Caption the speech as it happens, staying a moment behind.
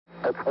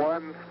That's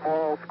one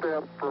small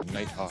step for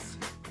Nighthawk.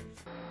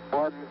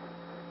 one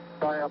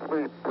giant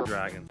leap for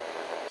Dragon.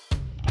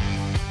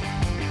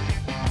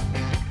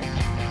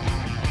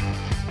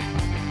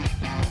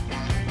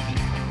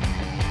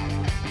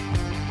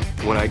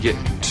 When I get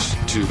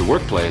to the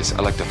workplace,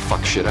 I like to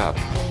fuck shit up.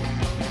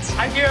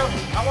 I do.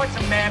 I want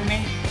some man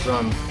meat.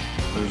 Son,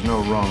 there's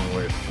no wrong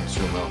way to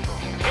consume alcohol.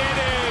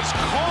 It is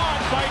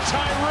caught by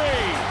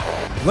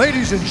Tyree.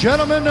 Ladies and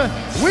gentlemen,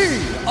 we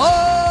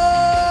are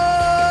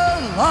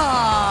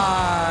live!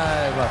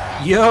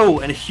 Yo,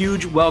 and a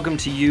huge welcome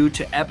to you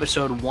to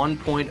episode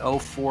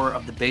 1.04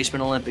 of the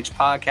Basement Olympics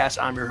podcast.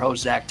 I'm your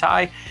host, Zack,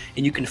 and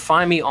you can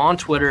find me on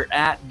Twitter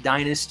at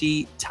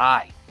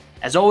DynastyTy.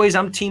 As always,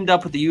 I'm teamed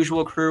up with the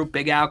usual crew,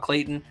 Big Al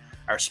Clayton,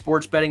 our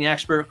sports betting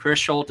expert, Chris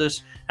Sholt,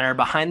 and our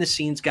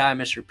behind-the-scenes guy,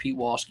 Mr. Pete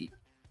Walski.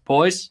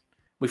 Boys,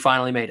 we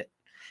finally made it.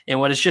 And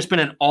what has just been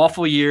an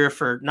awful year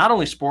for not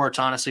only sports,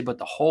 honestly, but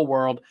the whole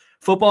world.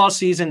 Football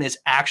season is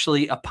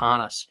actually upon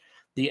us.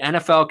 The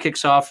NFL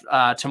kicks off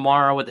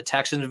tomorrow with the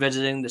Texans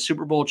visiting the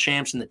Super Bowl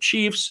champs and the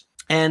Chiefs.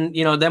 And,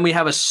 then we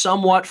have a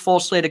somewhat full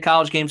slate of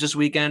college games this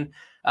weekend.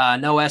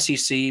 No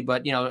SEC,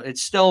 but,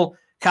 it's still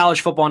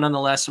college football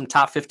nonetheless. Some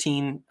top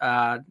 15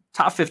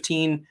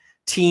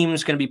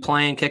 teams going to be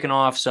playing, kicking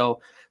off. So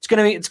it's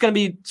going to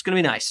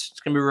be nice.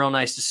 It's going to be real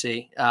nice to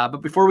see. But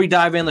before we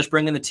dive in, let's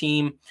bring in the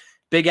team.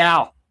 Big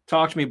Al,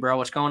 talk to me, bro.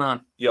 What's going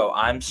on? Yo,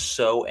 I'm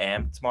so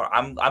amped tomorrow.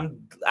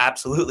 I'm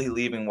absolutely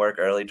leaving work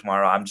early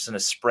tomorrow. I'm just going to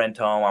sprint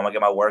home. I'm going to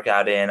get my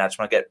workout in. I just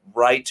want to get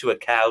right to a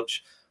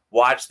couch,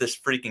 watch this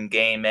freaking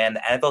game, man.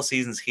 The NFL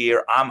season's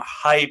here. I'm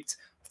hyped.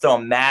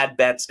 Throwing mad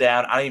bets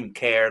down. I don't even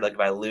care if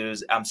I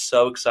lose. I'm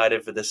so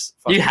excited for this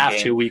fucking game. You have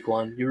game. to week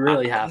one. You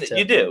really have to.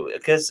 You do,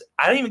 because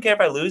I don't even care if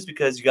I lose,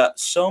 because you got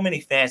so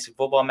many fantasy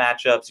football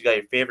matchups. You got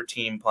your favorite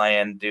team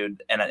playing,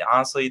 dude. And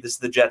honestly, this is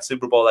the Jets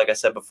Super Bowl, like I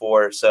said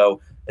before.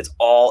 So it's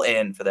all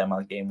in for them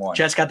on game one.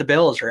 Jets got the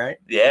Bills, right?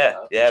 Yeah.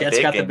 Jets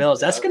got the Bills.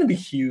 That's going to be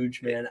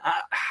huge, man.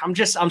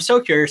 I'm so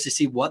curious to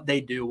see what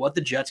they do, what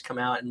the Jets come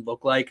out and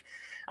look like.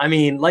 I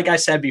mean, like I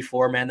said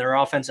before, man, their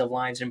offensive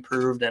line's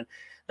improved, and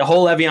the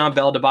whole Le'Veon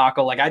Bell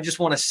debacle, I just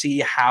want to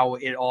see how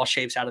it all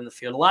shapes out in the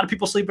field. A lot of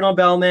people sleeping on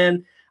Bell,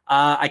 man.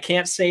 I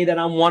can't say that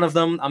I'm one of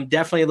them. I'm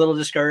definitely a little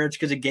discouraged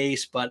because of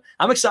Gase, but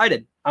I'm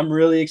excited. I'm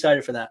really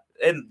excited for that.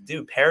 And,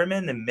 dude,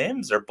 Perriman and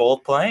Mims are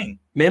both playing.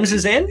 Mims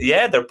is in?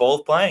 Yeah, they're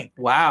both playing.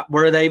 Wow.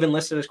 Were they even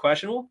listed as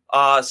questionable?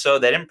 So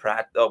they didn't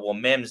practice.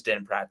 Mims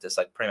didn't practice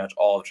pretty much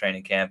all of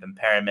training camp, and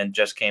Perriman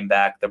just came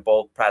back. They're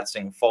both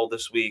practicing full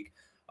this week.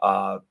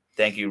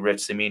 Thank you,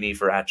 Rich Cimini,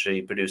 for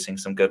actually producing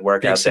some good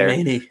work out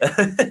there.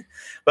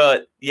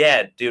 But,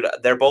 yeah, dude,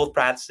 they're both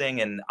practicing,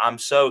 and I'm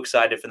so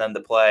excited for them to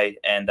play.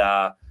 And,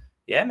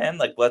 yeah, man,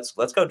 let's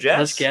go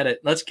Jets.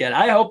 Let's get it.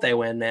 I hope they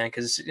win, man,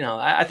 because,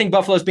 I think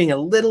Buffalo's being a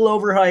little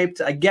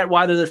overhyped. I get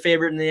why they're the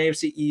favorite in the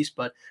AFC East,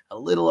 but a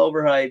little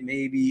overhyped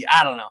maybe.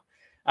 I don't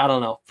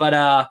know.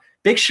 But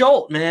Big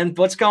Sholt, man,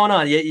 what's going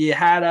on? You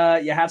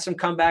had some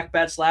comeback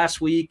bets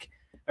last week,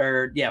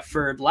 for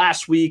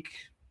last week.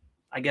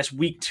 I guess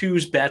week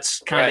two's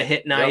bets kind of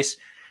hit nice.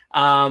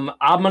 Yep.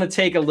 I'm going to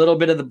take a little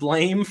bit of the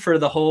blame for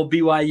the whole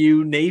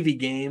BYU Navy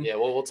game. Yeah,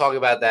 we'll talk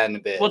about that in a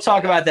bit.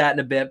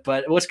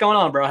 But what's going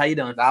on, bro? How you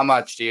doing? Not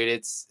much, dude.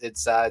 It's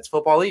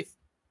football eve.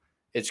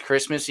 It's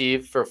Christmas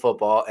Eve for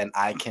football, and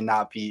I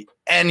cannot be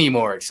any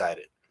more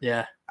excited.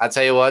 Yeah. I'll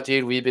tell you what,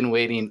 dude, we've been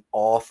waiting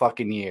all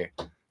fucking year.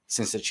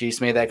 Since the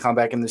Chiefs made that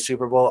comeback in the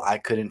Super Bowl, I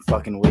couldn't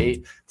fucking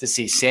wait to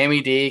see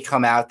Sammy D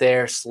come out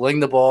there, sling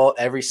the ball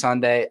every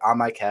Sunday on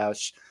my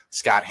couch.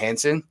 Scott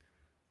Hansen,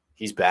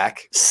 he's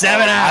back.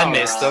 7 hours. I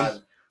missed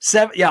him.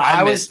 7. Yeah,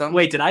 I missed him.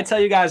 Wait, did I tell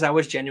you guys I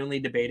was genuinely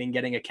debating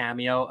getting a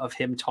cameo of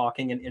him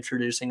talking and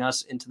introducing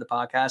us into the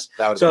podcast?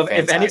 That would so be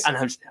if any,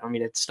 fantastic. I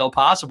mean, it's still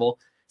possible.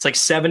 It's like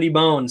 70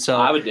 bones. So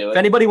I would do it. If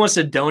anybody wants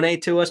to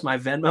donate to us, my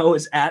Venmo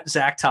is at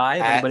Zack Ty.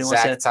 If anybody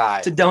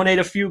wants to donate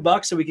a few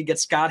bucks so we could get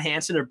Scott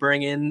Hansen to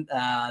bring in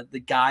the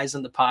guys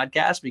on the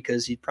podcast,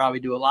 because he'd probably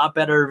do a lot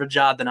better of a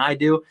job than I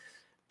do.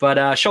 But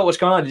Sholt, what's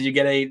going on? Did you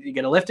get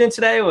a lift in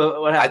today?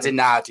 What happened? I did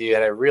not, dude. I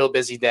had a real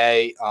busy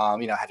day.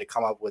 Had to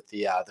come up with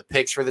the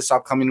picks for this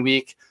upcoming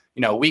week.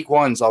 Week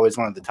one's always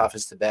one of the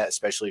toughest to bet,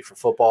 especially for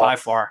football. By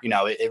far.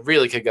 It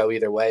really could go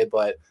either way.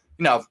 But,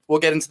 we'll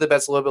get into the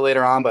bets a little bit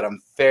later on, but I'm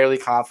fairly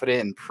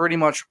confident in pretty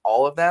much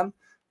all of them.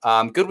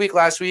 Good week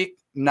last week.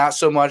 Not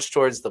so much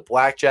towards the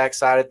blackjack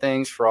side of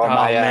things for all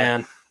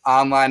my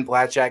online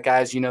blackjack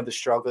guys. The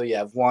struggle. You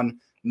have one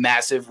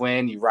massive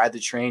win. You ride the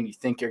train. You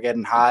think you're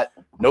getting hot.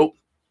 Nope.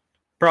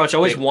 Bro, it's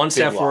always one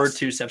step forward,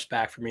 2 steps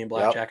back for me in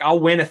blackjack. Yep. I'll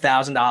win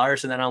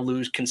 $1,000 and then I'll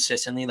lose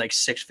consistently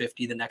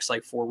 $650 the next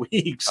 4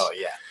 weeks. Oh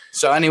yeah.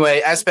 So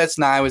anyway, SBets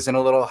 9 was in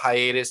a little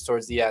hiatus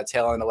towards the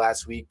tail end of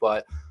last week,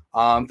 but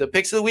the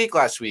picks of the week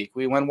last week,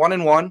 we went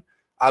 1-1.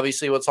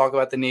 Obviously, we'll talk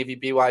about the Navy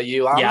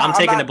BYU. I'm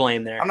taking the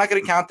blame there. I'm not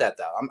going to count that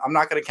though. I'm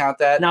not going to count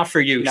that. Not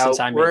for you, since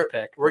I made the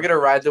pick. We're going to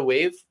ride the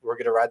wave. We're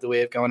going to ride the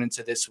wave going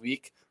into this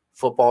week.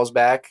 Football's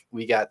back.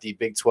 We got the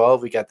Big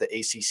 12. We got the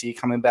ACC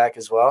coming back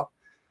as well.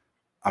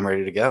 I'm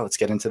ready to go. Let's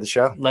get into the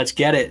show. Let's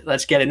get it.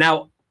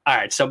 Now, All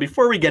right, so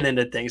before we get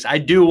into things, I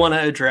do want to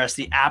address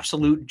the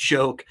absolute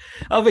joke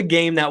of a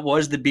game that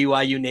was the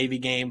BYU Navy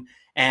game.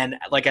 And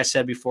like I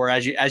said before,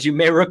 as you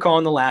may recall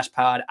in the last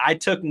pod, I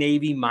took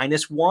Navy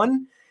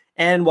 -1.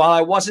 And while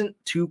I wasn't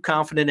too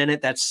confident in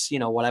it, that's,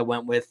 what I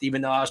went with,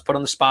 even though I was put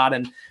on the spot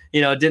and,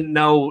 didn't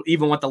know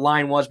even what the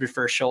line was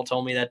before Sholt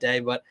told me that day.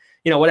 But,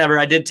 whatever,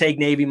 I did take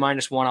Navy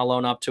 -1. I'll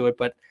own up to it.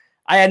 But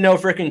I had no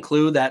freaking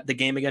clue that the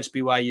game against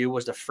BYU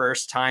was the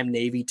first time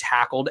Navy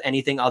tackled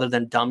anything other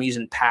than dummies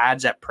and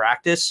pads at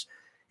practice.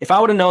 If I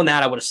would have known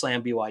that, I would have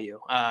slammed BYU.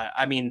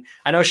 I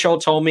know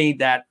Sholt told me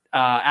that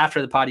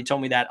after the pod, he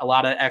told me that a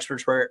lot of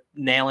experts were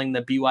nailing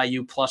the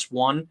BYU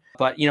 +1.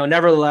 But,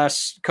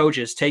 nevertheless,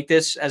 coaches, take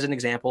this as an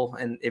example.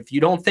 And if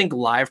you don't think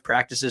live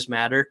practices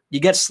matter, you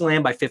get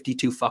slammed by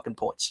 52 fucking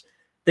points.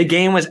 The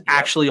game was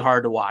actually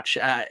hard to watch.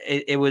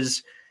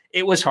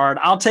 It was hard.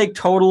 I'll take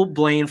total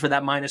blame for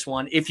that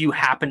 -1 if you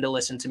happen to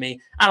listen to me.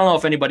 I don't know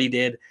if anybody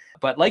did.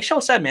 But like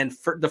Sholt said, man,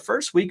 for the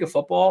first week of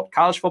football,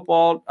 college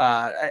football,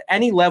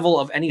 any level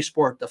of any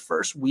sport, the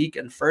first week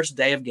and first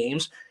day of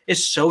games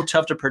is so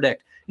tough to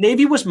predict.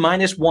 Navy was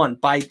 -1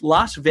 by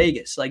Las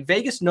Vegas. Like,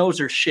 Vegas knows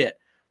their shit.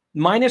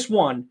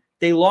 -1,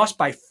 they lost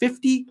by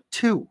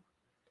 52.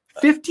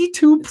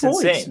 52 It's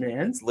points, insane.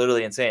 man. It's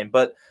literally insane.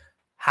 But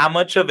how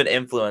much of an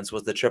influence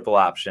was the triple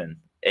option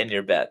in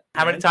your bet?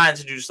 How many times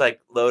did you just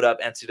load up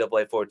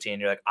NCAA 14?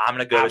 You're like, I'm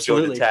going to go to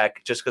Georgia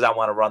Tech just because I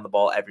want to run the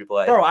ball every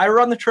play. Bro, I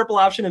run the triple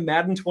option in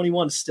Madden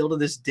 21 still to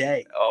this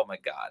day. Oh my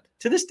God.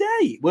 To this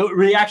day.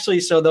 We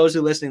actually, so those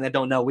who are listening that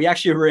don't know, we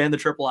actually ran the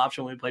triple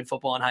option when we played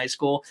football in high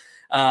school.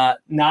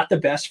 Not the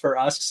best for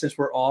us since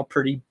we're all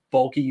pretty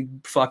bulky,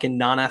 fucking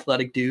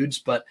non-athletic dudes.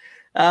 But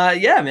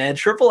yeah, man,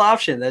 triple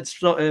option. It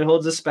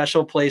holds a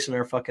special place in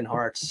our fucking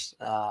hearts.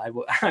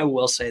 I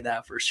will say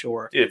that for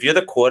sure. Dude, if you're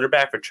the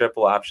quarterback for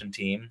triple option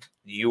team,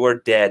 you are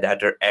dead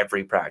after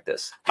every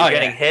practice. You're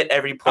getting hit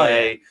every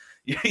play.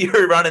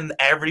 You're running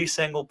every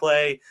single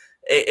play.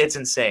 It's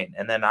insane.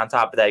 And then on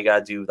top of that, you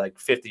got to do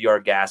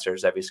 50-yard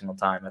gassers every single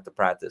time at the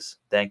practice.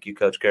 Thank you,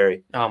 Coach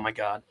Curry. Oh, my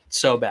God.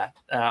 So bad.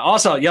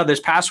 Also, this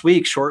past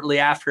week, shortly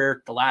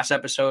after the last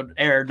episode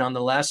aired,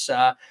 nonetheless,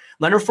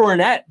 Leonard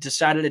Fournette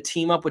decided to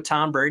team up with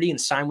Tom Brady and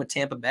sign with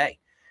Tampa Bay.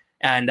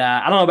 And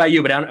I don't know about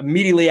you, but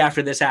immediately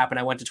after this happened,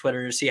 I went to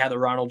Twitter to see how the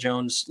Ronald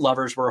Jones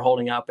lovers were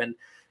holding up, and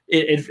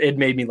it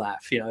made me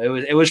laugh.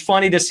 It was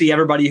funny to see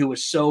everybody who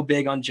was so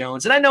big on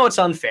Jones. And I know it's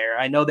unfair.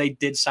 I know they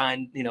did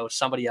sign,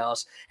 somebody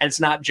else, and it's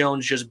not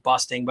Jones just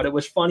busting, but it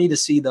was funny to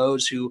see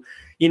those who,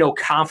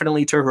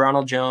 confidently took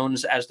Ronald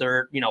Jones as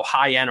their,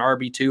 high-end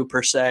RB2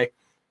 per se.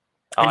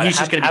 And he's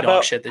just going to be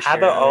dog shit this year. How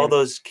about all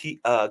those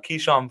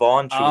Keyshawn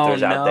Vaughn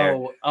truthers out there?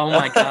 Oh,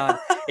 my God.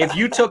 If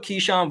you took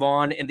Keyshawn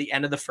Vaughn in the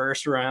end of the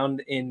first round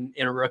in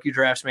a rookie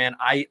draft, man,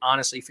 I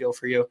honestly feel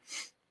for you.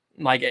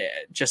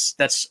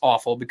 That's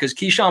awful, because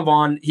Keyshawn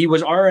Vaughn, he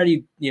was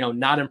already,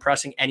 not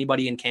impressing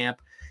anybody in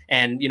camp,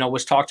 and,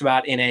 was talked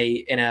about in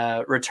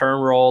a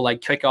return role, like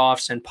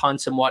kickoffs and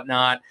punts and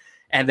whatnot.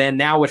 And then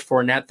now with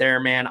Fournette there,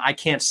 man, I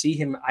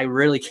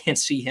really can't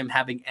see him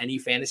having any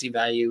fantasy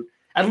value,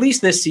 at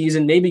least this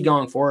season, maybe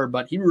going forward,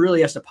 but he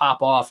really has to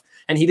pop off,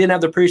 and he didn't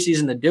have the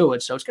preseason to do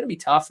it. So it's going to be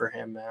tough for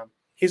him, man.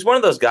 He's one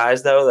of those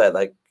guys, though,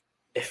 that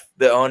if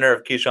the owner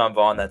of Keyshawn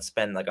Vaughn that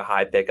spent a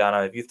high pick on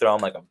him, if you throw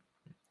him a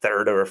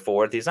third or a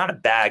fourth, he's not a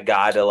bad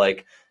guy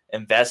to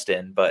invest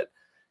in, but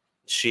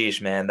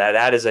sheesh, man,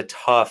 that is a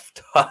tough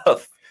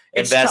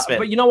investment.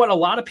 But you know what? A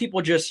lot of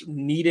people just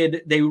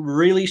they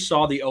really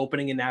saw the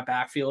opening in that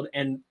backfield,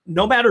 and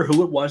no matter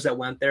who it was that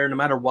went there, no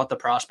matter what the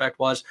prospect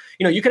was,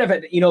 you could have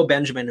had,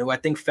 Benjamin, who I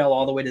think fell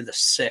all the way to the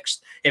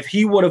 6th. If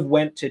he would have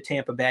went to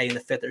Tampa Bay in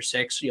the 5th or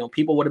 6th,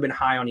 people would have been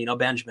high on,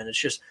 Benjamin. It's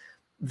just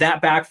that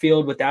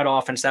backfield with that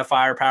offense, that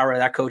firepower,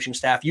 that coaching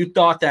staff. You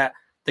thought that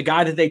the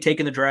guy that they take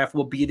in the draft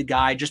will be the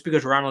guy, just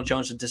because Ronald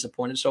Jones is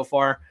disappointed so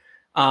far.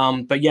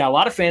 But yeah, a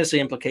lot of fantasy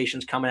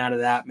implications coming out of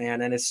that,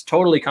 man. And it's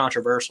totally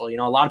controversial. A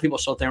lot of people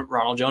still think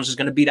Ronald Jones is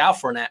going to beat out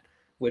Fournette,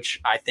 which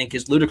I think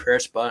is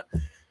ludicrous, but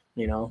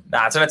Nah,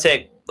 it's going to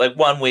take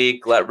 1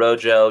 week, let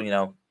Rojo,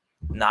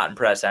 not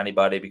impress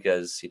anybody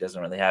because he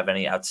doesn't really have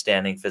any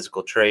outstanding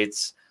physical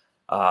traits.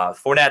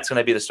 Fournette's going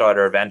to be the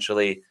starter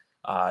eventually.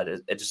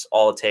 It just,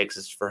 all it takes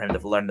is for him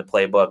to learn the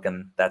playbook,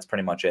 and that's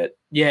pretty much it.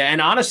 Yeah.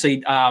 And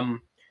honestly,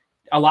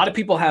 a lot of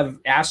people have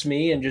asked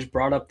me and just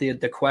brought up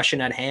the question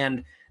at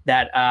hand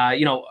that,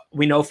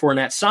 we know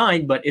Fournette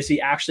signed, but is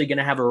he actually going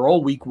to have a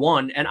role week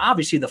 1? And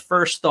obviously the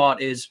first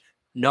thought is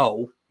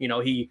no.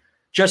 He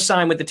just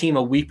signed with the team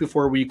a week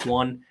before week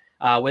 1.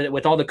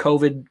 With all the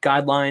COVID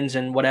guidelines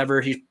and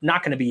whatever, he's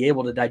not going to be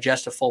able to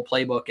digest a full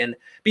playbook and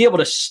be able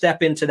to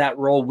step into that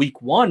role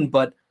week 1.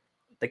 But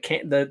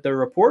the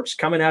reports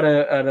coming out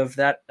of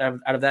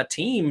that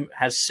team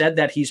has said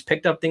that he's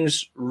picked up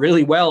things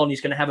really well, and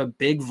he's going to have a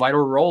big vital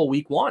role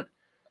week 1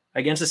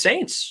 against the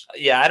Saints.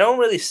 Yeah, I don't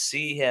really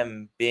see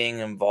him being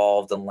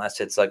involved unless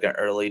it's an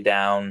early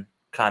down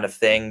kind of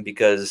thing,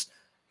 because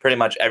pretty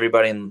much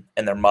everybody and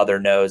their mother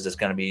knows it's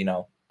going to be,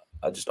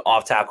 just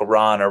off tackle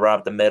run or run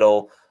up the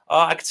middle.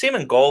 I could see him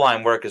in goal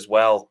line work as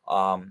well.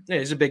 Yeah,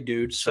 he's a big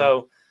dude.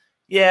 So,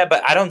 yeah,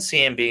 but I don't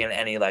see him being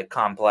any like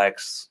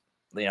complex,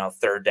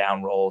 third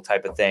down role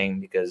type of thing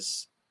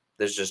because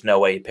there's just no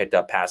way he picked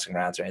up passing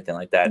routes or anything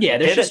like that. Yeah,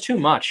 there's just too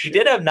much. He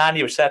did have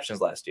 90 receptions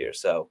last year,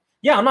 so.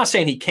 Yeah, I'm not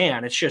saying he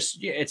can. It's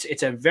just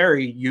it's a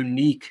very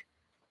unique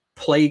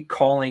play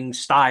calling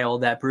style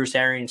that Bruce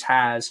Arians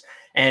has,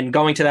 and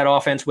going to that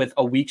offense with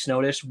a week's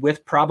notice,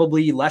 with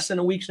probably less than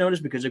a week's notice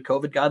because of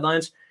COVID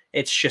guidelines,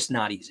 it's just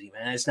not easy,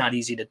 man. It's not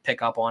easy to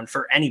pick up on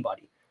for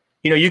anybody.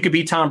 You could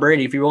be Tom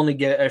Brady if you're only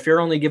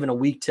given a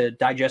week to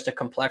digest a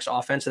complex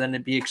offense, and then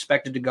it'd be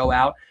expected to go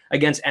out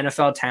against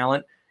NFL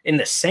talent in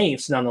the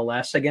Saints,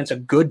 nonetheless, against a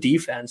good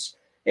defense.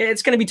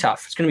 It's going to be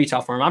tough. It's going to be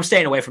tough for him. I'm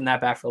staying away from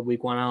that backfield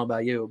week 1. I don't know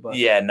about you, but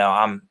yeah, no,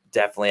 I'm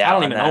definitely out. I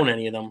don't even own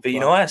any of them. But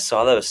you know what I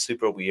saw that was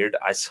super weird?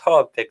 I saw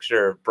a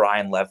picture of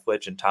Brian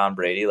Leftwich and Tom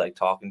Brady like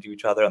talking to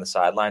each other on the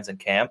sidelines in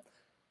camp.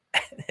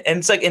 And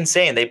it's like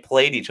insane. They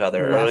played each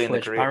other early in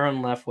the career.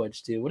 Byron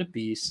Leftwich, dude. What a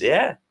beast.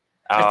 Yeah.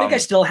 I think I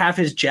still have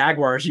his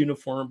Jaguars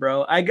uniform,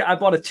 bro. I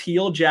bought a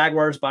teal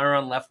Jaguars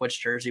Byron Leftwich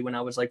jersey when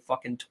I was like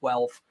fucking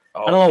 12.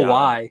 I don't know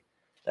why.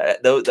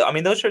 Those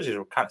jerseys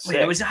were kind of sick.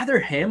 Wait, it was either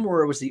him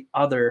or it was the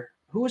other.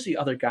 Who was the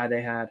other guy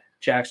they had?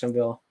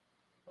 Jacksonville.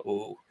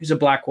 Ooh. He's a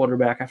black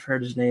quarterback. I've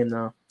heard his name,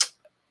 though.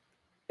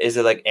 Is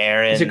it like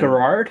Aaron? Is it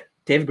Garrard?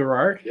 Dave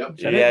Garrard? Yep.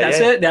 That's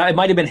it? It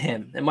might have been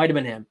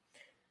him.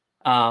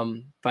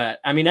 But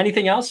I mean,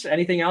 anything else?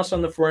 Anything else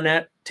on the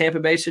Fournette Tampa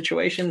Bay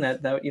situation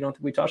that you don't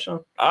think we touched on?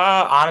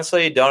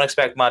 Honestly, don't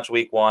expect much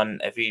week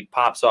 1. If he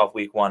pops off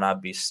week 1,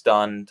 I'd be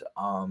stunned.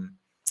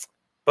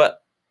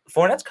 But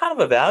Fournette's kind of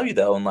a value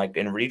though, in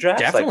redrafts,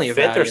 definitely like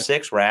 5th or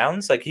 6th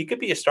rounds. Like he could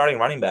be a starting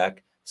running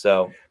back.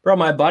 So, bro,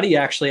 my buddy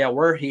actually at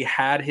work, he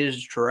had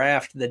his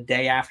draft the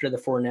day after the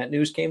Fournette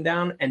news came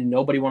down, and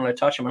nobody wanted to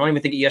touch him. I don't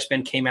even think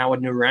ESPN came out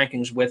with new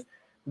rankings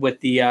with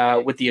the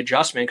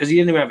adjustment because he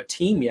didn't even have a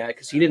team yet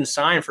because he didn't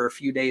sign for a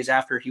few days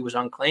after he was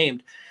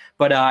unclaimed.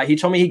 But he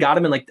told me he got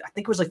him in I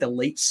think it was the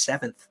late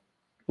 7th,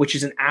 which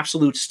is an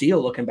absolute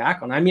steal looking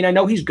back on. I mean, I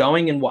know he's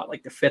going in the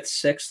 5th,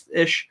 6th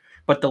ish,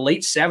 but the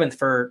late 7th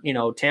for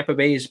Tampa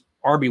Bay's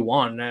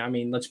RB1. I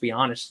mean, let's be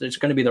honest, it's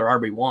going to be their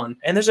RB1.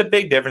 And there's a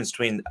big difference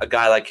between a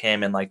guy like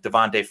him and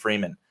Devontae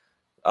Freeman.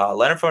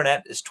 Leonard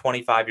Fournette is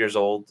 25 years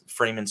old.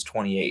 Freeman's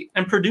 28.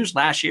 And produced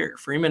last year.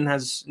 Freeman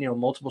has,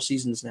 multiple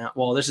seasons now.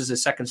 Well, this is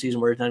his second season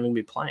where he's not even going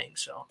to be playing.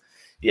 So,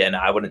 yeah, no,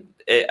 I wouldn't.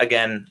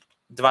 Again,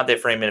 Devontae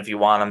Freeman, if you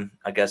want him,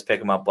 I guess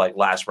pick him up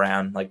last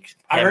round.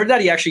 I heard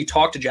that he actually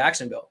talked to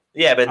Jacksonville.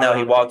 Yeah, but no,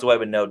 he walked away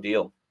with no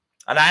deal.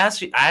 And I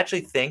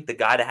actually think the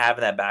guy to have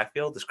in that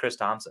backfield is Chris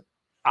Thompson.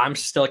 I'm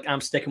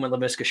sticking with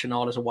Laviska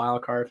Shenault as a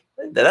wild card.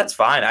 That's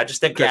fine. I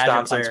just think Chris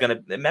Thompson's player.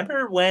 going to –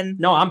 remember when –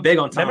 No, I'm big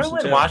on Thompson,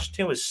 remember when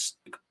Washington was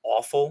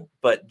awful,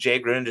 but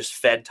Jay Gruden just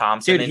fed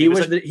Thompson? Dude,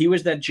 he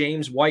was that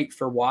James White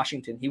for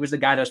Washington. He was the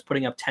guy that was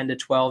putting up 10 to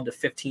 12 to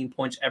 15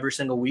 points every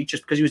single week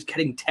just because he was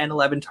getting 10,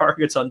 11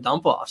 targets on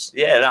dump-offs.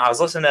 Yeah, no, I was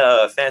listening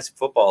to Fantasy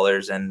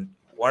Footballers, and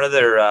one of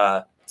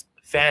their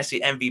fantasy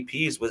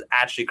MVPs was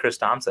actually Chris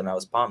Thompson. I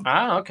was pumped.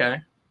 Ah,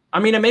 okay. I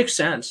mean, it makes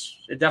sense.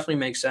 It definitely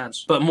makes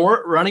sense. But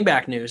more running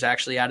back news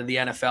actually out of the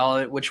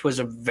NFL, which was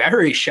a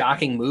very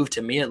shocking move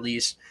to me at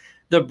least.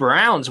 The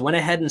Browns went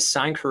ahead and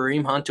signed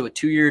Kareem Hunt to a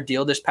 2-year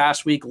deal this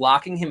past week,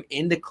 locking him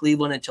into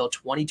Cleveland until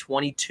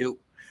 2022.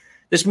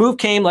 This move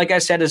came, like I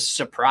said, as a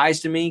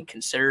surprise to me,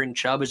 considering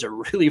Chubb is a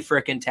really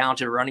freaking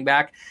talented running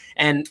back.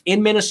 And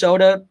in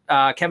Minnesota,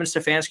 Kevin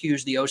Stefanski,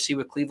 who's the OC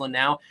with Cleveland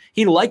now,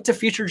 he liked to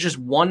feature just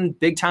one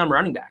big-time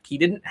running back. He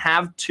didn't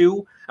have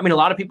two. I mean, a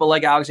lot of people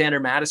like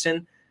Alexander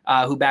Mattison,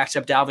 who backs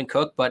up Dalvin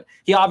Cook, but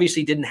he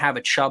obviously didn't have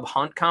a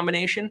Chubb-Hunt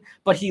combination,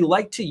 but he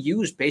liked to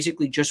use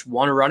basically just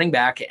one running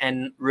back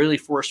and really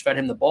force-fed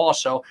him the ball.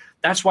 So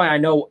that's why I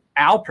know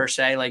Al, per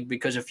se,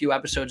 because a few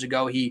episodes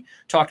ago he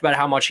talked about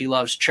how much he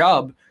loves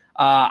Chubb.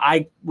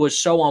 I was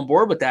so on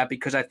board with that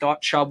because I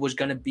thought Chubb was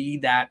going to be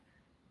that,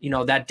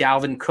 that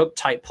Dalvin Cook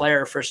type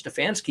player for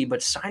Stefanski,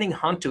 but signing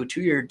Hunt to a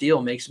 2-year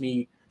deal makes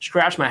me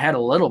scratch my head a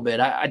little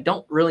bit. I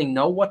don't really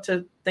know what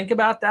to think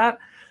about that.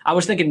 I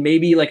was thinking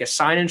maybe a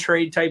sign and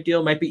trade type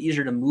deal might be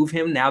easier to move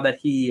him now that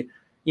he,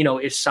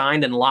 is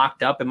signed and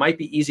locked up. It might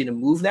be easy to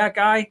move that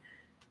guy.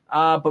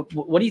 But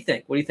what do you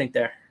think? What do you think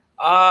there?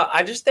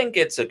 I just think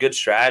it's a good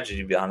strategy,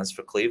 to be honest,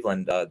 for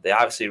Cleveland. They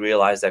obviously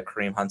realize that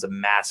Kareem Hunt's a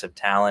massive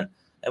talent.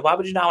 And why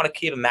would you not want to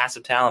keep a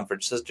massive talent for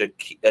such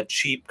a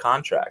cheap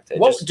contract?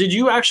 Did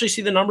you actually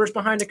see the numbers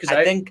behind it? Because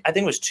I think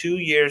it was 2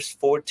 years,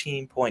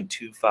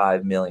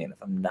 $14.25 million. If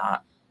I'm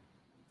not.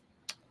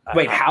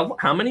 Wait,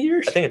 how many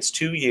years? I think it's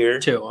 2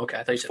 years. 2. Okay,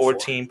 I thought you said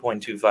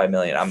 $14.25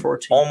 million. I'm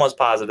 14. almost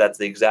positive that's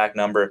the exact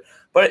number.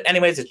 But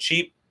anyways, it's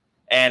cheap.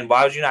 And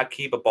why would you not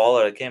keep a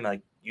baller like him?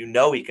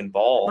 He can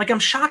ball. I'm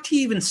shocked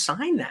he even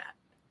signed that.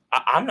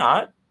 I'm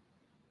not.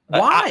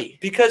 Why?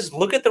 Because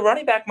look at the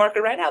running back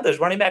market right now. There's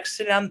running backs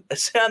sitting on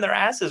their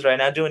asses right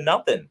now doing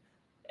nothing.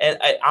 And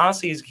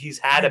honestly, he's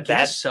had a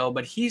bad. So,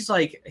 but he's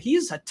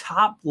a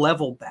top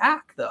level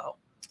back though.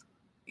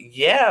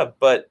 Yeah,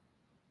 but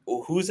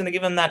who's going to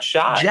give him that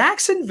shot?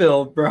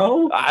 Jacksonville,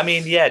 bro. I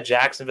mean, yeah,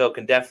 Jacksonville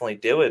can definitely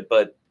do it,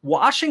 but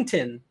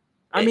Washington.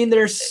 I mean,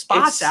 there's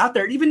spots out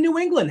there. Even New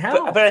England,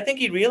 hell. But I think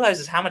he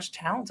realizes how much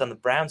talent's on the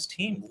Browns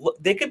team. Look,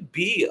 they could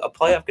be a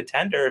playoff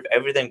contender if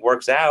everything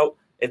works out.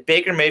 If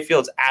Baker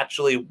Mayfield's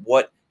actually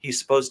what he's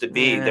supposed to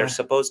be, they're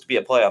supposed to be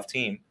a playoff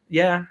team.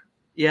 Yeah,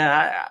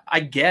 I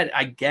get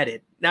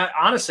it. Now,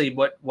 honestly,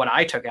 what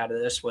I took out of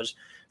this was,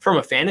 from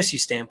a fantasy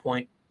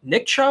standpoint,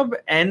 Nick Chubb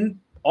and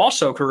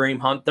also Kareem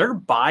Hunt, their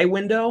buy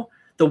window,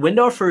 the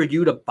window for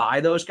you to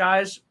buy those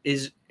guys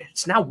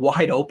it's now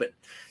wide open.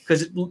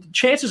 Because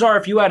chances are,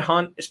 if you had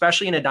Hunt,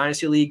 especially in a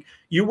dynasty league,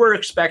 you were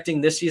expecting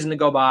this season to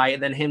go by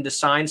and then him to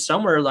sign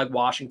somewhere like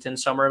Washington,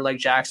 somewhere like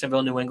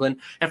Jacksonville, New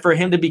England, and for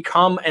him to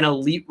become an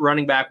elite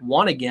running back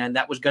one again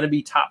that was going to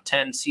be top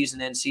 10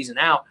 season in, season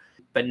out.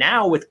 But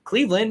now with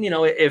Cleveland,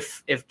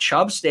 if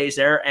Chubb stays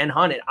there and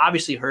Hunt, it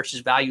obviously hurts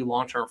his value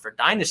long-term for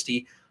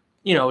dynasty,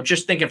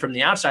 just thinking from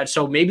the outside.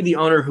 So maybe the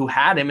owner who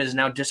had him is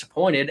now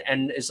disappointed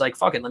and is like,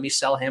 fuck it, let me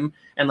sell him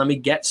and let me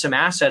get some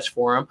assets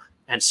for him.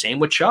 And same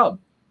with Chubb.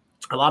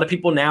 A lot of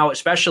people now,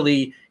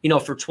 especially,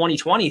 for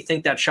 2020,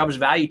 think that Chubb's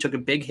value took a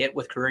big hit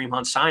with Kareem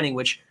Hunt signing,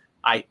 which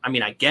I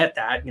get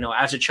that,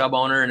 as a Chubb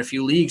owner in a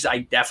few leagues, I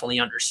definitely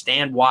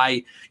understand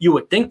why you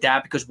would think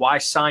that, because why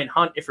sign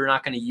Hunt if you're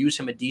not going to use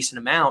him a decent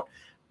amount?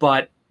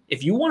 But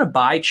if you want to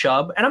buy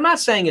Chubb, and I'm not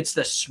saying it's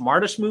the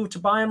smartest move to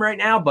buy him right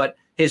now, but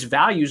his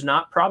value is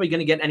not probably going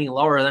to get any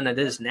lower than it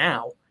is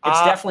now.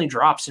 It's definitely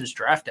dropped since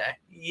draft day.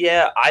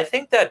 Yeah, I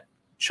think that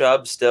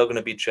Chubb's still going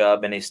to be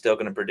Chubb, and he's still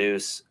going to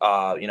produce,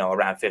 around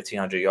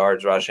 1,500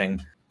 yards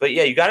rushing. But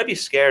yeah, you got to be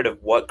scared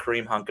of what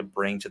Kareem Hunt could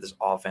bring to this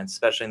offense,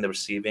 especially in the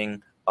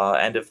receiving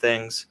end of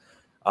things.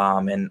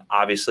 And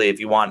obviously, if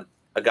you want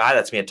a guy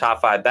that's going to be a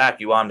top 5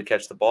 back, you want him to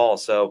catch the ball.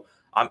 So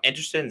I'm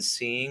interested in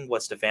seeing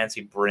what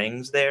Stefanski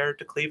brings there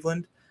to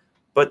Cleveland.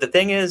 But the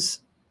thing is,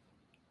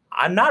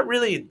 I'm not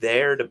really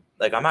there to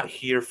I'm not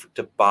here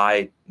to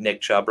buy Nick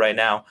Chubb right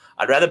now.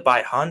 I'd rather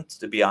buy Hunt,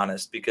 to be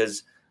honest,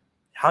 because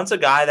Hunt's a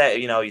guy that,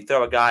 you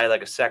throw a guy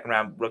like a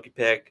second-round rookie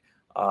pick.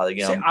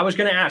 See, I was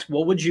going to ask,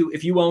 what would you,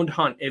 if you owned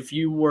Hunt, if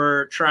you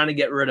were trying to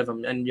get rid of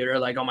him and you're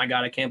like, oh, my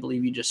God, I can't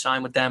believe you just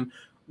signed with them,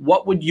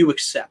 what would you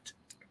accept?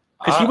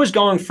 Because he was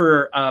going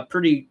for a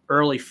pretty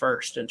early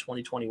first in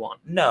 2021.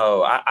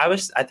 No,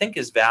 I think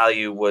his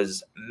value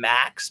was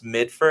max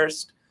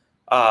mid-first,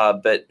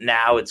 but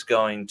now it's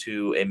going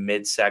to a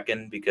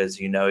mid-second because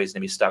he's going to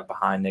be stuck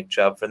behind Nick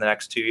Chubb for the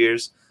next 2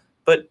 years.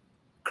 But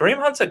Kareem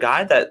Hunt's a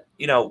guy that,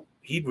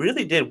 he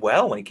really did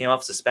well when he came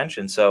off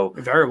suspension. So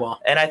very well.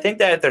 And I think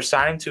that if they're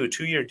signing to a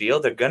 2-year deal,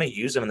 they're going to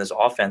use him in this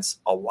offense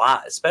a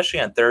lot,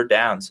 especially on third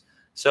downs.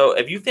 So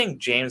if you think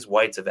James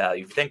White's a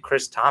value, if you think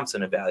Chris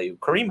Thompson a value,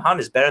 Kareem Hunt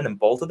is better than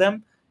both of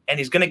them, and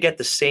he's going to get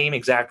the same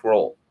exact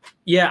role.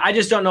 Yeah, I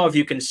just don't know if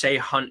you can say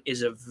Hunt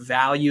is a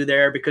value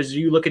there, because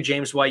you look at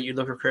James White, you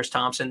look at Chris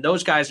Thompson,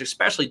 those guys,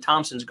 especially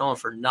Thompson's going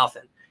for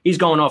nothing. He's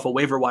going off a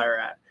waiver wire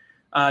at.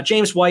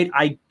 James White,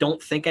 I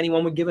don't think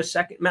anyone would give a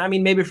second. I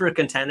mean, maybe for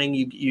contending,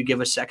 you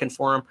give a second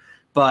for him.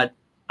 But,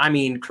 I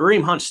mean,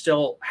 Kareem Hunt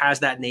still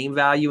has that name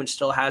value and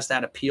still has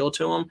that appeal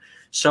to him.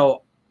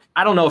 So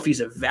I don't know if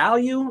he's a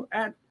value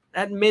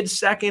at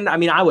mid-second. I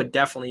mean, I would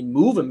definitely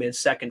move a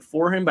mid-second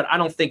for him, but I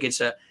don't think it's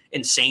a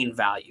insane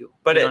value.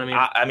 But you know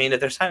what I mean,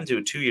 if they're signing to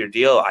a 2-year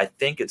deal, I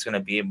think it's going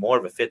to be more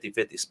of a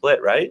 50-50 split,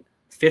 right?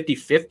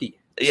 50-50.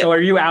 Yeah. So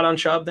are you out on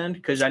Chubb then?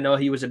 Because I know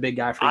he was a big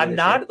guy for you. I'm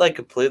not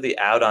completely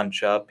out on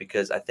Chubb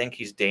because I think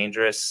he's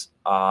dangerous.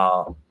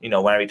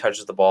 Whenever he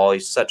touches the ball,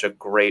 he's such a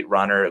great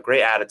runner, a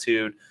great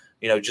attitude,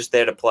 just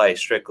there to play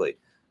strictly.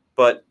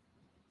 But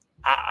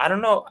I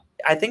don't know.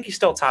 I think he's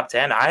still top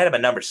 10. I had him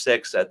at number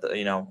 6 at the,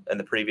 in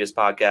the previous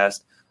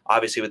podcast.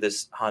 Obviously with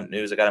this Hunt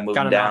news, I got to move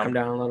him down. Knock him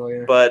down a little,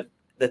 yeah. But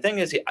the thing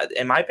is,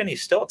 in my opinion,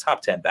 he's still a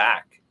top 10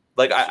 back.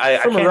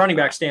 From a running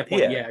back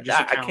standpoint, just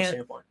a talent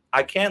standpoint.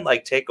 I can't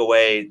take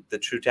away the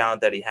true talent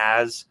that he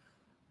has,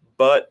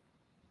 but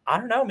I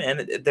don't know,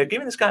 man. They're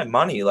giving this guy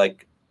money.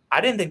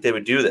 I didn't think they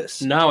would do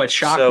this. No, it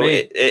shocked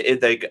me.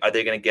 Are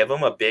they going to give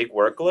him a big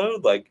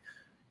workload?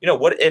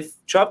 What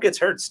if Chubb gets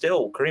hurt?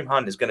 Still, Kareem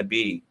Hunt is going to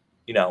be,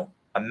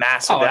 a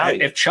massive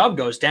value. If Chubb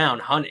goes down,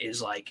 Hunt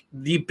is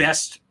the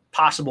best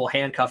possible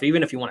handcuff,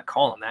 even if you want to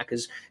call him that.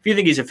 Because if you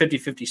think he's a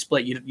 50-50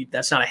 split,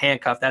 that's not a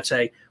handcuff. That's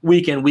a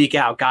week in, week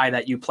out guy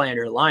that you play in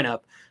your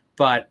lineup.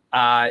 But,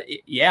 I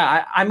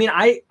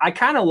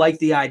kind of like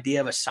the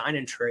idea of a sign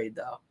and trade,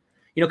 though.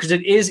 Because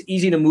it is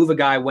easy to move a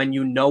guy when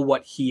you know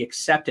what he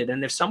accepted.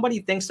 And if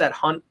somebody thinks that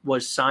Hunt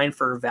was signed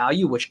for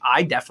value, which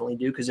I definitely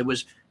do because it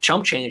was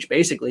chump change,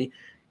 basically,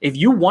 if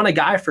you want a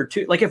guy for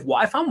 2,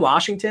 if I'm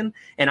Washington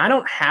and I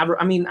don't have –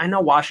 I know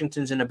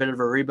Washington's in a bit of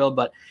a rebuild,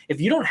 but if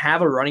you don't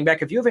have a running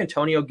back, if you have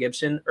Antonio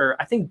Gibson or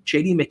I think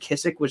J.D.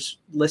 McKissick was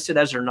listed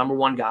as their number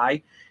 1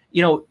 guy,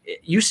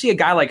 you see a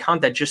guy like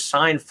Hunt that just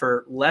signed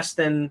for less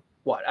than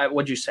 –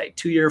 what'd you say?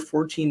 2-year,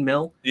 $14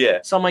 million? Yeah.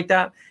 Something like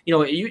that.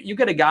 You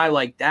get a guy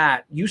like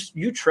that,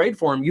 you trade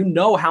for him,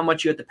 how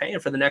much you have to pay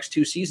him for the next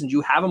 2 seasons.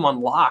 You have him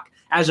on lock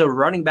as a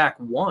running back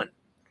 1.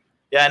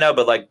 Yeah, I know,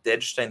 but like the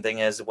interesting thing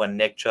is when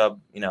Nick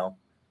Chubb,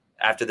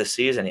 after the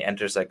season, he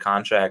enters like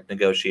contract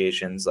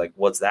negotiations. Like,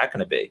 what's that going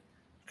to be?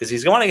 Because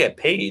he's going to get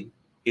paid.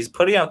 He's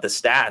putting out the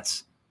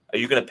stats. Are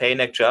you going to pay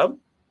Nick Chubb?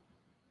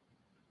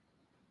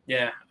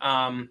 Yeah.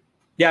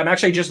 Yeah, I'm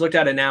actually just looked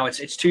at it now.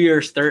 It's 2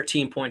 years,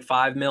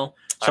 13.5 mil.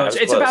 So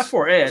it's about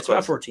four. Yeah, it's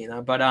about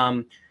 14. But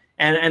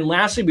and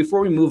lastly, before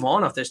we move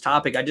on off this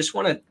topic, I just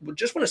want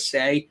to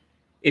say,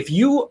 if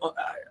you,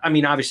 I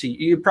mean, obviously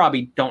you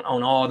probably don't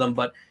own all of them,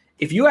 but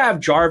if you have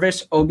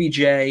Jarvis,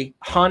 OBJ,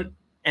 Hunt,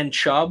 and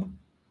Chubb,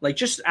 like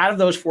just out of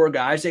those 4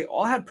 guys, they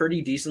all had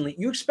pretty decently.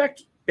 You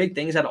expect big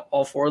things out of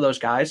all 4 of those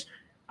guys.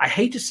 I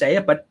hate to say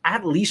it, but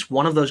at least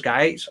one of those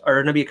guys are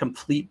going to be a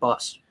complete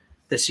bust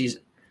this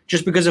season,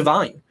 just because of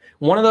volume.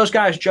 One of those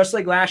guys, just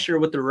like last year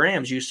with the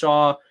Rams, you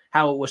saw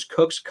how it was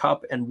Cooks,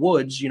 Kupp, and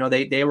Woods.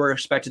 They were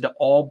expected to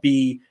all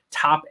be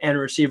top end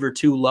receiver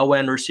 2, low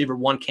end receiver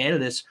 1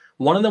 candidates.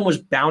 One of them was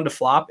bound to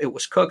flop. It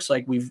was Cooks,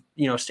 like we've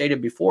stated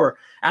before.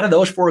 Out of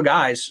those 4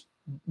 guys,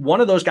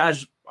 one of those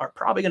guys are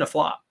probably going to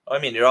flop. I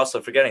mean, you're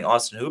also forgetting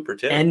Austin Hooper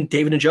too, and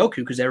David Njoku,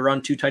 because they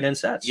run 2 tight end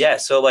sets. Yeah,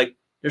 so like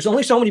there's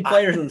only so many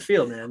players in the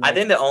field, man. I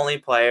think the only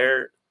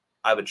player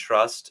I would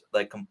trust,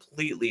 like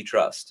completely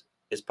trust,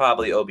 is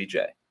probably OBJ.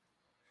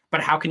 But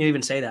how can you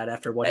even say that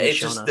after what he's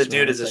shown us? The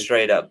dude is a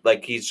straight up,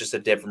 like he's just a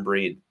different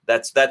breed.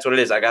 That's what it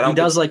is. Like he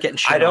does like getting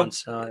shit on.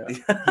 So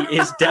he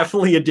is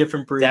definitely a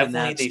different breed.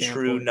 Definitely the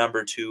true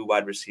number 2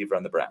 wide receiver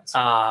on the Browns.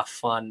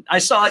 Fun. I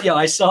saw.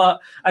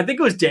 I think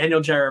it was Daniel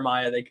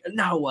Jeremiah.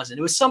 No, it wasn't.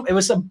 It was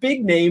some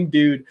big name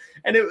dude,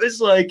 and it was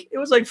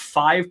like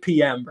 5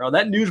 p.m. bro.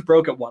 That news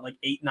broke at what, like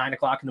 8, 9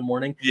 o'clock in the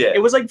morning. Yeah, it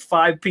was like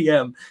 5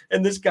 p.m.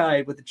 and this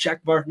guy with the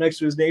check mark next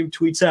to his name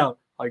tweets out,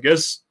 I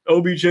guess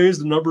OBJ is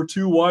the number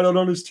 2 wideout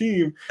on his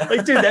team.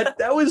 Like, dude,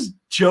 that was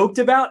joked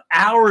about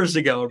hours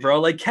ago, bro.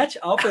 Like, catch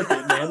up with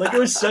it, man. Like, it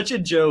was such a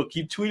joke.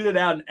 He tweeted it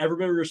out, and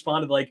everybody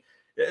responded. Like,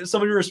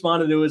 somebody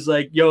responded. It was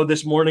like, "Yo,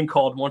 this morning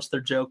called wants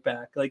their joke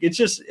back." Like, it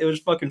was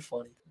fucking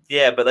funny.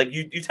 Yeah, but like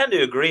you tend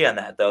to agree on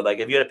that though. Like,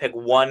 if you had to pick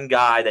one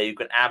guy that you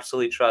can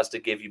absolutely trust to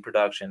give you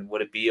production,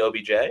 would it be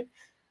OBJ?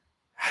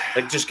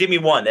 Like, just give me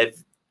one.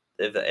 If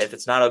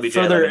it's not OBJ,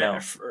 let me know.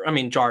 I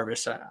mean,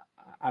 Jarvis.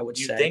 I would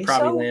say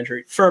probably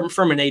Landry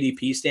from an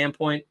ADP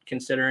standpoint,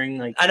 considering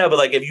like I know, but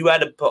like if you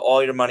had to put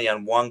all your money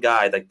on one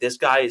guy, like this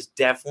guy is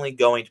definitely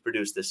going to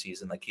produce this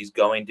season. Like he's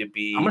going to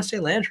be. I'm gonna say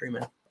Landry,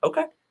 man.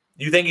 Okay,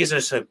 you think he's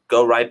just gonna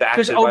go right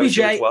back to OBJ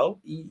receiver 12?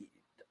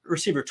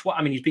 Receiver 12.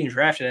 I mean, he's being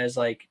drafted as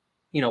like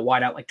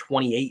wide out like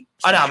 28.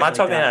 I know. I'm not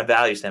talking on a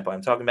value standpoint.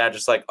 I'm talking about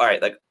just like all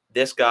right, like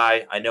this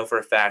guy. I know for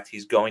a fact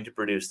he's going to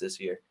produce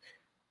this year.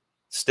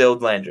 Still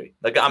Landry.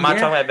 Like I'm not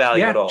talking about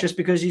value at all. Just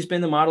because he's been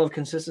the model of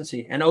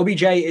consistency. And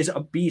OBJ is a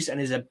beast and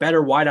is a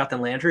better wideout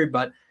than Landry.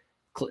 But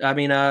I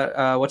mean,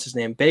 what's his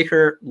name?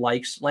 Baker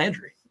likes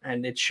Landry,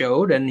 and it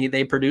showed. And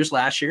they produced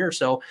last year.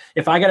 So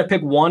if I got to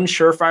pick one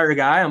surefire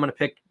guy, I'm going to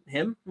pick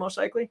him most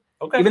likely.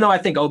 Okay. Even though I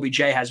think OBJ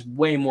has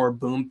way more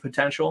boom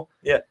potential.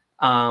 Yeah.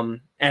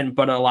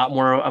 But a lot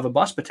more of a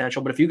bust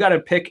potential. But if you got to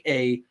pick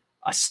a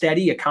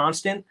steady, a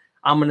constant,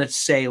 I'm going to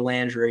say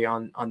Landry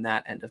on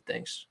that end of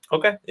things.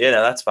 Okay. Yeah,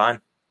 no, that's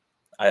fine.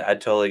 I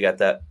totally get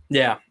that.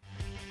 Yeah.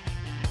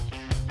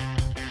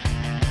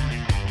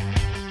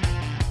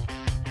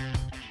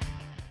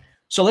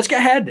 So let's get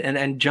ahead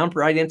and jump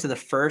right into the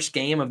first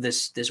game of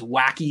this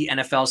wacky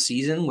NFL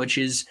season, which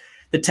is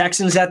the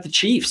Texans at the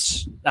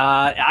Chiefs.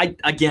 I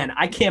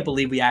can't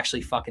believe we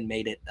actually fucking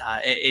made it.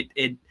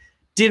 It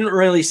didn't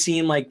really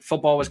seem like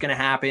football was going to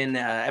happen.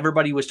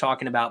 Everybody was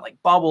talking about like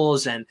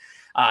bubbles and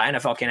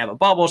NFL can't have a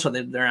bubble, so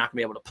they're not going to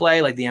be able to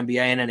play like the NBA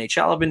and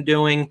NHL have been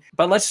doing.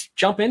 But let's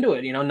jump into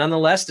it.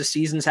 Nonetheless, the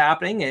season's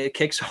happening. It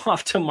kicks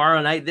off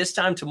tomorrow night. This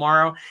time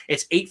tomorrow,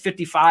 it's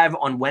 8:55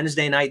 on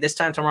Wednesday night. This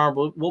time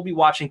tomorrow, we'll be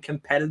watching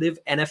competitive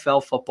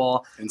NFL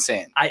football.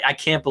 Insane. I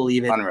can't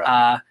believe it.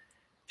 Unreal.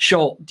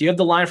 Sholt, do you have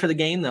the line for the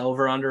game, the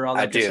over, under, all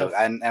that I do. stuff?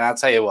 And I'll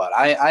tell you what,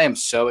 I am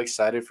so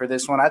excited for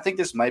this one. I think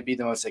this might be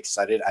the most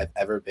excited I've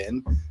ever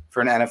been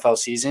for an NFL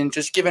season,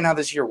 just given how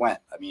this year went.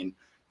 I mean,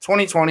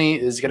 2020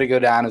 is going to go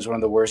down as one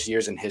of the worst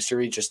years in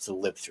history just to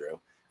live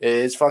through.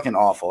 It's fucking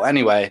awful.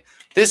 Anyway,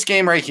 this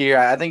game right here,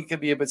 I think it could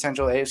be a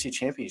potential AFC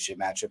championship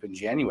matchup in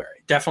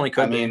January. Definitely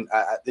could be. I mean,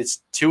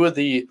 it's two of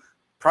the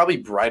probably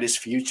brightest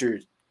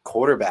future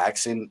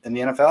quarterbacks in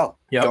the NFL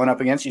going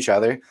up against each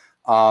other.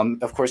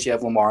 Of course, you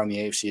have Lamar in the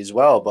AFC as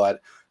well. But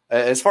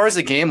as far as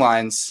the game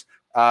lines,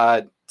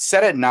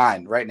 set at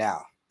 9 right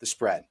now, the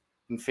spread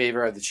in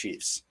favor of the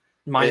Chiefs.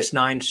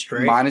 -9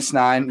 straight.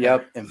 -9,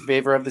 yep, in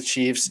favor of the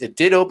Chiefs. It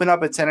did open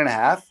up at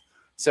 10.5,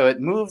 so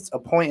it moved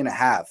 1.5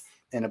 points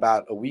in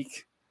about a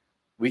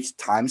week's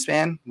time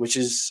span, which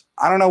is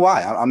I don't know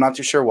why. I'm not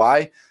too sure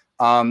why.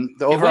 The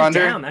over under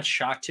down. That's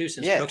shocked too,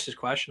 since Cooks is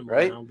questionable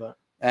right now. But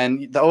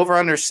and the over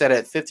under set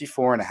at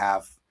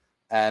 54.5.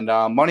 And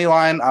money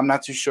line, I'm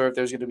not too sure if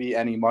there's going to be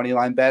any money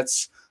line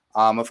bets.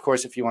 Of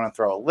course, if you want to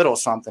throw a little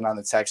something on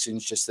the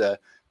Texans just to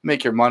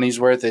make your money's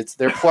worth,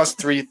 they're plus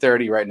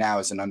 330 right now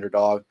as an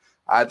underdog.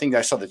 I think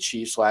I saw the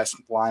Chiefs last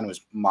line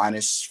was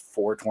minus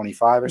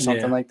 425 or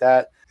something like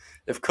that.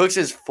 If Cooks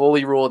is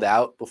fully ruled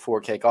out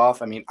before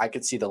kickoff, I mean, I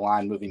could see the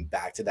line moving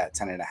back to that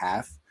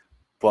 10.5.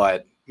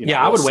 But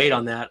I would wait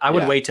on that. I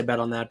would wait to bet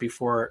on that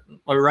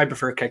right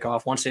before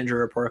kickoff, once the injury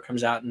report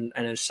comes out and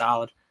is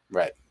solid.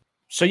 Right.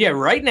 So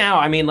right now,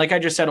 I mean, like I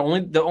just said,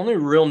 the only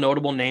real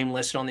notable name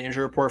listed on the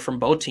injury report from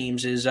both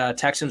teams is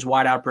Texans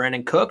wideout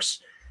Brandon Cooks.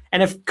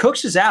 And if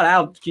Cooks is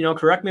out,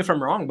 correct me if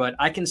I'm wrong, but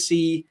I can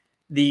see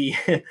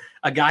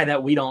a guy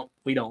that we don't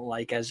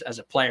like as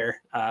a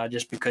player,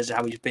 just because of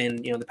how he's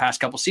been, the past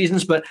couple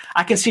seasons. But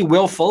I can see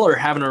Will Fuller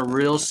having a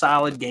real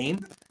solid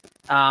game,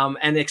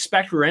 and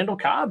expect Randall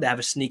Cobb to have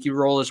a sneaky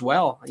role as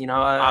well.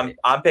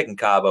 I'm picking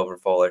Cobb over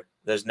Fuller.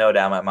 There's no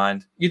doubt in my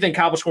mind. You think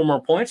Cobb will score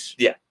more points?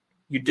 Yeah.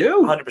 You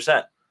do?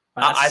 100%.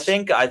 I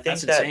think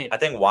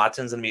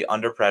Watson's gonna be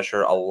under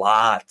pressure a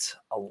lot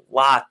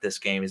this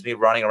game. He's gonna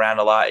be running around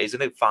a lot. He's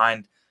gonna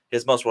find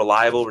his most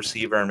reliable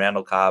receiver in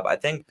Randall Cobb. I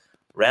think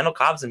Randall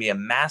Cobb's gonna be a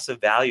massive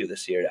value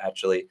this year.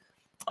 Actually,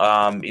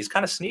 he's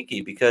kind of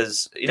sneaky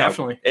because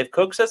Definitely. If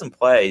Cooks doesn't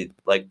play,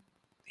 like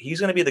he's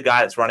gonna be the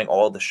guy that's running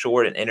all the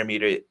short and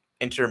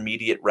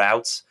intermediate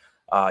routes.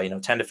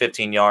 10 to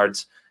 15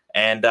 yards.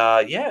 And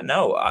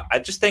I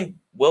just think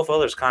Will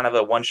Fuller's kind of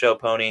a one-show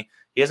pony.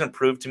 He hasn't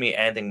proved to me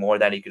anything more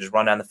than he could just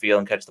run down the field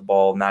and catch the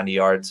ball 90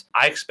 yards.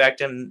 I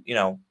expect him,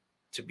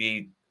 to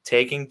be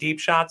taking deep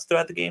shots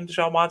throughout the game,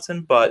 Deshaun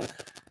Watson, but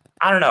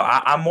I don't know.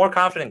 I'm more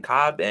confident in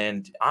Cobb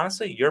and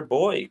honestly, your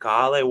boy,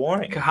 Kahale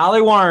Warren.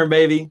 Kahale Warren,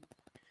 baby.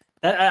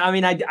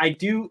 I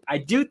do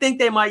think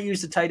they might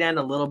use the tight end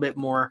a little bit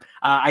more.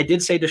 I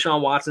did say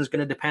Deshaun Watson is going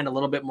to depend a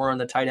little bit more on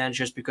the tight end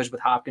just because with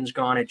Hopkins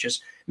gone, it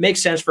just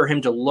makes sense for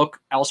him to look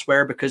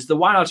elsewhere because the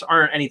wideouts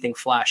aren't anything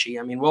flashy.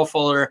 I mean, Will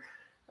Fuller,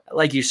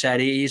 like you said,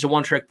 he's a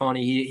one-trick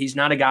pony. He's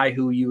not a guy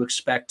who you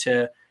expect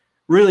to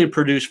really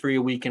produce for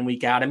you week in,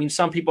 week out. I mean,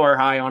 some people are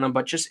high on him,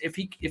 but just if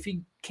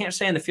he can't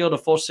stay in the field a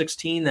full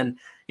 16, then,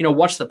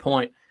 what's the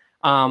point?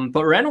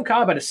 But Randall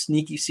Cobb had a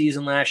sneaky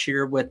season last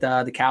year with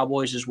the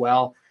Cowboys as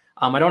well.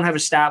 I don't have a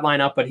stat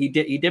line up, but he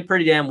did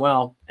pretty damn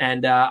well.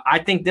 And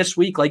I think this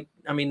week,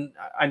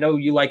 I know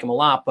you like him a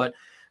lot, but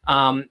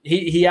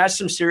he has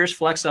some serious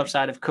flex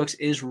upside if Cooks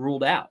is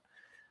ruled out.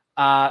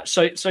 I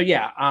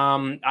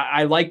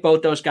like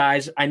both those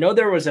guys. I know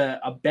there was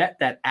a bet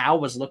that Al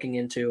was looking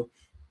into,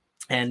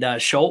 and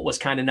Sholt was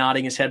kind of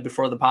nodding his head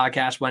before the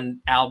podcast when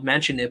Al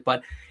mentioned it,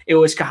 but it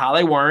was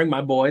Kahale Warren,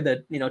 my boy,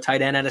 the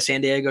tight end out of San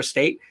Diego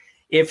State.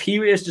 If he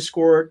is to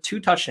score 2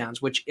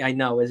 touchdowns, which I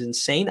know is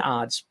insane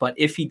odds, but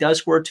if he does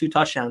score 2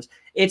 touchdowns,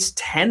 it's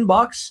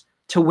 $10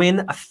 to win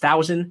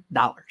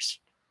 $1,000.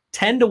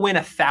 10 to win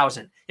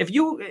 1,000.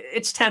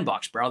 It's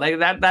 $10, bro.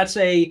 That's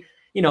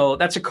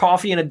a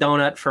coffee and a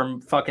donut from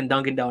fucking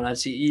Dunkin'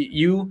 Donuts.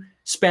 You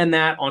spend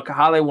that on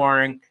Kahale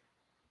Warren,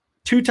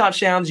 2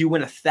 touchdowns, you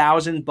win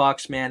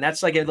 $1,000, man.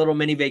 That's like a little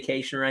mini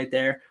vacation right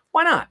there.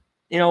 Why not?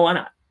 Why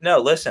not? No,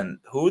 listen,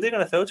 who are they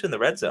going to throw to in the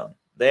red zone?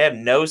 They have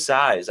no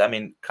size. I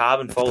mean,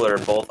 Cobb and Fuller are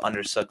both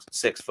under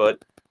 6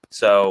 foot.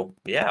 So,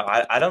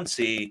 I don't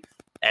see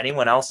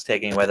anyone else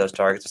taking away those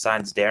targets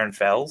besides Darren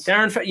Fells.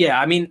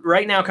 I mean,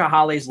 right now,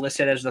 Kahale is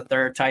listed as the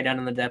 3rd tight end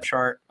on the depth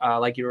chart,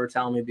 like you were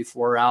telling me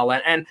before, Al.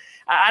 And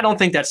I don't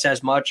think that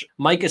says much.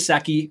 Mike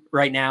Gesicki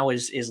right now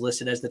is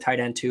listed as the tight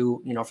end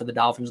 2, for the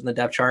Dolphins on the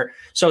depth chart.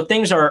 So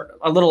things are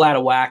a little out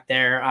of whack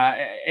there.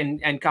 And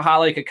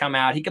Kahale could come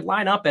out. He could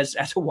line up as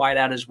a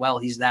wideout as well.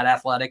 He's that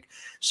athletic.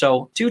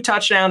 So 2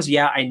 touchdowns,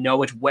 I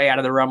know it's way out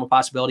of the realm of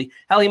possibility.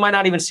 Hell, he might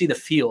not even see the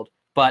field.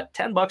 But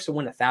 $10 to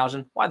win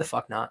 1,000, why the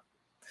fuck not?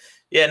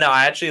 Yeah, no,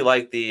 I actually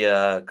like the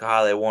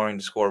Kahale Warren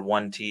to score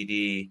 1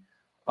 TD,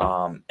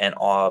 and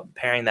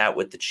pairing that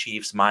with the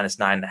Chiefs minus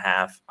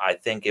 9.5. I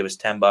think it was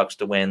 $10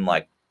 to win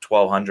like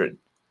 1,200.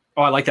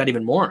 Oh, I like that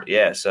even more.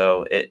 Yeah,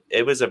 so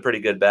it was a pretty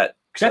good bet.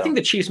 Because I think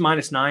the Chiefs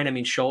minus 9. I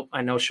mean,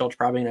 I know Schult's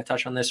probably going to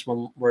touch on this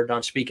when we're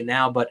done speaking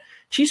now, but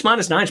Chiefs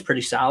minus 9 is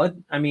pretty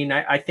solid. I mean,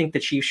 I think the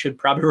Chiefs should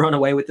probably run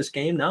away with this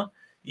game. No.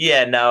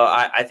 Yeah, no,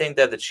 I think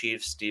that the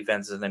Chiefs'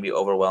 defense is going to be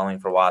overwhelming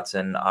for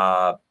Watson.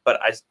 But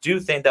I do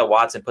think that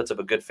Watson puts up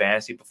a good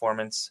fantasy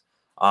performance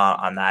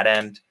on that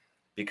end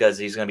because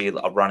he's going to be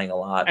running a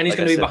lot. And he's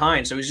going to be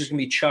behind, so he's just going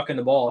to be chucking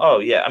the ball. Oh,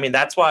 yeah. I mean,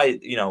 that's why,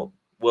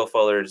 Will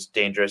Fuller is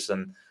dangerous.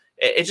 And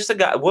it's just a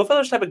guy – Will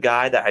Fuller's the type of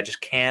guy that I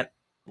just can't,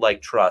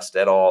 trust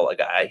at all.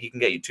 He can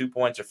get you 2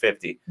 points or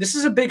 50. This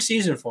is a big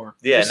season for him.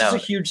 Yeah, This is a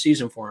huge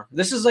season for him.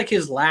 This is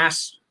his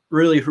last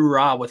really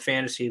hoorah with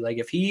fantasy.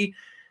 If he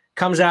 –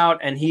 comes out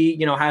and he,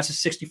 has a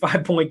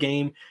 65-point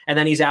game and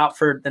then he's out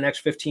for the next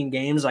 15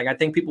 games. I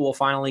think people will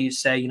finally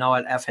say, you know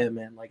what, F him,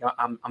 man.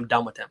 I'm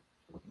done with him.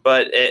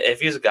 But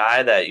if he's a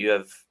guy that you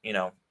have,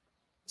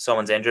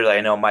 someone's injured,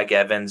 I know Mike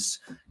Evans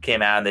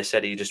came out and they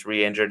said he just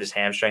re-injured his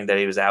hamstring that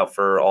he was out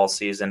for all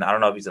season. I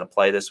don't know if he's going to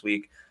play this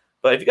week.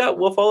 But if you got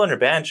Will Fuller on your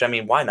bench, I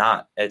mean, why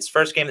not? It's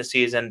first game of the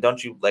season.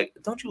 Don't you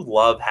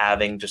love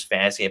having just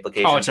fantasy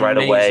implications it's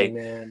amazing, away?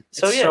 Man.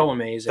 So so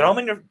amazing. Throw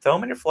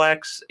him in your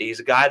flex. He's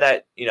a guy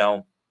that,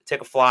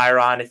 take a flyer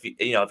on. If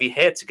he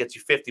hits, it gets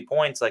you 50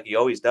 points like he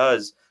always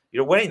does.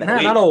 You're winning that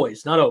week. Not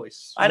always.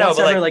 I know, once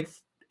but every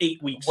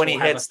 8 weeks when he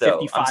hits,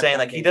 though, I'm saying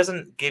like he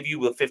doesn't give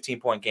you a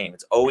 15-point game.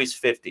 It's always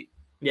 50.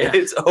 Yeah,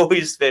 it's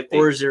always 50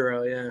 or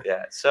 0. Yeah,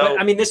 yeah. So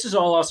but, this is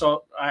all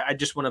also. I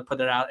just want to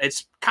put it out.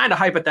 It's kind of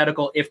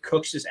hypothetical. If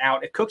Cooks is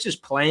out, if Cooks is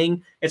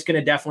playing, it's going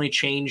to definitely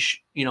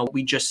change.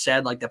 We just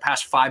said like the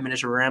past 5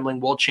 minutes of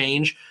rambling will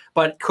change,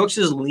 but Cooks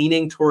is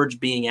leaning towards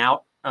being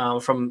out.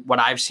 From what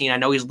I've seen, I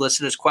know he's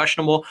listed as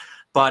questionable,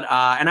 but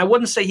and I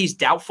wouldn't say he's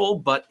doubtful,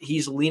 but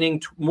he's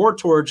leaning more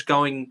towards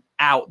going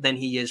out than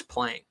he is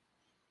playing.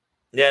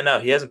 Yeah, no,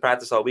 he hasn't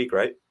practiced all week,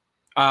 right?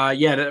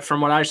 From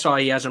what I saw,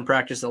 he hasn't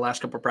practiced the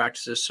last couple of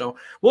practices, so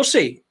we'll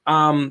see.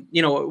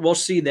 We'll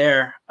see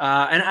there.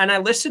 And I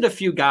listed a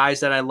few guys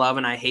that I love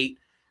and I hate.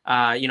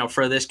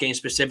 For this game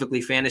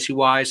specifically, fantasy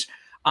wise.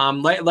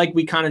 Like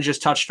we kind of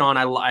just touched on,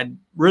 I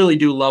really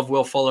do love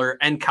Will Fuller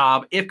and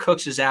Cobb if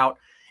Cooks is out,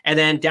 and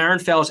then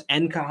Darren Fells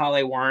and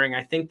Kahale Waring.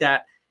 I think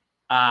that,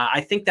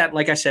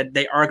 like I said,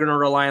 they are going to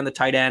rely on the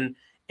tight end,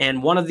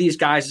 and one of these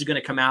guys is going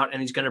to come out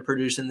and he's going to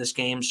produce in this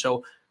game.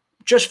 So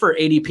just for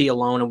ADP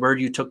alone and where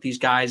you took these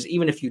guys,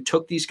 even if you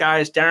took these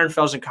guys, Darren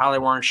Fells and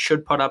Kahale Waring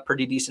should put up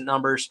pretty decent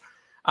numbers.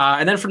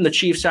 And then from the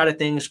Chiefs side of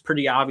things,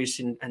 pretty obvious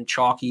and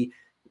chalky.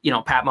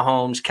 Pat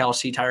Mahomes,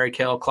 Kelsey, Tyreek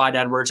Hill, Clyde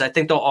Edwards. I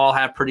think they'll all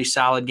have pretty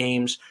solid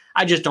games.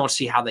 I just don't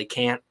see how they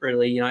can't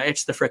really.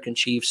 It's the frickin'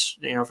 Chiefs,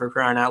 for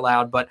crying out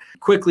loud. But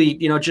quickly,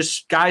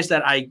 just guys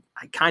that I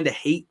kind of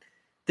hate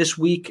this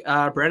week.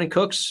 Brandon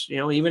Cooks,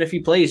 even if he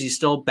plays, he's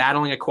still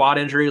battling a quad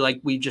injury.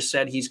 Like we just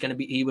said,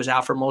 he was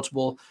out for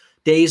multiple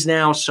days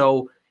now.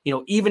 So,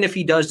 even if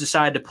he does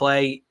decide to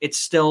play,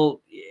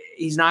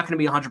 he's not going to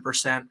be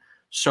 100%.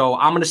 So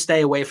I'm going to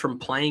stay away from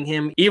playing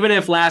him, even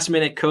if last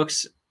minute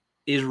Cooks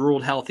is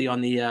ruled healthy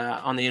on the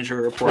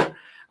injury report.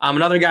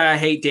 Another guy I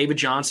hate, David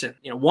Johnson.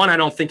 One, I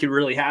don't think he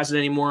really has it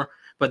anymore,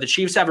 but the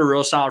Chiefs have a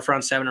real solid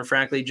front seven, and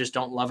frankly, just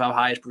don't love how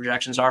high his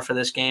projections are for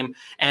this game.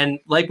 And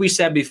like we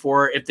said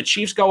before, if the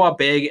Chiefs go up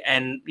big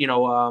and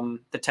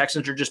the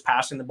Texans are just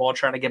passing the ball,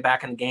 trying to get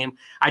back in the game,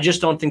 I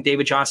just don't think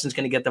David Johnson's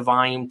going to get the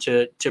volume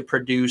to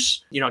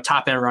produce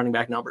top end running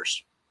back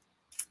numbers.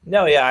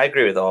 No, yeah, I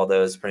agree with all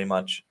those pretty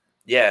much.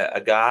 Yeah,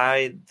 a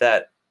guy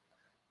that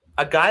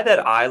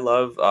I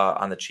love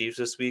on the Chiefs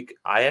this week,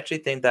 I actually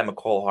think that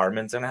McCole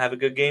Hardman's going to have a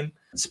good game,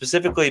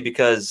 specifically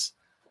because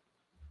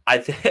I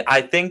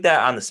think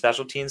that on the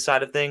special teams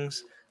side of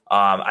things,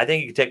 I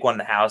think he could take one in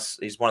the house.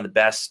 He's one of the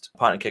best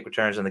punt and kick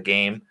returners in the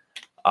game.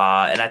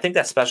 And I think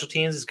that special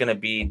teams is going to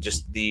be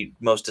just the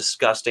most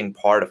disgusting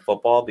part of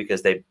football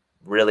because they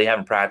really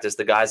haven't practiced.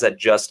 The guys that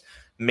just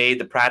made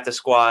the practice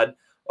squad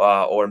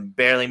or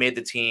barely made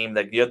the team,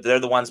 they're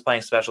the ones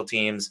playing special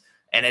teams.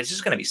 And it's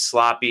just going to be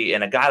sloppy.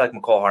 And a guy like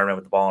McCole Hardman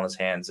with the ball in his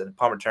hands and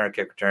punt return,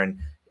 kick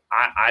return,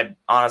 I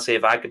honestly,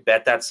 if I could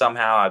bet that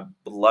somehow, I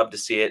would love to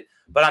see it.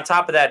 But on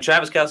top of that,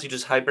 Travis Kelce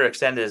just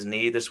hyperextended his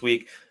knee this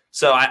week.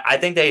 So I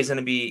think that he's going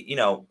to be,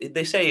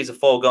 they say he's a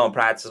full go in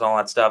practice and all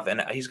that stuff,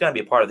 and he's going to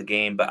be a part of the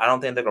game, but I don't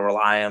think they're going to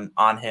rely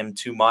on him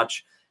too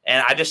much.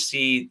 And I just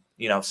see,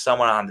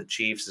 someone on the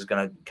Chiefs is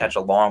going to catch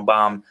a long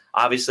bomb.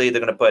 Obviously,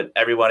 they're going to put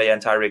everybody on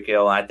Tyreek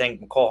Hill, and I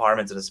think McCole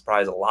Hardman's going to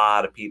surprise a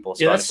lot of people.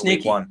 Yeah, that's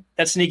sneaky.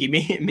 That's sneaky.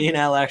 Me and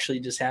Al actually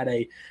just had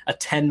a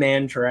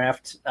 10-man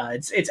draft.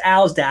 It's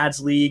Al's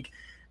dad's league.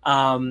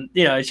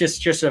 It's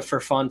just a for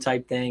fun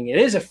type thing. It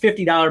is a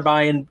 $50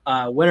 buy-in.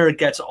 Winner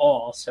gets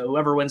all. So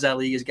whoever wins that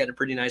league is getting a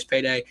pretty nice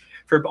payday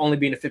for only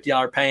being a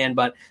 $50 pay-in.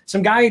 But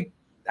some guy,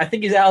 I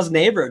think he's Al's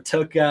neighbor,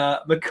 took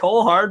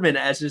McCole Hardman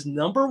as his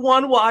number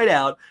one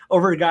wideout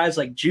over guys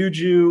like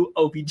Juju,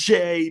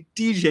 OBJ,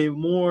 DJ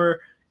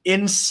Moore.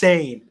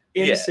 Insane.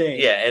 Yeah,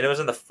 and it was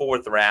in the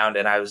 4th round,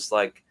 and I was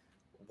like,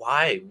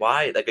 why?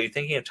 Like, are you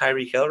thinking of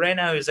Tyreek Hill right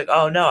now? He's like,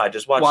 oh, no, I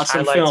just watched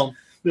highlights. Film.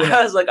 Yeah.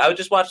 I was like, I would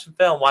just watch some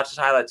film, watch his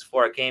highlights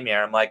before I came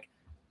here. I'm like,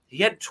 he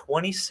had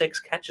 26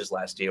 catches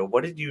last year.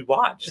 What did you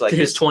watch? Like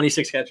his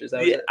 26 catches.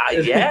 That was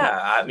it. Yeah.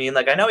 I mean,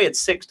 I know he had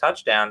 6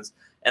 touchdowns,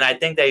 and I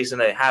think that he's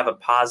going to have a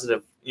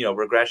positive,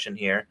 regression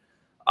here.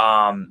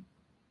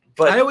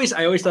 But I always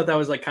thought that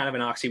was kind of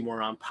an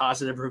oxymoron,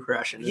 positive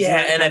regression.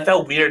 And I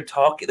felt weird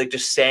talking,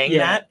 just saying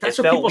that. That's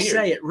what people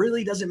say. It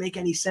really doesn't make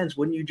any sense.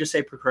 Wouldn't you just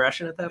say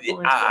progression at that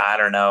point? I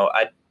don't know.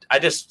 I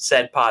just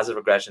said positive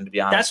regression, to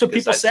be honest. That's what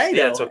people say,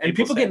 though. That's what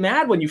people get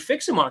mad when you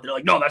fix them on it. They're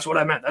like, no, that's what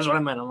I meant.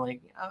 I'm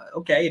like,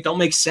 okay, it don't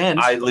make sense.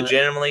 I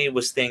legitimately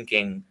was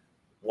thinking,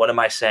 what am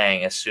I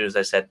saying as soon as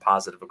I said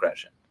positive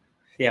regression?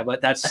 Yeah,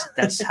 but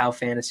that's how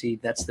fantasy,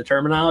 that's the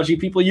terminology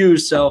people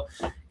use. So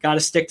got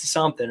to stick to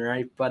something,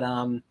 right? But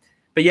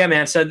yeah,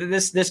 man. So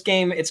this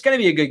game, it's going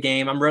to be a good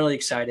game. I'm really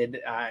excited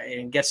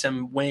and get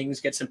some wings,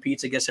 get some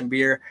pizza, get some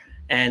beer,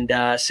 and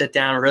sit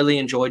down and really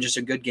enjoy just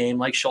a good game.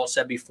 Like Sholt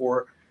said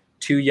before,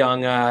 two young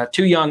not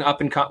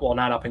up and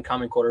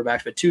coming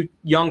quarterbacks, but 2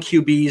 young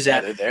QBs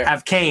that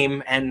have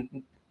came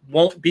and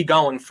won't be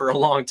going for a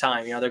long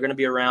time. They're going to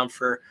be around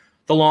for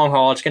the long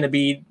haul. It's going to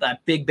be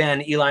that Big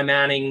Ben, Eli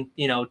Manning,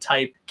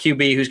 type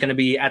QB who's going to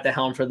be at the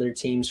helm for their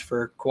teams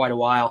for quite a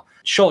while.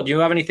 Sholt, do you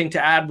have anything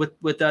to add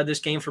with this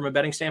game from a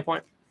betting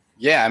standpoint?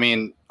 Yeah, I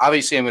mean,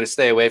 obviously I'm going to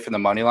stay away from the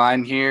money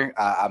line here.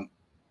 I'm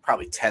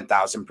probably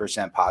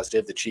 10,000%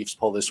 positive the Chiefs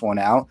pull this one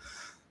out.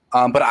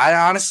 But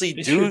I honestly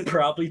do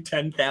probably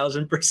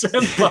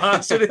 10,000%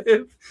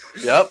 positive.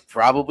 Yep,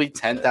 probably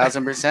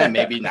 10,000%,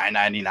 maybe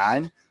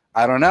 999.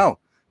 I don't know.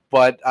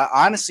 But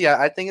honestly,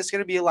 I think it's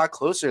going to be a lot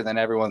closer than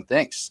everyone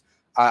thinks.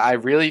 I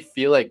really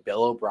feel like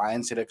Bill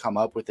O'Brien's going to come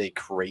up with a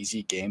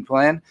crazy game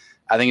plan.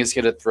 I think it's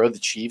going to throw the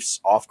Chiefs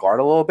off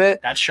guard a little bit.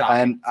 That's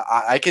shocking.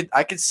 And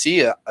I could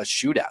see a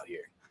shootout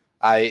here.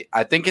 I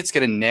think it's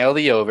going to nail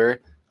the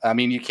over. I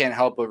mean, you can't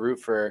help but root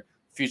for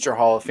future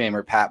Hall of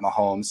Famer Pat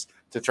Mahomes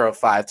to throw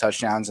 5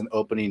 touchdowns on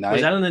opening night.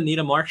 Was that an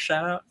Anita Mark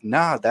shout out?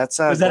 No, that's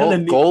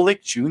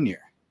Golick Jr.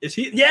 Is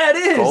he? Yeah, it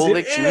is.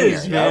 Golick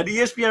Jr. Man.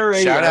 ESPN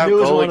Radio. Shout out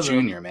Golick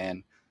Jr.,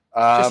 man.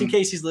 Just in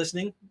case he's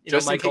listening.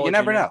 You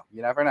never know.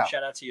 You never know.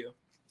 Shout out to you.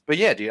 But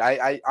yeah, dude,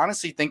 I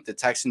honestly think the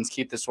Texans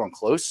keep this one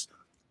close.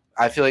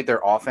 I feel like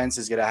their offense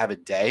is going to have a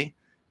day.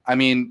 I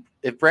mean,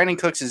 if Brandon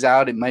Cooks is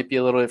out, it might be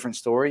a little different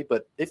story.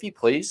 But if he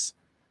plays,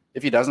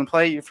 if he doesn't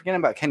play, you're forgetting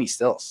about Kenny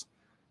Stills.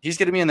 He's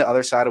going to be on the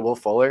other side of Will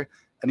Fuller,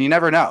 and you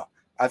never know.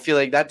 I feel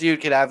like that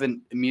dude could have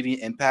an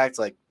immediate impact,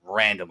 like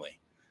randomly.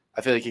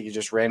 I feel like he could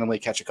just randomly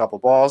catch a couple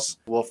balls.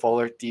 Will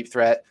Fuller, deep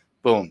threat,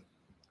 boom,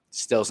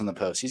 Stills in the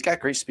post. He's got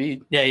great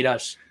speed. Yeah, he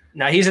does.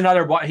 Now he's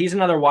another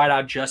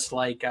wideout, just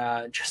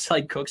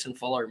like Cooks and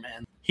Fuller,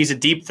 man. He's a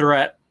deep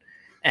threat,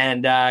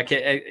 and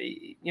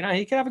he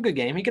could have a good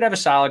game. He could have a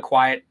solid,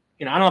 quiet.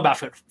 I don't know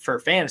about for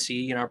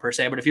fantasy, per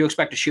se, but if you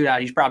expect a shootout,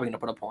 he's probably going to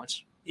put up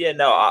points. Yeah,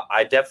 no,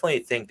 I definitely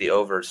think the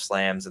over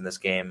slams in this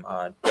game.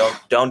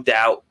 Don't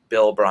doubt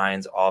Bill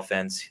O'Brien's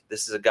offense.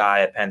 This is a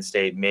guy at Penn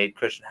State, made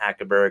Christian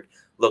Hackenberg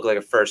look like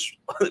a first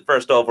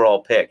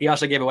overall pick. He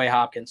also gave away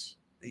Hopkins.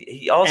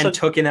 He also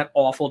took in that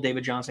awful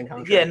David Johnson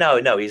contract. Yeah,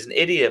 no, he's an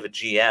idiot of a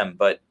GM,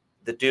 but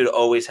the dude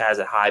always has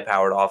a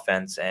high-powered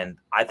offense, and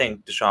I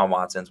think Deshaun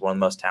Watson's one of the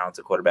most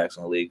talented quarterbacks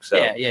in the league. So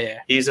yeah.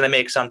 He's going to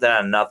make something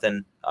out of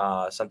nothing,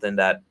 something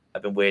that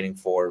I've been waiting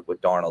for with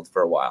Darnold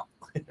for a while.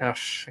 I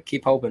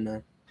keep hoping,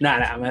 man.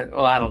 Nah,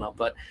 well, I don't know.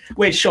 But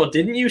wait, Sholt,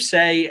 didn't you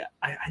say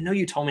 – I know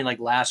you told me like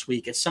last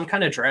week, it's some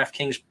kind of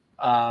DraftKings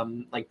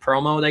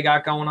promo they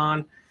got going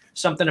on.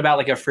 Something about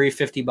like a free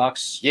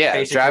 $50. Yeah,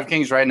 basically.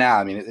 DraftKings right now.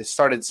 I mean, it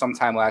started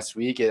sometime last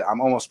week. I'm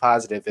almost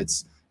positive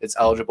it's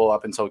eligible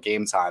up until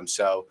game time.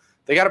 So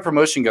they got a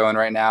promotion going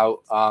right now.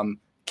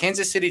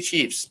 Kansas City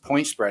Chiefs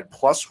point spread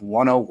plus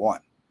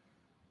 101.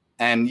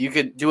 And you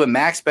could do a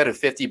max bet of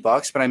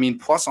 $50, but I mean,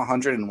 plus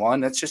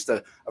 101, that's just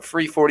a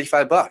free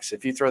 $45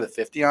 if you throw the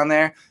 50 on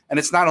there. And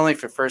it's not only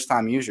for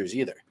first-time users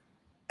either.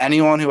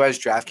 Anyone who has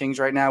DraftKings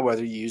right now,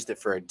 whether you used it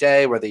for a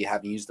day, whether you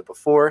haven't used it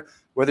before,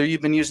 whether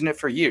you've been using it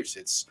for years,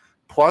 it's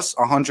plus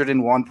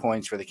 101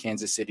 points for the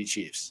Kansas City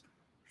Chiefs.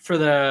 For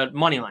the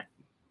money line.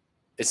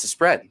 It's the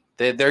spread.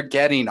 They're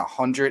getting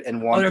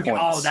 101 points.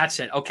 Oh, that's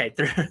it. Okay.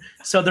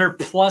 They're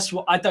plus.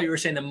 I thought you were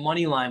saying the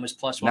money line was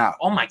plus one. No.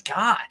 Oh, my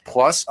God.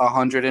 Plus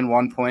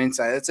 101 points.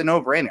 It's a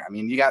no-brainer. I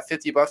mean, you got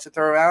 $50 to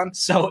throw around.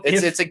 So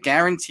it's a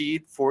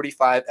guaranteed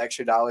 $45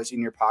 extra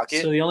in your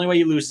pocket. So the only way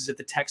you lose is if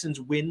the Texans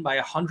win by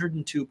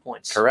 102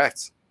 points.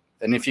 Correct.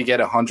 And if you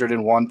get a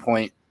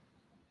 101-point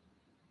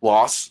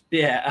loss,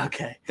 yeah,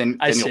 okay, then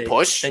you'll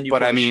push.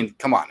 But I mean,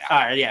 come on now.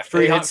 All right, yeah,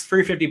 free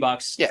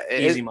 $50. Yeah,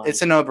 easy money.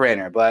 It's a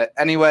no-brainer. But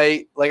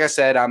anyway, like I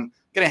said, I'm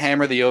gonna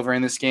hammer the over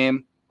in this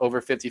game,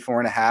 over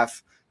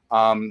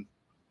 54.5.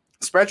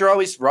 Spreads are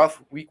always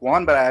rough week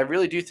one, but I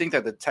really do think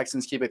that the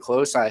Texans keep it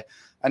close. I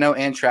know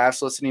Ann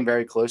Traff's listening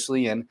very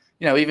closely, and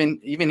even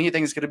he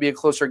thinks it's going to be a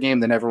closer game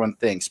than everyone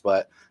thinks.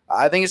 But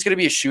I think it's going to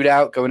be a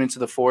shootout going into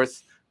the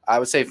fourth. I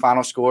would say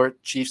final score: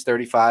 Chiefs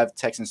 35,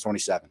 Texans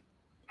 27.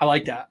 I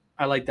like that.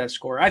 I like that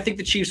score. I think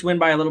the Chiefs win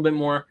by a little bit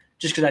more,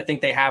 just because I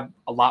think they have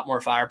a lot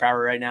more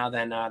firepower right now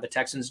than the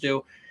Texans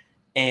do.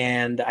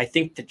 And I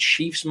think the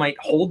Chiefs might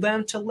hold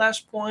them to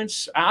less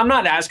points. I'm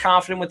not as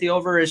confident with the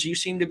over as you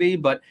seem to be,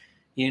 but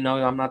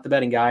I'm not the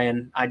betting guy,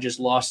 and I just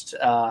lost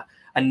a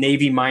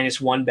Navy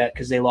 -1 bet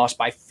because they lost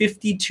by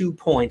 52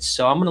 points.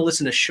 So I'm going to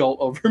listen to Sholt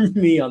over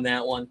me on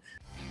that one.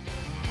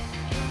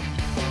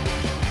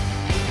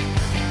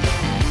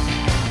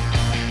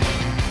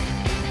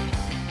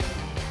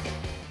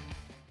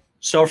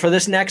 So for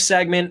this next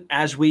segment,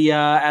 as we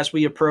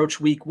approach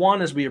week one,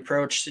 as we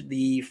approach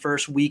the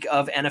first week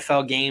of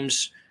NFL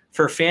games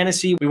for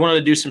fantasy, we wanted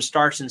to do some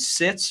starts and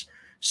sits.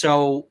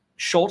 So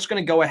Scholt's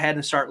going to go ahead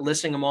and start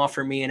listing them off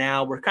for me and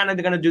Al. We're kind of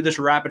going to do this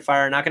rapid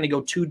fire. Not going to go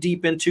too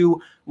deep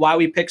into why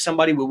we pick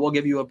somebody. We will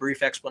give you a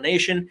brief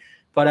explanation.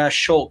 But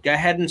Sholt, go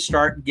ahead and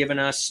start giving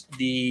us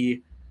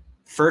the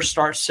first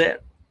start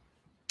sit.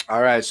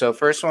 All right. So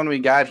first one we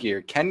got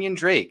here, Kenyon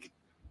Drake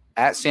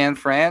at San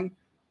Fran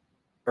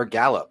or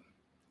Gallup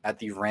at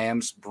the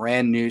Rams'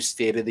 brand new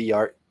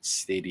state-of-the-art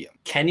stadium.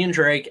 Kenyon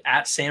Drake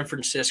at San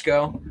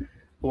Francisco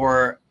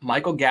or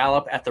Michael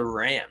Gallup at the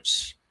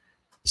Rams.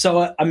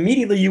 So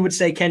immediately you would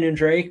say Kenyon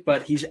Drake,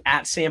 but he's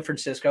at San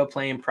Francisco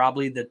playing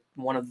probably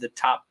one of the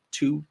top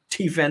 2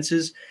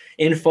 defenses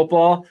in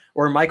football,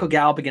 or Michael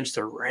Gallup against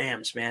the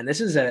Rams. Man, this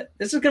is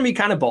going to be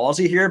kind of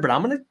ballsy here, but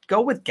I'm going to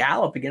go with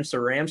Gallup against the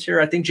Rams here.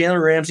 I think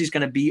Jalen Ramsey's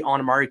going to be on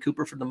Amari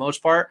Cooper for the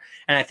most part,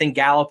 and I think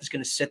Gallup is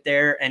going to sit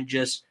there and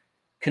just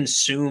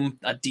consume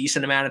a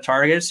decent amount of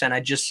targets. And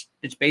I just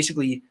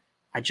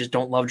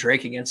don't love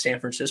Drake against San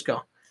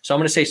Francisco. So I'm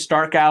going to say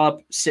start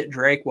Gallup, sit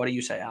Drake. What do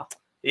you say, Al?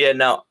 Yeah,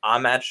 no,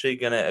 I'm actually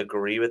going to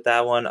agree with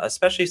that one,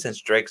 especially since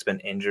Drake's been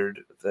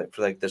injured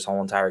for like this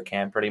whole entire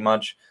camp pretty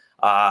much.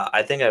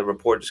 I think a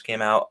report just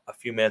came out a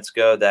few minutes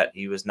ago that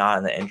he was not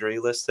on the injury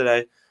list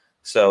today.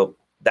 So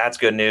that's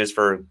good news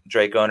for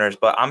Drake owners.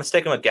 But I'm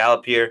sticking with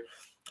Gallup here.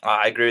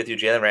 I agree with you.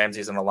 Jalen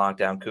Ramsey's going to lock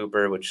down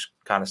Cooper, which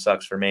kind of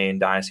sucks for me in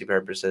dynasty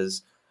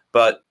purposes.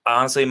 But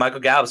honestly,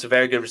 Michael Gallup's a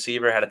very good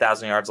receiver, had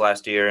 1,000 yards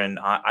last year, and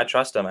I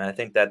trust him. And I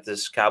think that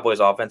this Cowboys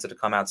offense to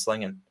come out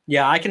slinging.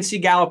 Yeah, I can see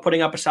Gallup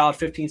putting up a solid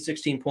 15,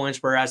 16 points,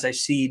 whereas I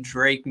see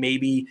Drake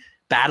maybe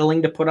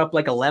battling to put up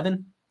like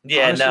 11.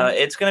 Yeah, honestly. No,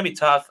 it's going to be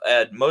tough.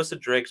 Most of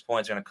Drake's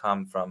points are going to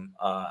come from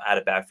out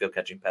of backfield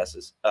catching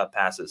passes.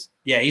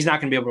 Yeah, he's not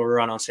going to be able to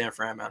run on San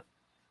Fran, man.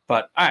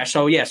 But, all right,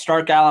 so, yeah,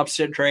 start Gallup,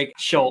 sit Drake.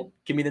 Sholt,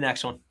 give me the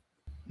next one.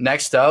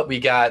 Next up, we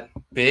got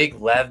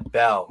Big Lev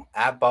Bell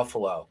at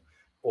Buffalo,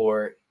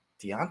 or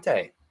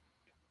Deontay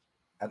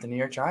at the New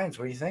York Giants.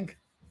 What do you think?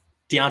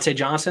 Deontay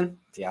Johnson?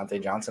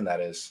 Deontay Johnson,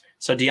 that is.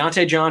 So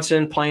Deontay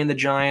Johnson playing the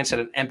Giants at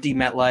an empty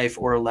MetLife,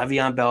 or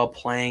Le'Veon Bell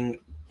playing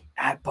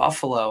at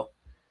Buffalo.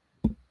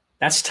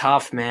 That's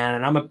tough, man.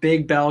 And I'm a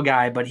big Bell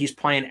guy, but he's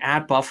playing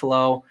at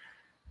Buffalo.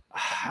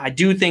 I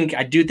do think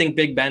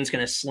Big Ben's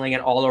going to sling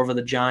it all over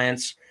the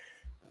Giants.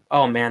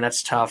 Oh, man,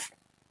 that's tough.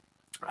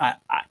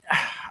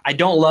 I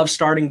don't love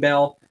starting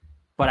Bell,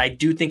 but I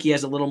do think he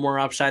has a little more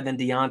upside than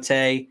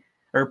Deontay,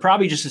 or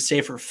probably just a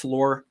safer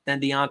floor than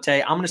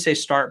Deontay. I'm going to say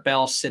start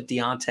Bell, sit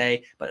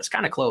Deontay, but it's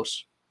kind of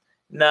close.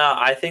 No,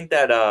 I think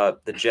that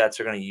the Jets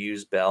are going to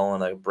use Bell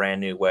in a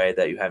brand new way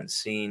that you haven't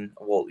seen.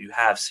 Well, you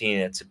have seen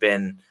it. It's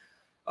been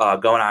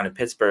going on in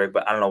Pittsburgh,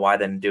 but I don't know why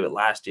they didn't do it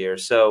last year.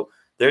 So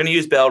they're going to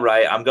use Bell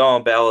right. I'm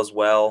going Bell as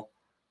well.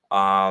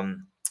 I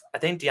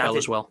think Deontay Bell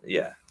as well.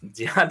 Yeah,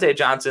 Deontay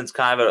Johnson's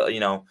kind of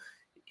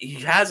he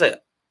has a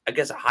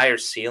higher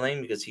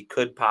ceiling because he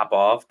could pop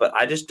off, but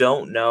I just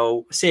don't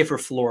know. Safer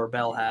floor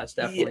Bell has,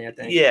 definitely, I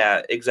think.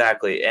 Yeah,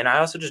 exactly. And I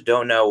also just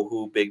don't know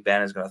who Big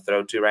Ben is going to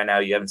throw to right now.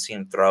 You haven't seen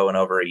him throw in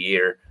over a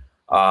year.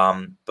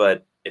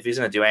 But if he's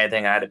going to do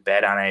anything, I had to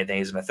bet on anything,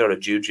 he's going to throw to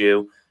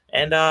Juju.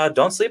 And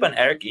don't sleep on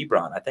Eric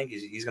Ebron. I think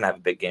he's going to have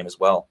a big game as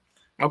well.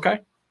 Okay.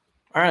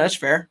 All right, that's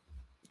fair.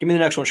 Give me the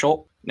next one,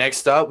 Sholt.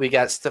 Next up, we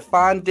got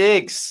Stephon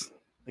Diggs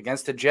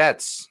against the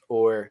Jets,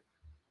 or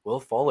Will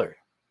Fuller,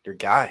 your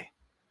guy.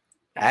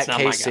 That's at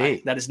not KC. My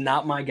guy. That is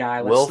not my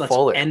guy. Let's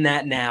end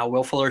that now.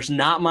 Will Fuller's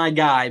not my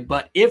guy.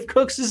 But if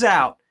Cooks is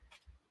out,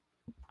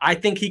 I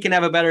think he can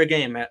have a better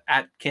game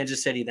at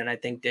Kansas City than I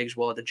think Diggs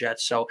will at the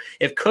Jets. So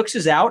if Cooks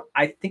is out,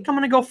 I think I'm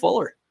going to go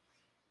Fuller.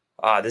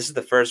 This is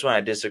the first one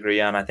I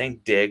disagree on. I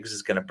think Diggs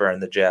is going to burn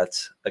the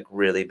Jets like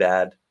really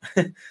bad.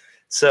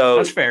 So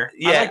that's fair.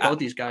 Yeah, I like both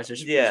these guys.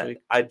 This week.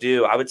 I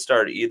do. I would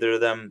start either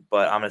of them,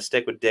 but I'm going to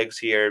stick with Diggs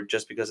here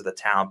just because of the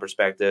talent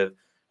perspective.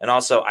 And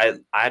also, I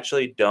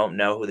actually don't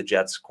know who the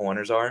Jets'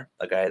 corners are.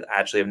 Like, I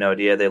actually have no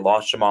idea. They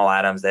lost Jamal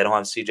Adams. They don't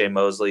have C.J.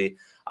 Mosley.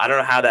 I don't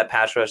know how that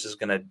pass rush is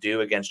going to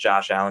do against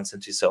Josh Allen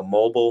since he's so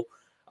mobile.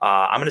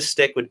 I'm going to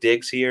stick with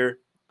Diggs here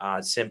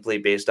simply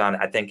based on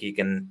I think he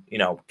can,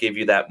 give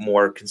you that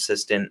more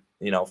consistent,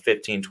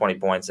 15, 20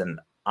 points. And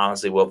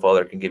honestly, Will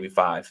Fuller can give you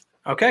 5.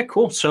 Okay,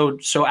 cool. So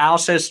Al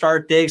says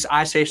start Diggs.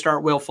 I say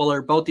start Will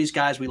Fuller. Both these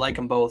guys, we like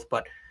them both.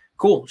 But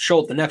cool.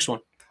 Sholt, the next one.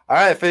 All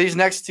right, for these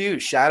next two,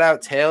 shout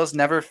out Tails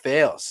Never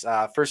Fails.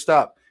 First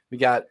up, we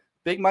got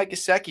Big Mike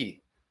Gesicki,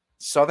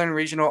 Southern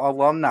Regional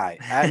alumni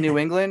at New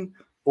England,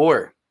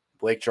 or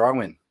Blake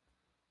Jarwin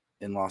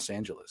in Los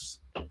Angeles.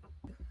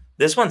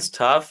 This one's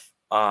tough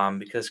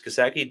because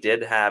Gesicki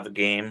did have a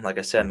game, like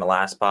I said in the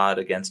last pod,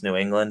 against New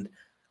England.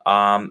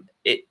 The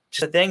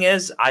thing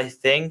is, I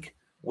think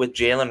with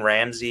Jalen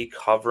Ramsey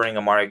covering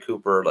Amari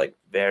Cooper like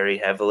very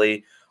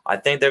heavily, I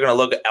think they're going to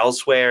look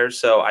elsewhere.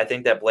 So I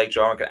think that Blake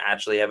Jarwin can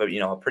actually have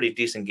a pretty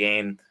decent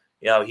game.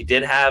 He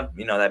did have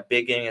that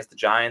big game against the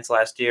Giants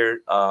last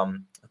year,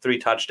 3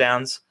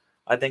 touchdowns.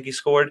 I think he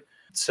scored.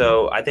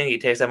 So I think he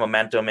takes that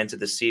momentum into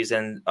the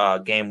season.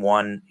 Game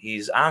 1,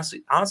 he's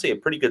honestly a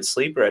pretty good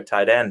sleeper at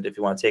tight end if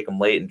you want to take him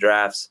late in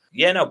drafts.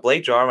 Yeah, no,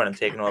 Blake Jarwin, I'm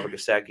taking over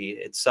Gesicki.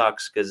 It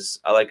sucks because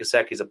I like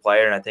Gesicki as a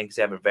player and I think he's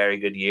having a very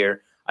good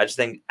year. I just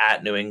think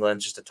at New England,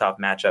 just a tough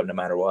matchup no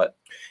matter what.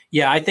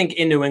 Yeah, I think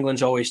in New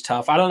England's always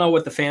tough. I don't know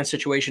what the fan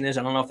situation is.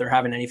 I don't know if they're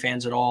having any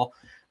fans at all.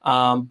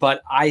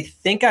 But I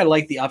think I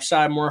like the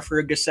upside more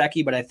for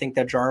Gesicki, but I think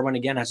that Jarwin,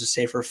 again, has a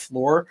safer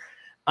floor.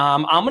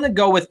 I'm going to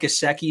go with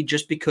Gesicki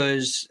just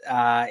because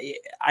I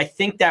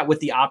think that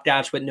with the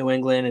opt-outs with New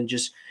England and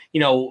just,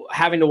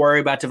 having to worry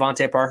about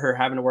Devontae Parker,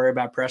 having to worry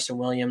about Preston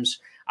Williams,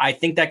 I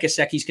think that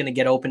Gesicki's going to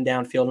get open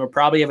downfield and he'll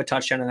probably have a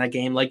touchdown in that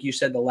game. Like you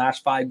said, the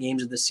last 5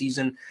 games of the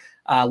season,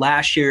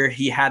 last year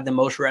he had the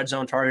most red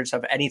zone targets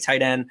of any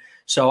tight end.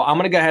 So I'm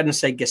going to go ahead and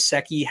say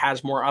Gesicki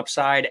has more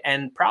upside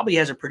and probably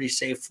has a pretty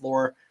safe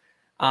floor.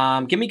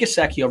 Give me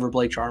Gesicki over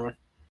Blake Jarwin.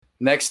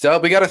 Next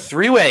up, we got a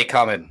 3-way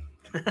coming.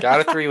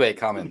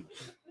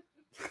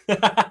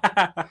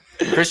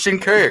 Christian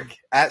Kirk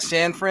at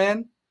San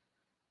Fran,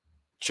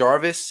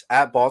 Jarvis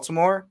at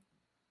Baltimore,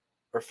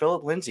 or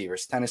Philip Lindsay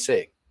versus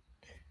Tennessee.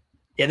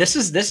 Yeah, this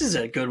is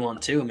a good one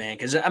too, man,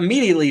 because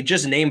immediately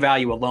just name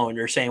value alone,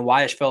 you're saying,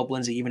 why is Philip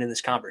Lindsay even in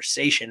this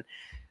conversation?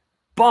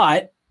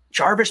 But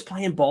Jarvis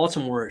playing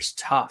Baltimore is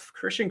tough.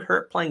 Christian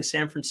Kirk playing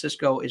San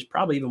Francisco is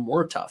probably even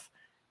more tough.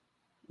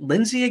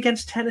 Lindsay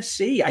against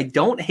Tennessee, I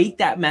don't hate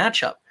that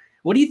matchup.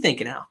 What are you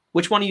thinking now?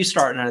 Which one are you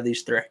starting out of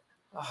these 3?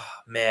 Oh,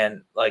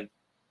 man, like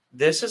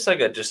this is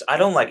like I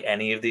don't like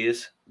any of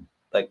these,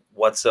 like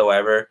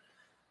whatsoever.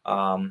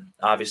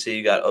 Obviously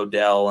you got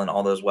Odell and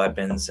all those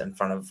weapons in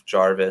front of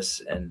Jarvis,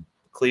 and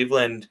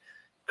Cleveland,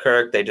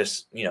 Kirk, they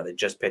just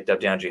picked up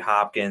DeAndre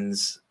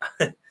Hopkins,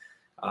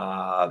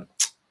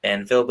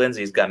 and Philip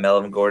Lindsay's got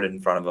Melvin Gordon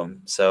in front of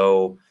him.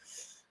 So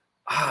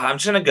I'm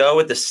just going to go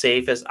with the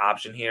safest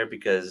option here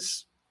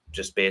because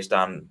just based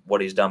on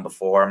what he's done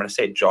before, I'm going to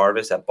say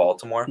Jarvis at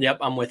Baltimore. Yep,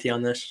 I'm with you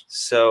on this.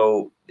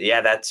 So,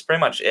 yeah, that's pretty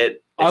much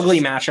it.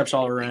 Ugly matchups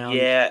all around.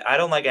 Yeah, I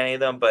don't like any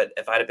of them, but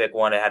if I had to pick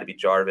one, it had to be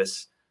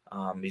Jarvis.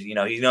 He's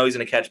going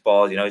to catch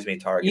balls. He's going to be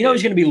targeted.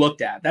 He's going to be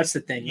looked at. That's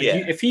the thing. Like,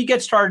 yeah. If he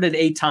gets targeted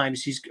 8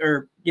 times,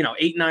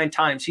 8-9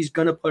 times, he's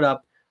going to put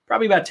up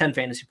probably about 10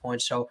 fantasy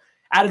points. So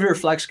out of your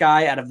flex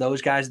guy, out of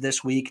those guys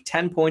this week,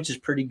 10 points is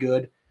pretty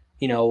good,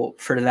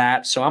 for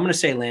that. So I'm going to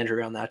say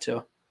Landry on that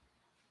too.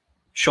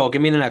 Sholt,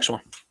 give me the next one.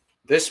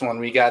 This one,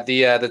 we got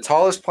the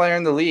tallest player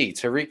in the league,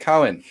 Tariq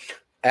Cohen,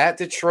 at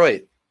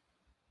Detroit,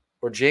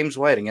 or James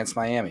White against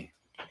Miami.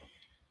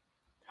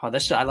 Oh,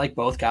 I like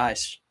both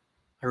guys.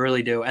 I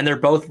really do. And they're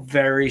both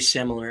very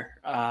similar.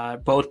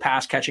 Both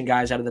pass-catching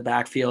guys out of the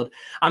backfield.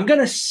 I'm going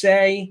to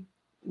say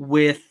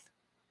with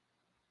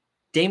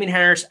Damian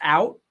Harris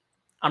out,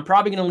 I'm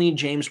probably going to lean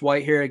James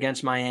White here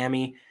against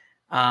Miami.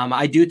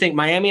 I do think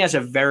Miami has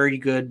a very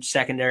good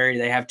secondary.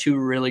 They have 2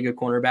 really good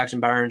cornerbacks in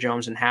Byron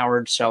Jones and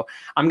Howard. So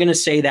I'm going to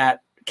say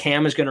that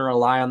Cam is going to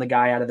rely on the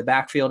guy out of the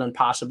backfield and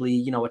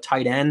possibly, a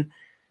tight end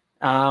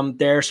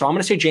there. So I'm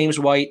going to say James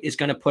White is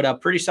going to put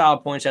up pretty solid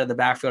points out of the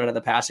backfield, out of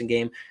the passing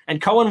game.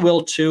 And Cohen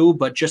will too,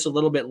 but just a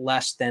little bit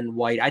less than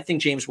White. I think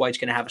James White's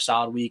going to have a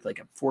solid week, like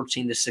a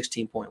 14 to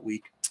 16 point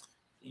week.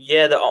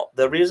 Yeah,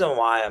 the reason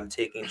why I'm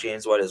taking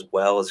James White as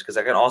well is because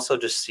I can also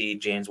just see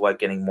James White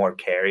getting more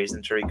carries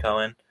than Tariq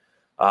Cohen.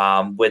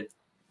 With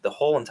the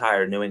whole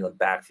entire New England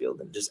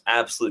backfield and just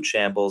absolute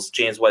shambles.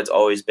 James White's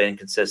always been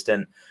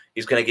consistent.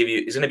 He's going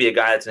to be a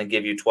guy that's going to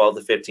give you 12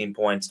 to 15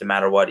 points no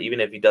matter what, even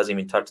if he doesn't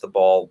even touch the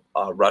ball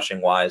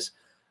rushing wise.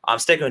 I'm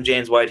sticking with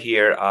James White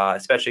here,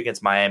 especially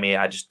against Miami.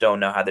 I just don't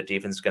know how the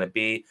defense is going to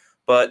be.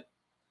 But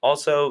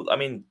also,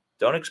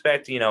 don't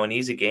expect, an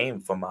easy game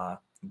from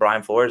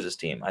Brian Flores'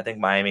 team. I think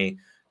Miami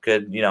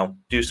could,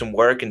 do some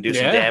work and do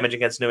some damage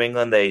against New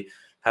England. They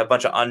have a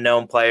bunch of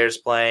unknown players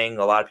playing,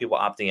 a lot of people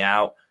opting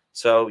out.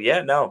 So,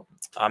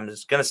 I'm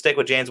just going to stick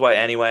with James White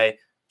anyway,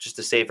 just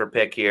a safer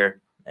pick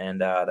here,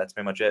 and that's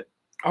pretty much it.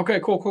 Okay,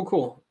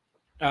 cool.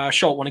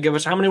 Sholt, want to give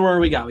us – how many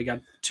more we got? We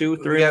got 2,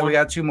 3? We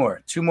got 2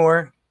 more. 2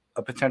 more,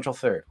 a potential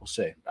third. We'll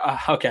see.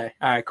 Okay.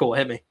 All right, cool.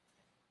 Hit me.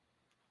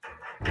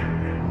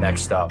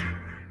 Next up,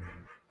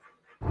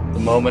 the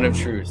moment of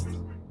truth.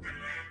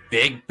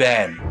 Big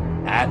Ben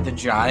at the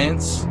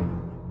Giants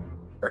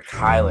or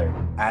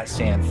Kyler at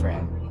San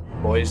Fran?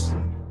 Boys,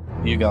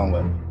 who you going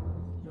with?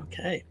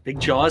 Okay, Big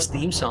Jaws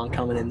theme song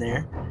coming in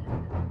there.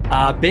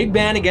 Big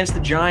Ben against the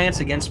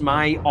Giants, against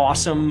my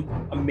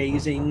awesome,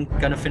 amazing,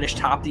 gonna finish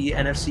top the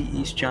NFC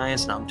East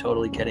Giants. No, I'm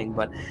totally kidding.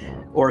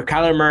 Or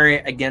Kyler Murray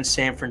against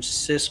San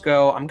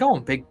Francisco. I'm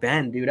going Big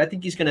Ben, dude. I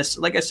think he's gonna,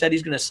 like I said,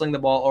 he's gonna sling the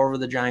ball over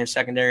the Giants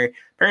secondary.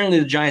 Apparently,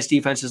 the Giants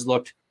defense has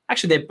looked.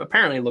 Actually, they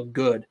apparently look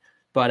good,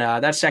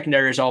 but that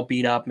secondary is all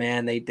beat up,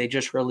 man. They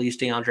just released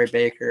DeAndre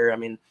Baker.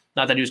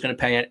 Not that he was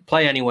gonna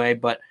play anyway,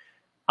 but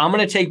I'm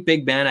going to take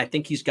Big Ben. I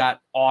think he's got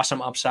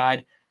awesome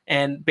upside.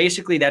 And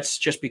basically, that's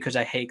just because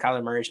I hate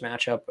Kyler Murray's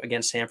matchup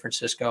against San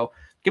Francisco.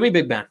 Give me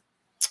Big Ben.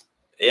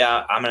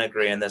 Yeah, I'm going to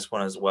agree on this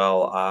one as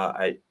well.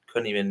 I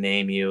couldn't even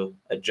name you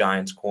a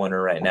Giants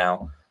corner right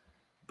now.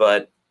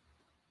 But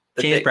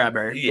James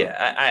Bradbury.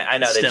 Yeah, I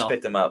know. They just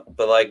picked him up.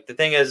 But, the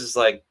thing is,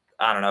 I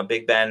don't know.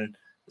 Big Ben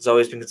has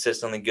always been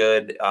consistently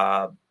good.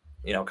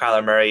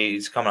 Kyler Murray,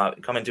 he's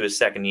coming to his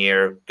second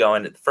year,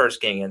 going to the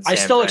first game against San I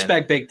still Fran.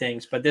 Expect big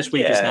things, but this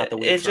week is not the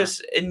week. It's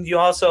just, and you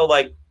also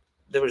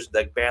there was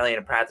barely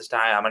any practice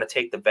time. I'm going to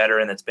take the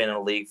veteran that's been in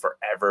the league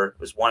forever.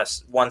 Was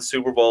won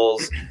Super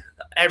Bowls,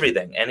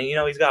 everything, and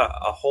he's got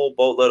a whole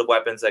boatload of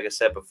weapons. Like I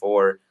said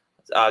before,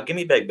 give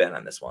me Big Ben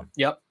on this one.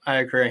 Yep, I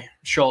agree.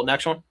 Sholt,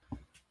 next one.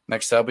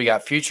 Next up, we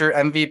got future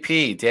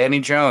MVP Danny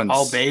Jones.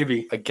 Oh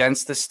baby,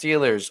 against the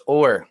Steelers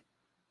or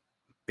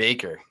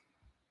Baker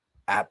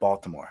at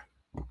Baltimore.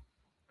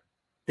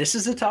 This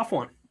is a tough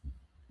one.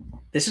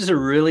 This is a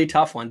really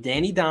tough one.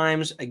 Danny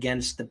Dimes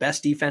against the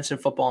best defense in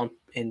football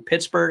in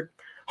Pittsburgh.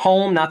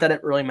 Home, not that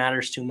it really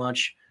matters too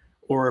much.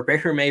 Or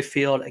Baker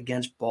Mayfield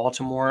against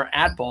Baltimore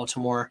at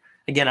Baltimore.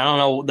 Again, I don't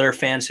know their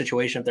fan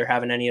situation if they're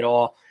having any at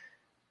all.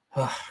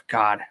 Oh,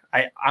 God,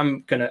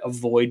 I'm going to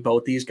avoid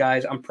both these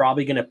guys. I'm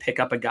probably going to pick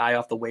up a guy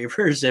off the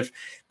waivers if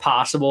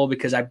possible,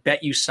 because I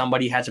bet you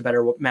somebody has a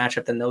better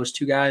matchup than those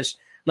two guys,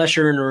 unless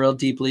you're in a real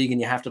deep league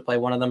and you have to play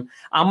one of them.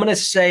 I'm going to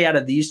say out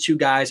of these two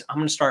guys, I'm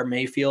going to start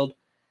Mayfield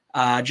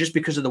just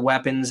because of the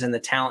weapons and the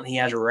talent he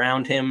has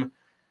around him.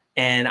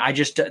 And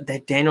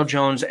that Daniel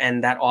Jones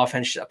and that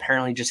offense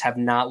apparently just have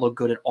not looked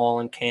good at all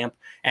in camp,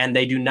 and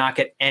they do not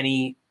get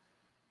any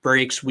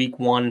breaks week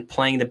one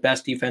playing the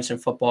best defense in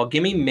football.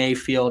 Give me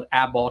Mayfield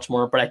at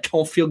Baltimore, but I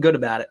don't feel good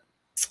about it.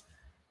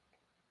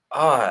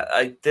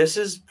 This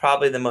is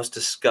probably the most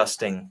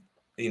disgusting,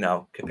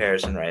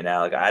 comparison right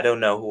now. Like, I don't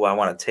know who I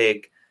want to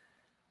take,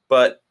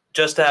 but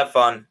just to have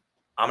fun,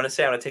 I'm going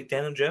to take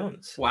Daniel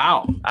Jones.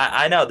 Wow.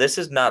 I know this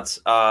is nuts,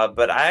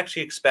 but I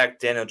actually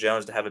expect Daniel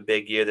Jones to have a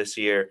big year this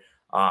year.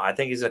 I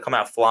think he's going to come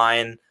out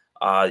flying,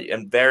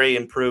 and very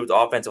improved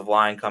offensive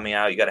line coming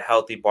out. You got a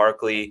healthy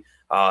Barkley,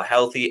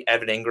 healthy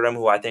Evan Ingram,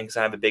 who I think is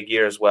going to have a big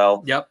year as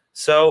well. Yep.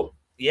 So,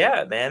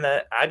 yeah, man,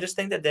 I just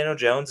think that Daniel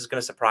Jones is going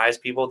to surprise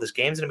people. This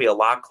game's going to be a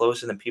lot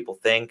closer than people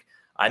think.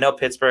 I know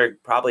Pittsburgh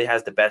probably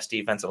has the best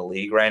defense in the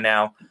league right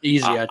now.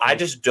 Easy, I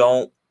just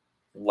don't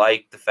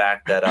like the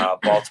fact that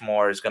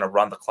Baltimore is going to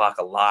run the clock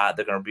a lot.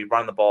 They're going to be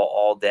running the ball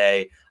all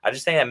day. I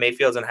just think that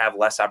Mayfield's going to have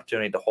less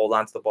opportunity to hold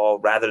on to the ball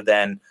rather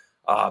than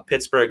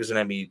Pittsburgh is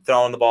going to be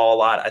throwing the ball a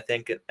lot, I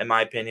think, in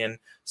my opinion.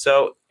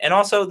 So, and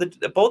also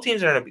the both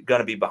teams are going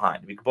to be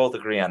behind. We can both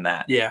agree on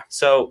that. Yeah.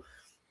 So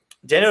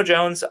Daniel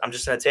Jones, I'm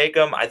just going to take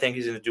him. I think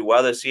he's going to do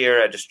well this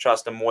year. I just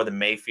trust him more than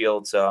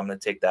Mayfield, so I'm going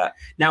to take that.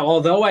 Now,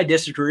 although I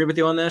disagree with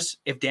you on this,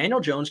 if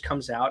Daniel Jones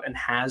comes out and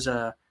has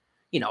a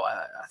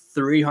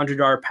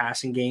 300-yard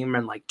passing game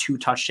and like 2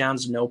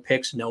 touchdowns, no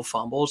picks, no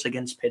fumbles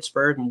against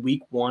Pittsburgh in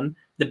week 1,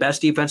 the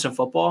best defense in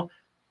football,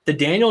 the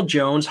Daniel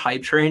Jones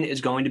hype train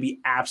is going to be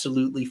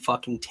absolutely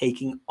fucking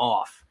taking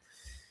off.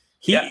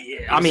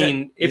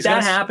 If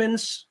that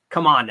happens,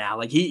 come on now.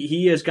 Like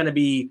he is going to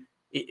be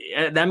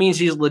 – that means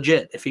he's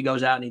legit if he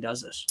goes out and he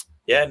does this.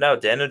 Yeah, no,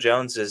 Daniel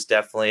Jones is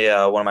definitely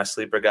one of my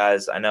sleeper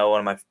guys. I know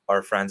one of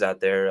our friends out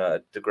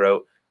there,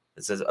 DeGroat,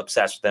 is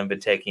obsessed with them, been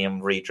taking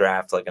him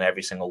redraft like in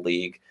every single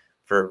league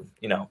for,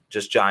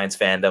 just Giants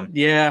fandom.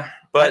 Yeah.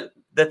 But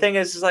the thing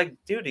is like,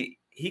 dude,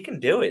 he can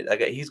do it.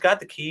 Like, he's got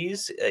the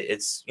keys.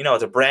 It's,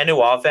 it's a brand new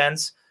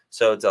offense.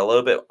 So it's a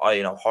little bit,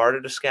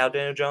 harder to scout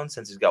Daniel Jones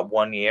since he's got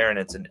 1 year and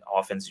it's an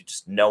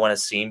offense no one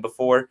has seen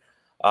before.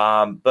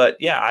 But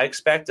yeah, I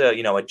expect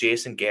a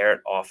Jason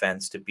Garrett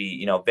offense to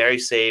be, very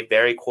safe,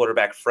 very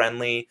quarterback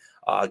friendly,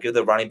 give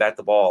the running back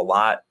the ball a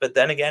lot. But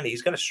then again,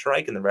 he's going to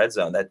strike in the red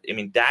zone.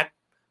 Dak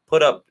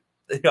put up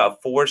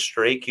 4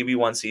 straight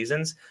QB1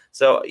 seasons.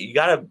 So you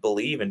got to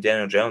believe in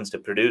Daniel Jones to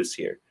produce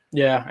here.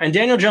 Yeah, and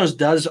Daniel Jones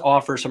does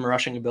offer some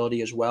rushing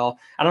ability as well.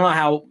 I don't know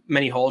how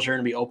many holes are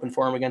going to be open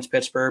for him against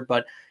Pittsburgh,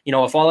 but,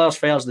 if all else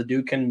fails, the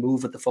dude can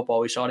move with the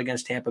football. We saw it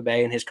against Tampa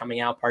Bay in his coming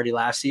out party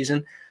last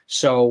season.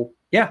 So,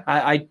 yeah,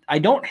 I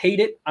don't hate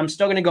it. I'm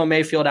still going to go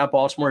Mayfield at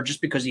Baltimore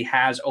just because he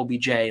has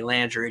OBJ,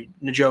 Landry,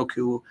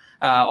 Njoku,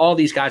 all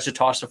these guys to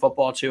toss the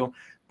football to.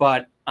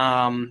 But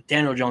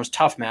Daniel Jones,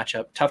 tough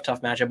matchup.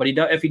 But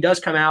if he does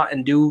come out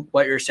and do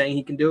what you're saying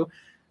he can do,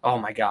 oh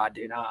my God,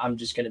 dude, I'm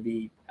just going to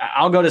be –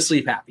 I'll go to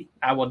sleep happy.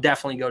 I will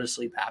definitely go to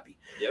sleep happy.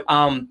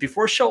 Yep.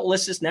 Before Sholt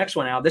lists this next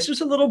one out, this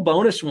was a little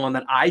bonus one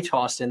that I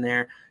tossed in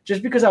there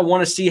just because I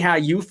want to see how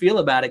you feel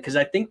about it, because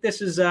I think this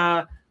is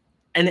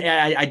and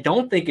I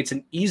don't think it's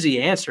an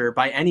easy answer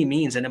by any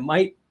means, and it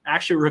might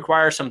actually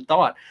require some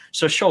thought.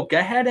 So, Sholt, go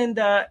ahead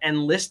and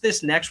list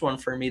this next one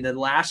for me, the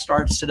last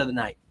start sit of the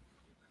night.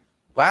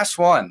 Last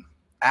one.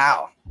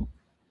 Al,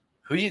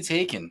 who you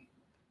taking,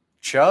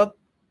 Chubb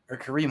or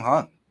Kareem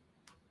Hunt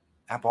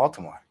at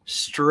Baltimore?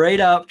 Straight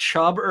up,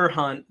 Chubb or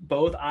Hunt,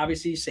 both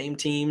obviously same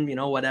team,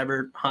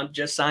 whatever. Hunt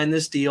just signed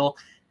this deal.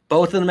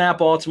 Both of them at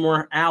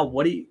Baltimore. Al,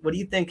 what do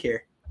you think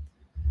here?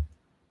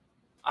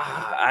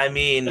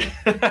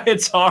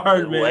 It's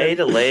hard, man. Way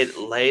to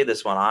lay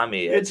this one on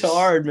me. It's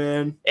hard,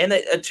 man. And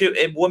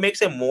what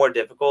makes it more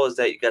difficult is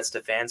that you got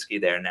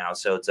Stefanski there now,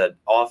 so it's an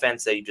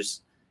offense that you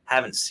just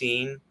haven't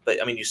seen.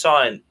 But you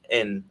saw it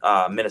in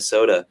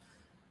Minnesota,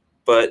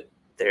 but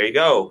there you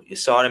go. You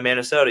saw it in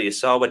Minnesota. You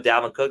saw what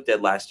Dalvin Cook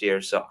did last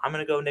year. So I'm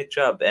going to go Nick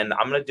Chubb, and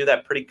I'm going to do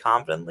that pretty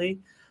confidently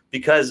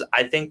because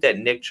I think that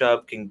Nick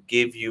Chubb can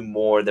give you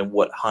more than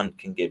what Hunt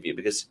can give you,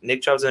 because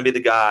Nick Chubb's going to be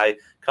the guy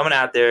coming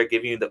out there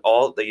giving you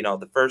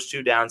the first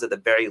 2 downs at the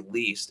very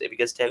least. If he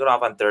gets taken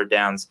off on 3rd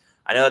downs,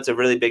 I know that's a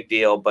really big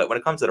deal, but when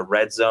it comes to the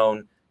red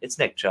zone, it's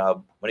Nick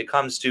Chubb. When it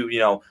comes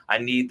to, I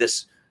need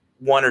this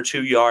 1 or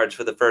 2 yards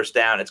for the first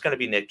down, it's going to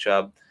be Nick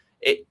Chubb.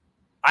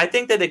 I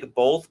think that they could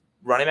both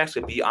running backs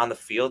could be on the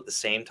field at the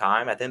same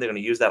time. I think they're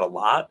going to use that a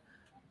lot.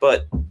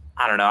 But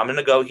I don't know. I'm going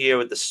to go here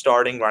with the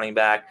starting running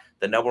back,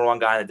 the number 1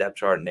 guy in the depth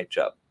chart, Nick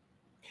Chubb.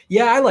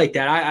 Yeah, I like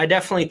that. I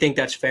definitely think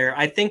that's fair.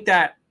 I think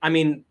that,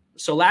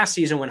 so last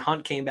season when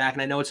Hunt came back,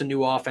 and I know it's a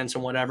new offense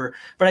and whatever,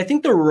 but I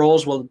think the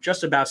roles will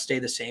just about stay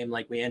the same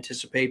like we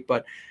anticipate.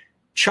 But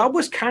Chubb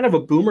was kind of a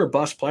boomer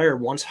bust player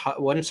once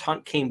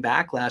Hunt came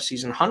back last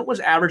season. Hunt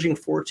was averaging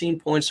 14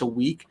 points a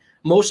week,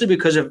 mostly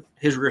because of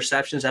his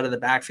receptions out of the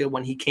backfield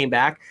when he came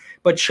back.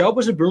 But Chubb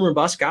was a boomer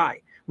bust guy.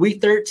 Week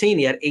 13,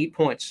 he had 8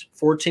 points.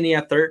 14, he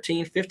had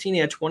 13. 15, he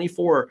had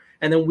 24.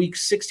 And then week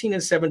 16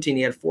 and 17,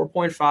 he had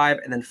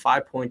 4.5 and then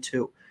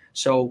 5.2.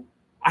 So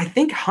I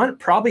think Hunt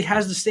probably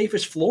has the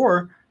safest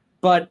floor.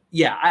 But,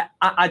 yeah,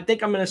 I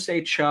think I'm going to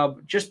say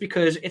Chubb just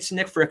because it's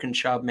Nick frickin'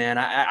 Chubb, man.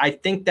 I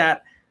think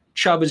that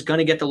Chubb is going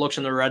to get the looks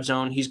in the red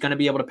zone. He's going to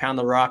be able to pound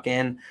the rock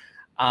in.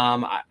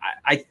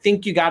 I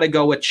think you got to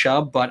go with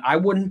Chubb, but I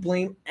wouldn't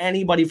blame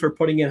anybody for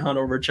putting in Hunt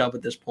over Chubb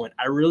at this point.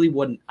 I really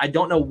wouldn't. I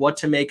don't know what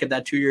to make of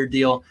that 2-year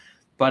deal,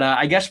 but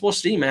I guess we'll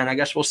see, man. I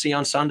guess we'll see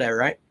on Sunday,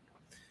 right?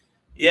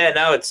 Yeah,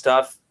 no, it's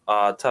tough.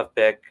 Tough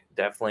pick.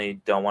 Definitely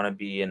don't want to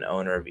be an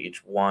owner of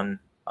each one.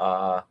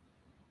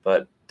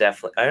 But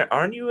definitely,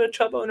 aren't you a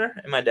Chubb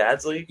owner in my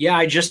dad's league? Yeah,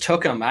 I just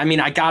took him.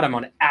 I got him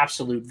on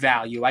absolute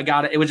value.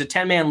 It was a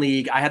 10-man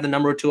league. I had the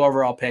number 2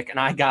 overall pick, and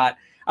I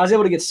was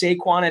able to get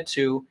Saquon at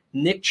 2,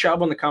 Nick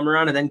Chubb on the come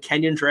around, and then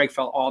Kenyon Drake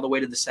fell all the way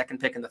to the 2nd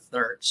pick in the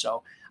 3rd.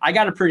 So I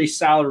got a pretty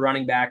solid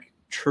running back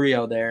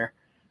trio there.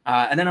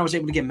 And then I was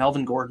able to get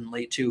Melvin Gordon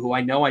late too, who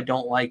I know I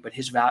don't like, but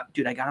his value,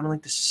 dude, I got him in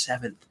like the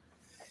 7th.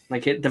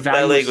 Like the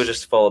value. That league was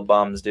just full of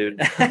bums, dude.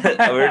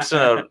 We're just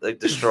gonna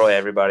destroy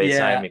everybody. It's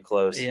not even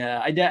close. Yeah,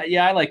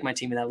 I like my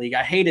team in that league.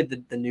 I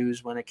hated the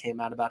news when it came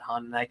out about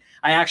Hunt, and I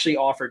actually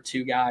offered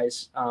 2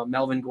 guys,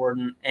 Melvin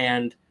Gordon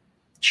and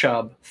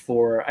Chubb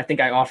I think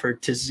I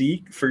offered to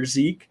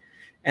Zeke,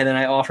 and then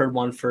I offered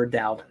one for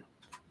Dalvin.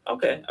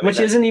 Okay. Which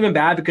isn't even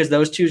bad because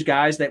those 2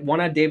 guys, that one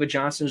had David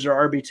Johnson as their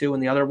RB2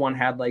 and the other one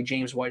had like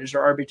James White as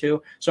their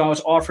RB2. So I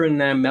was offering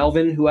them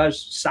Melvin, who has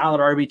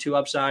solid RB2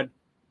 upside,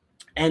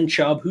 and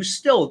Chubb, who's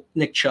still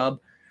Nick Chubb,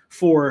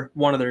 for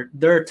one of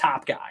their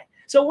top guy.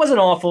 So it wasn't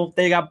awful.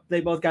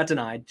 They both got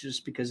denied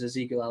just because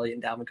Ezekiel Elliott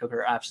and Dalvin Cook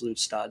are absolute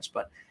studs,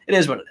 but it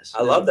is what it is.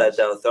 I love that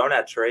though, throwing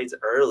out trades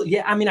early.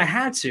 Yeah, I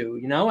had to,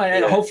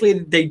 and hopefully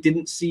they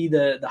didn't see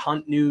the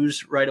Hunt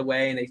news right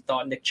away and they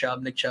thought Nick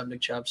Chubb.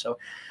 So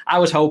I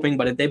was hoping,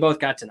 but if they both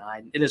got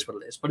denied, it is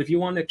what it is. But if you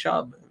want Nick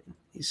Chubb,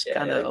 he's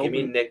kind of give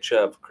me Nick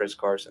Chubb, Chris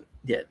Carson.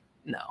 Yeah,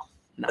 no,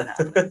 not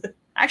happening.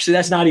 Actually,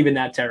 that's not even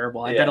that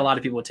terrible. I bet a lot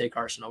of people would take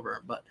Carson over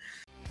him, but.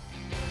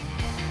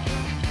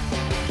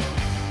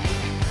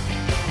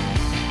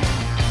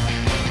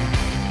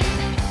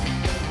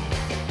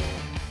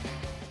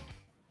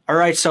 All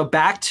right, so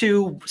back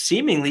to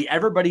seemingly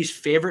everybody's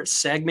favorite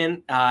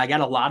segment. I got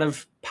a lot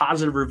of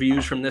positive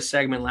reviews from this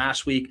segment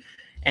last week,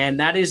 and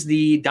that is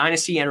the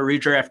Dynasty and a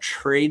Redraft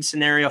trade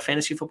scenario,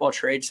 fantasy football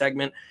trade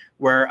segment,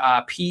 where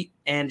Pete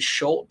and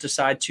Sholt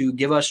decide to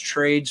give us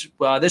trades.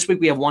 This week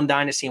we have 1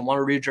 Dynasty and 1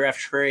 Redraft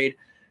trade,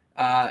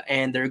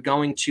 and they're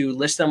going to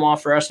list them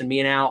off for us and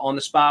me and Al on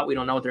the spot. We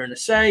don't know what they're going to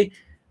say,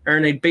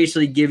 and they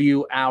basically give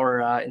you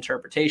our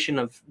interpretation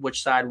of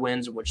which side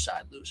wins and which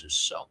side loses.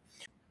 So.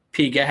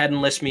 Pete, go ahead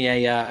and list me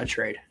a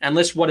trade. And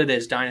list what it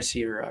is,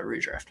 Dynasty or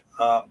Redraft.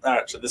 All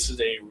right, so this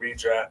is a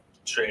Redraft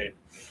trade.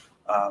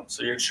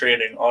 So you're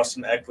trading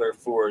Austin Eckler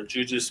for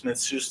Juju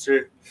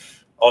Smith-Schuster,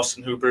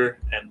 Austin Hooper,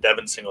 and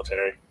Devin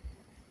Singletary.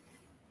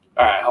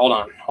 All right, hold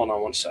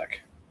on 1 sec.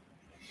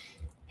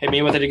 Hit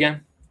me with it again.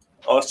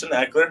 Austin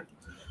Eckler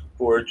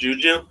for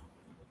Juju,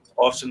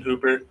 Austin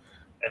Hooper,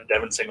 and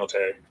Devin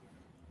Singletary.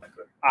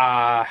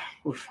 I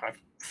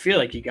feel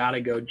like you got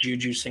to go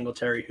Juju,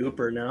 Singletary,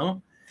 Hooper,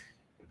 no?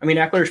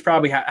 Eckler's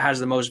probably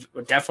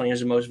definitely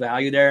has the most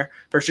value there.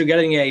 First, you're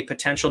getting a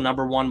potential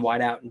number 1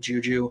 wideout in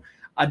Juju,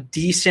 a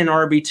decent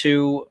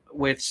RB2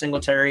 with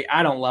Singletary.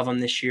 I don't love him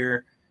this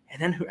year.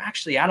 And then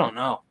I don't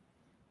know.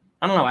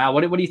 Al,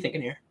 what are you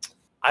thinking here?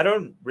 I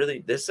don't really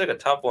 – this is like a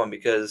tough one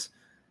because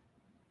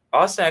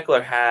Austin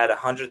Eckler had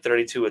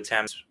 132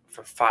 attempts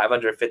for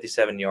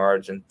 557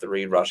 yards and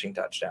 3 rushing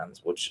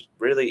touchdowns, which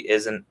really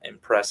isn't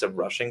impressive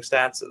rushing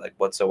stats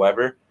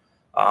whatsoever.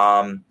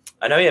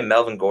 I know you have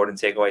Melvin Gordon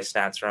take away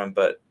stats from him,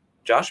 but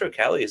Joshua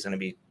Kelly is going to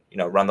be,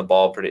 run the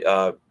ball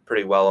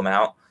pretty well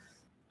amount.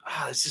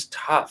 It's just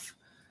tough.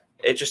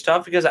 It's just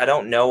tough because I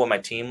don't know what my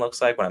team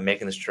looks like when I'm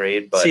making this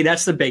trade. But see,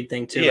 that's the big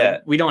thing too.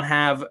 Yeah. We don't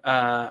have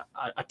a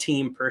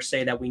team per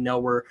se that we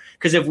know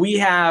because if we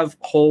have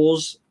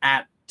holes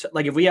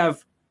if we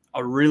have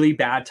a really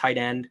bad tight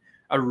end,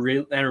 and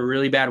a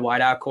really bad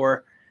wideout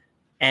core,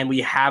 and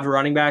we have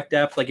running back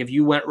depth. Like if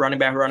you went running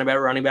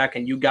back,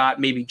 and you got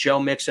maybe Joe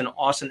Mixon,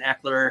 Austin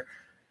Eckler,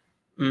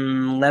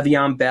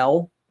 Le'Veon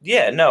Bell.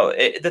 Yeah, no.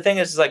 The thing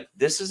is,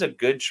 this is a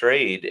good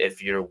trade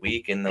if you're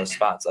weak in those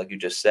spots, like you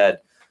just said.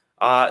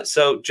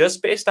 So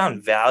just based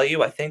on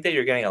value, I think that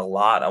you're getting a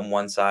lot on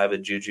one side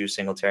with Juju,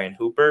 Singletary, and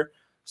Hooper.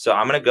 So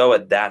I'm going to go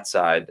at that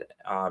side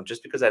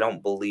just because I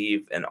don't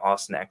believe in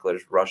Austin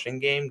Eckler's rushing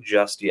game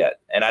just yet.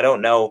 And I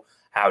don't know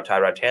how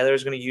Tyrod Taylor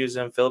is going to use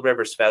him. Philip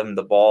Rivers fed him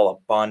the ball a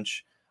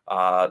bunch.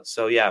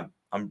 So, yeah,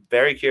 I'm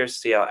very curious to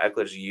see how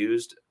Eckler's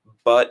used,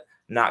 but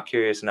not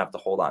curious enough to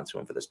hold on to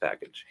him for this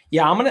package.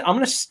 Yeah, I'm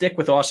gonna stick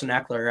with Austin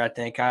Eckler. I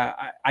think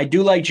I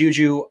do like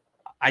Juju.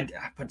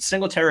 But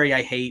Singletary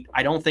I hate.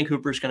 I don't think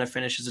Hooper's going to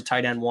finish as a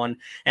tight end 1.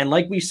 And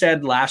like we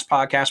said last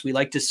podcast, we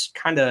like to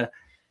kind of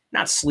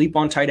not sleep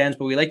on tight ends,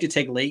 but we like to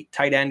take late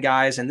tight end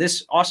guys. And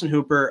this Austin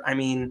Hooper, I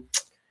mean,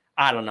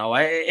 I don't know.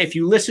 If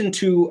you listen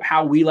to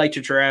how we like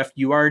to draft,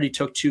 you already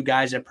took 2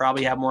 guys that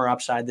probably have more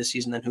upside this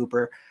season than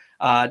Hooper.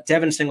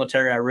 Devin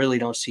Singletary, I really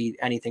don't see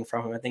anything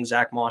from him. I think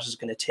Zach Moss is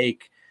going to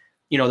take,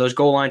 those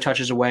goal line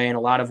touches away and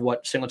a lot of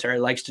what Singletary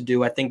likes to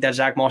do. I think that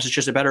Zach Moss is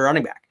just a better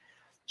running back.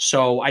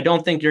 So I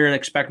don't think you're going to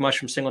expect much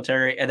from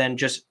Singletary. And then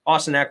just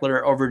Austin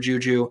Eckler over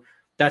Juju.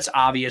 That's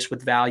obvious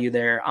with value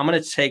there. I'm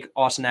going to take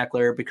Austin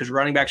Eckler because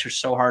running backs are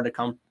so hard to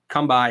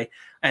come by.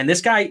 And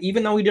this guy,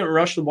 even though he didn't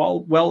rush the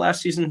ball well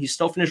last season, he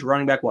still finished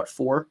running back,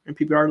 4 in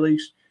PPR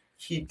leagues?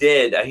 He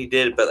did.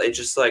 But it's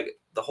just like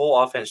the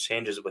whole offense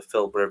changes with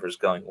Phillip Rivers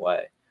going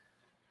away.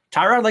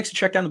 Tyrod likes to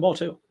check down the ball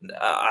too.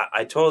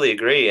 I totally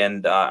agree,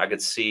 and I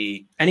could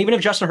see. And even if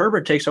Justin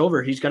Herbert takes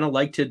over, he's going to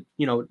like to,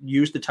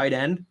 use the tight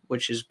end,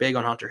 which is big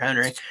on Hunter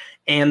Henry,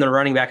 and the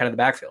running back out of the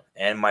backfield.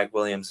 And Mike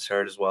Williams is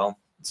hurt as well.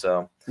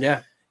 So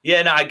yeah,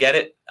 no, I get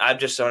it. I'm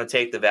just going to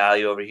take the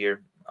value over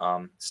here.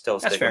 Still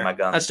sticking with my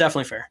guns. That's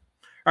definitely fair.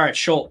 All right,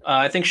 Sholt.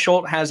 I think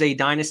Sholt has a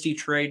dynasty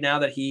trade now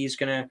that he's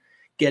going to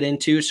get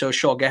into. So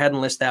Sholt, go ahead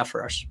and list that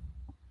for us.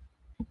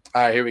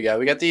 All right, here we go.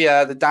 We got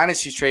the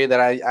dynasty trade that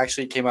I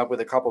actually came up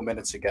with a couple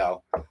minutes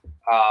ago.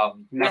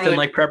 Nothing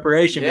like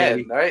preparation,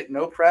 baby. Right?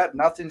 No prep.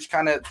 Nothing's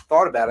kind of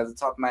thought about at the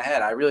top of my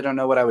head. I really don't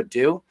know what I would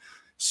do.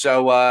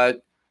 So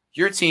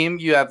your team,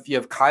 you have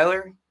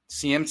Kyler,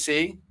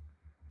 CMC,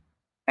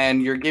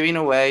 and you're giving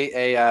away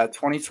a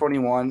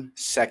 2021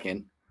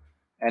 second.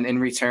 And in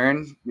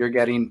return, you're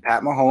getting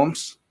Pat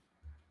Mahomes,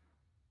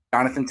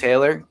 Jonathan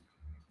Taylor,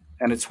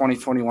 and a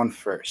 2021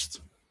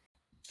 first.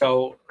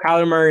 So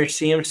Kyler Murray,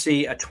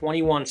 CMC, a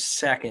 21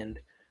 second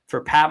for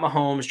Pat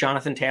Mahomes,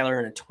 Jonathan Taylor,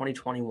 and a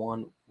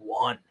 2021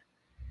 1.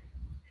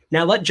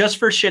 Now, just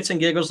for shits and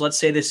giggles, let's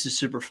say this is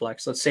super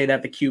flex. Let's say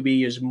that the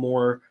QB is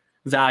more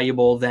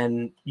valuable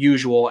than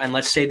usual, and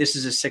let's say this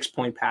is a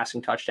 6-point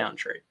passing touchdown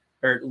trade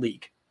or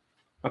league.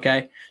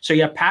 Okay, so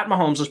you have Pat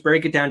Mahomes. Let's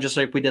break it down just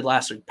like we did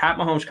last week. Pat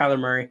Mahomes, Kyler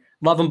Murray,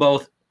 love them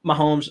both.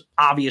 Mahomes,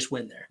 obvious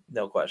win there.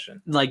 No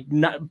question.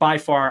 Not by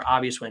far,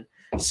 obvious win.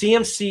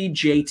 CMC,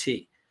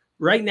 JT.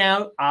 Right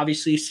now,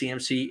 obviously,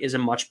 CMC is a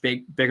much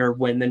bigger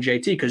win than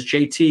JT because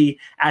JT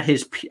at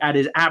his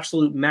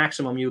absolute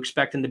maximum, you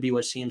expect him to be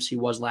what CMC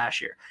was last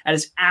year at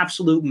his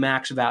absolute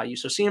max value.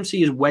 So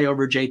CMC is way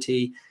over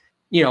JT,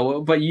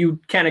 but you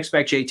can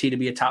expect JT to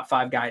be a top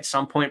 5 guy at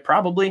some point,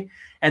 probably.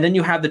 And then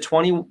you have the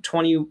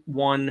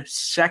 2021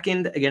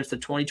 second against the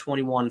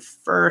 2021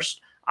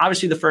 first.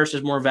 Obviously, the first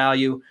is more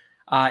value.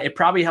 It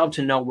probably helped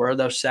to know where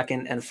those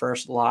second and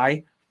first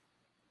lie.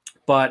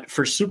 But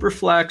for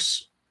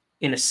Superflex,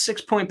 in a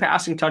 6-point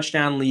passing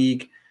touchdown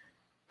league,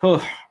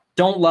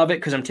 don't love it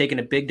because I'm taking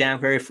a big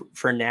downgrade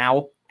for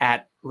now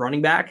at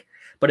running back.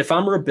 But if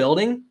I'm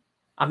rebuilding,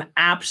 I'm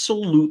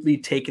absolutely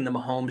taking the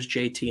Mahomes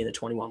JT in the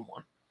 21-1.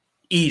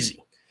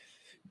 Easy.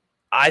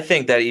 I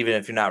think that even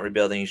if you're not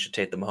rebuilding, you should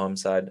take the Mahomes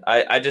side.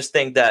 I just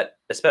think that,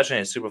 especially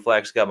in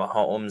Superflex, you got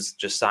Mahomes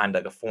just signed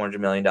like a $400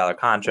 million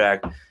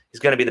contract. He's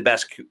going to be the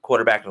best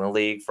quarterback in the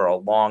league for a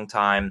long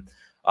time.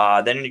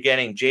 Then you're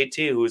getting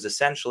JT, who is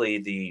essentially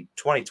the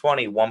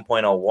 2020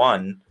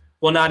 1.01.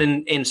 Well, not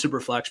in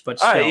Superflex, but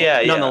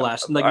still,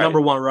 nonetheless, number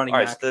 1 running back.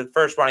 All right, so the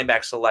first running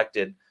back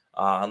selected,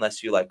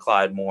 unless you like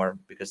Clyde Moore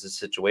because of the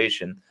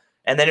situation.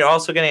 And then you're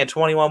also getting a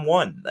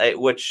 21-1,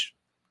 which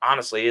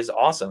honestly is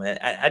awesome. And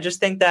I just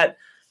think that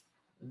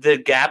the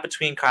gap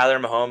between Kyler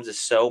and Mahomes is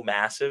so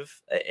massive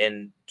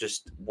and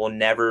just will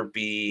never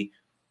be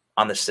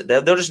on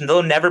the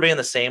they'll never be on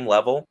the same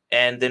level.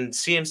 And then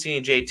CMC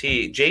and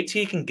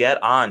JT can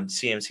get on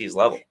CMC's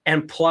level.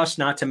 And plus,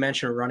 not to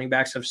mention, running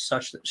backs have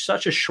such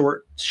a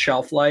short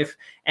shelf life,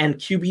 and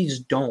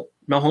QBs don't.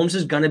 Mahomes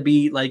is going to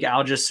be, like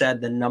Al just said,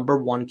 the number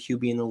 1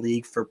 QB in the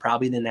league for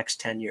probably the next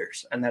 10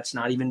 years, and that's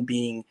not even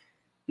being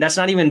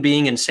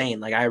insane.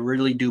 Like, I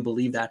really do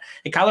believe that.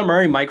 And Kyler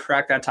Murray might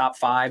crack that top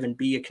 5 and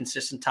be a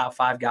consistent top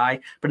 5 guy.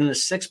 But in the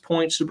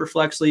 6-point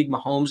Superflex league,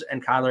 Mahomes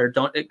and Kyler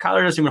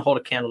doesn't even hold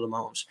a candle to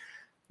Mahomes.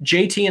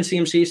 JT and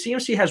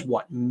CMC has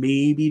what?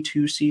 Maybe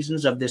 2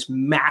 seasons of this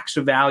max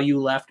value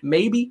left.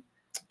 Maybe.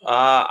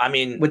 I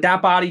mean, with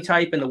that body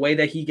type and the way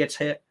that he gets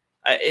hit.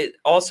 It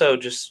also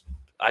just,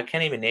 I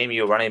can't even name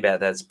you a running back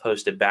that's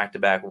posted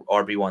back-to-back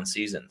RB1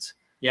 seasons.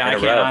 Yeah, I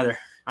can't either.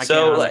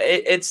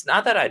 It's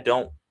not that I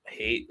don't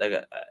hate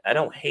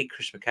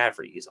Christian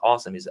McCaffrey. He's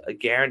awesome. He's a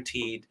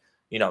guaranteed,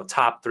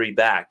 top 3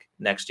 back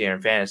next year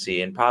in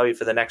fantasy and probably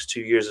for the next 2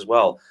 years as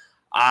well.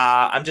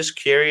 I'm just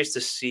curious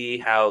to see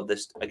how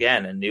this,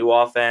 again, a new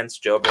offense,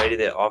 Joe Brady,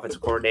 the offensive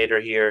coordinator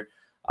here.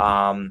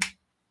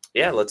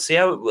 Let's see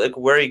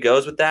where he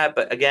goes with that.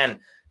 But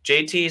again,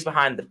 JT is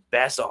behind the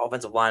best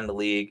offensive line in the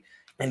league.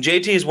 And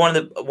JT is one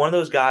of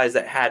those guys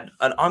that had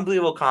an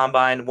unbelievable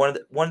combine, one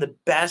of the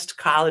best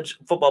college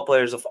football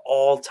players of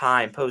all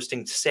time,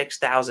 posting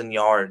 6,000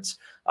 yards,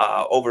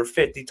 over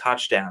 50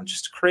 touchdowns,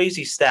 just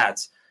crazy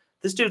stats.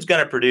 This dude's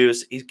going to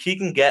produce. He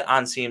can get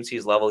on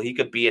CMC's level. He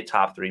could be a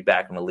top 3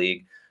 back in the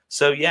league.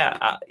 So,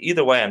 yeah,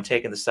 either way, I'm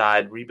taking the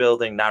side.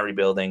 Rebuilding, not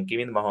rebuilding. Give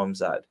me the Mahomes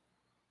side.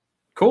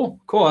 Cool.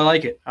 I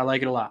like it. I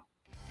like it a lot.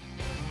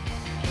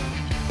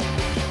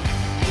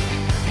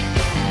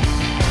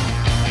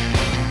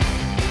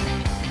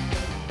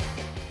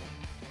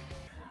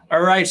 All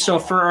right, so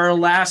for our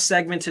last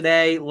segment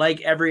today, like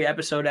every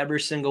episode, every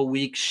single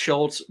week,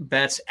 Sholt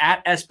bets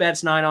at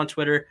SBets9 on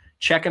Twitter.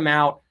 Check him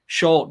out.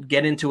 Sholt,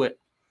 get into it.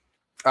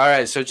 All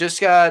right, so thanks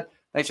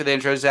for the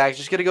intro, Zach.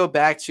 Just going to go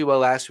back to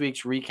last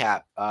week's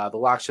recap, the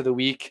locks of the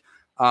week.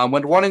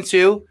 Went 1 and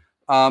 2.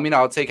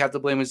 I'll take out the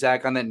blame with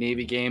Zach on that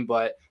Navy game,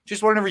 but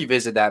just wanted to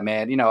revisit that,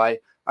 man. I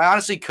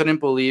honestly couldn't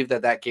believe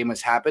that game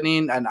was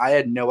happening, and I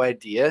had no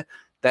idea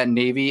that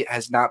Navy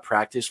has not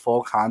practiced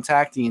full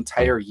contact the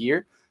entire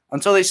year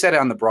until they said it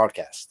on the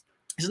broadcast.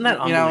 Isn't that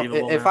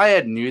unbelievable? If I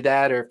had knew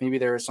that, or if maybe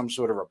there was some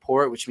sort of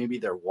report, which maybe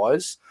there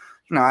was,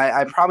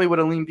 I probably would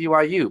have leaned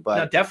BYU. But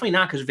no, definitely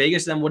not, because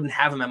Vegas then wouldn't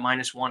have him at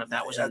 -1 if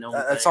that was a known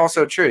thing. That's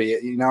also true.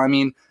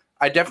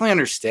 I definitely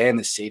understand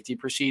the safety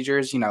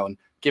procedures, and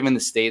given the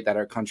state that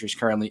our country's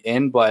currently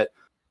in. But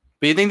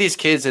you think these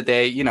kids that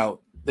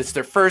it's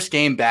their first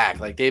game back.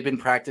 Like, they've been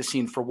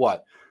practicing for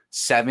what,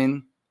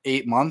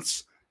 7-8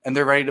 months, and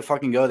they're ready to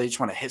fucking go. They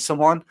just want to hit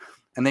someone,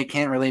 and they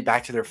can't relate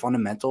back to their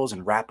fundamentals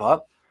and wrap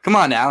up. Come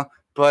on now.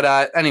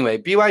 But anyway,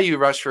 BYU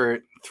rushed for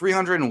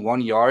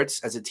 301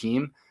 yards as a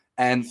team,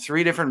 and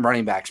 3 different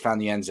running backs found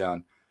the end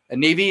zone.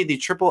 And Navy, the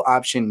triple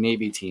option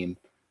Navy team,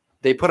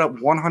 they put up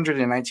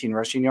 119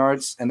 rushing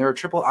yards, and they're a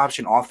triple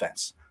option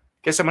offense.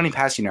 Guess how many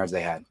passing yards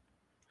they had?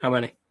 How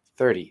many?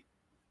 30.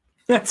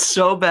 That's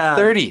so bad.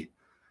 30.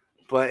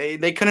 But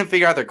they couldn't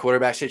figure out their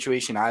quarterback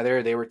situation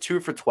either. They were 2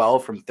 for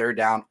 12 from third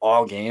down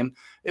all game.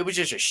 It was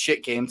just a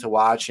shit game to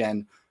watch,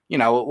 and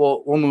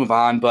we'll move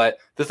on. But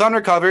the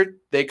Thunder covered.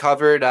 They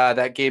covered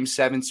that Game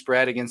 7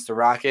 spread against the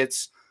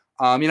Rockets.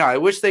 I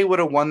wish they would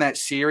have won that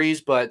series,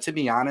 but to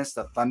be honest,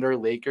 the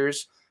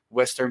Thunder-Lakers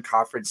Western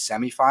Conference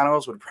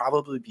semifinals would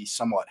probably be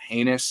somewhat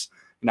heinous.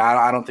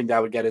 I don't think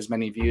that would get as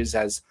many views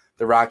as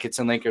the Rockets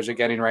and Lakers are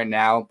getting right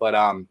now. But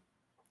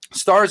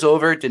Stars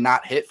over did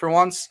not hit for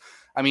once.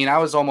 I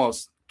was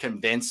almost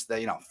convinced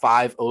that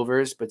 5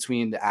 overs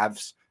between the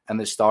Avs and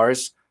the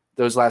Stars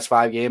those last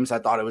 5 games. I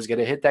thought it was going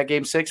to hit that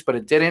Game 6, but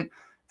it didn't.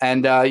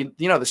 And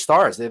the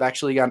Stars, they've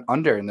actually gone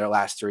under in their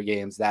last 3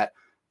 games. That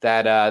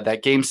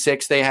Game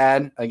 6 they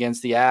had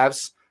against the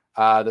Avs,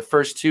 the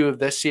first 2 of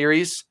this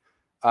series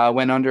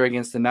went under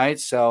against the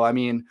Knights. So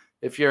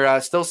if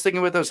you're still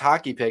sticking with those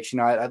hockey picks,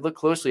 I'd look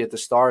closely at the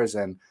Stars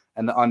and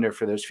the under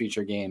for those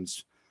future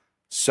games.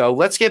 So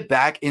let's get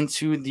back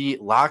into the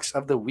locks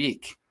of the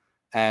week.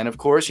 And of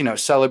course,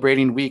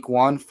 celebrating week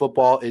 1,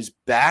 football is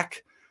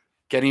back.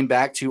 Getting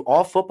back to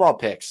all football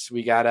picks.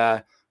 We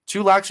got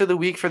 2 locks of the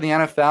week for the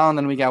NFL, and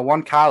then we got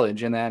 1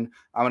 college. And then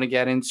I'm going to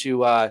get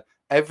into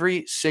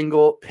every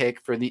single pick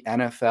for the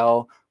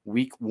NFL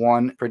week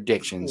 1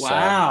 predictions. Wow,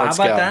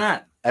 so how about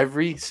that?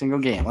 Every single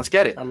game. Let's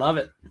get it. I love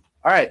it.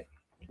 All right,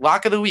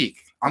 lock of the week.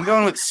 I'm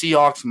going with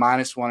Seahawks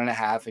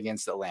 -1.5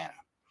 against Atlanta.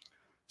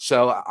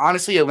 So,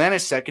 honestly,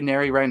 Atlanta's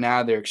secondary right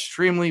now, they're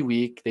extremely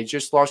weak. They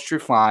just lost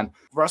Trufant.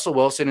 Russell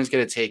Wilson is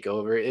going to take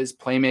over. His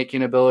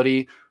playmaking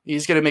ability,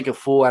 he's going to make a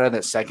fool out of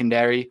that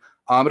secondary.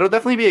 It'll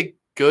definitely be a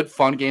good,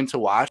 fun game to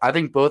watch. I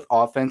think both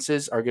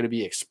offenses are going to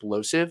be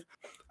explosive.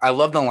 I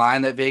love the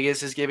line that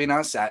Vegas is giving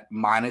us at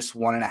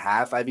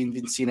 -1.5. I've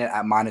even seen it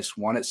at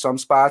 -1 at some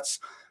spots.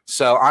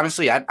 So,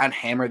 honestly, I'd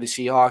hammer the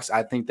Seahawks.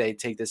 I think they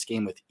take this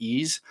game with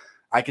ease.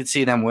 I could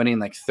see them winning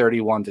like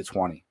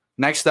 31-20.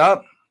 Next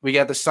up, we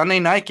got the Sunday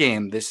night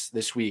game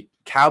this week,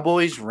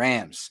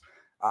 Cowboys-Rams.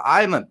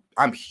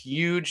 I'm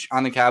huge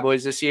on the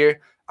Cowboys this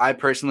year. I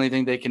personally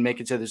think they can make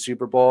it to the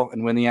Super Bowl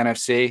and win the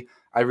NFC.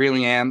 I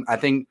really am. I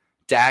think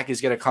Dak is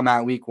going to come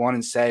out week 1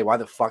 and say, why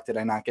the fuck did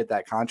I not get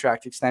that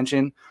contract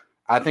extension?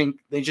 I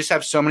think they just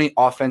have so many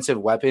offensive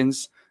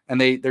weapons,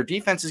 and their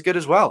defense is good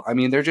as well.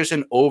 They're just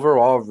an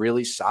overall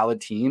really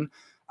solid team.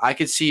 I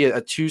could see a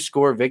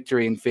 2-score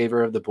victory in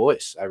favor of the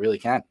boys. I really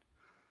can.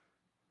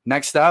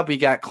 Next up, we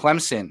got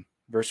Clemson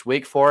versus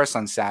Wake Forest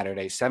on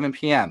Saturday, 7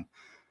 p.m.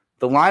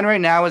 The line right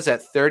now is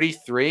at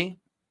 33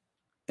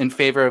 in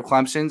favor of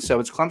Clemson. So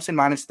it's Clemson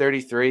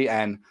 -33.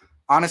 And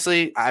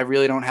honestly, I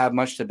really don't have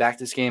much to back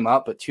this game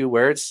up, but 2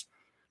 words,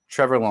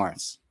 Trevor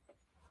Lawrence.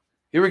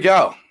 Here we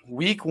go.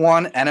 Week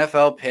 1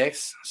 NFL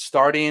picks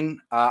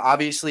starting.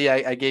 Obviously,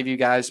 I gave you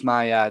guys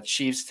my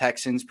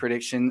Chiefs-Texans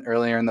prediction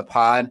earlier in the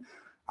pod.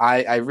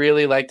 I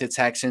really like the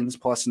Texans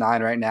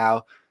 +9 right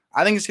now.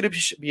 I think it's going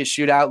to be a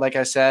shootout, like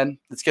I said.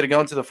 It's going to go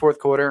into the 4th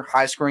quarter,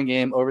 high-scoring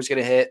game. Over's going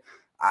to hit.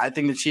 I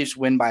think the Chiefs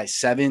win by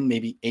 7,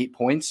 maybe 8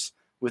 points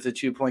with a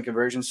 2-point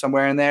conversion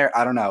somewhere in there.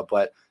 I don't know,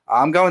 but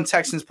I'm going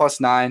Texans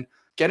 +9.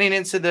 Getting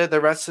into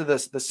the rest of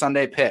the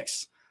Sunday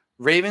picks.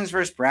 Ravens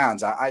versus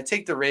Browns. I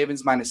take the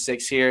Ravens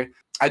 -6 here.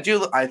 I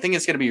think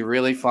it's going to be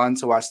really fun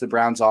to watch the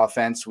Browns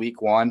offense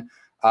week 1.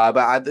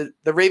 But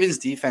the Ravens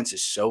defense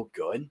is so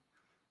good.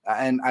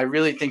 And I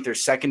really think their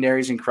secondary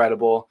is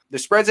incredible. The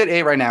spread's at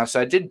 8 right now. So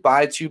I did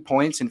buy 2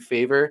 points in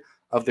favor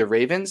of the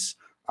Ravens.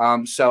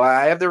 So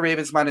I have the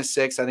Ravens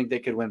 -6. I think they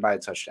could win by a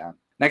touchdown.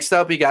 Next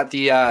up, we got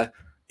the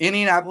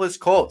Indianapolis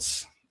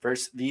Colts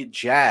versus the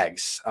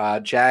Jags.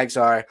 Jags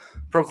are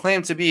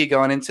proclaimed to be,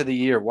 going into the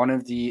year, one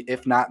of the,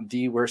 if not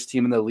the worst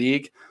team in the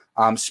league.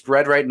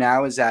 Spread right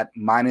now is at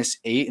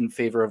 -8 in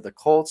favor of the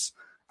Colts.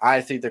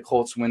 I think the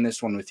Colts win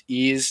this one with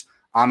ease.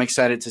 I'm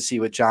excited to see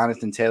what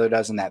Jonathan Taylor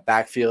does in that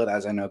backfield,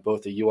 as I know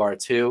both of you are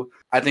too.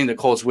 I think the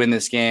Colts win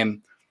this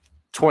game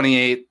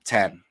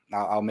 28-10.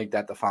 I'll make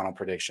that the final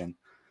prediction.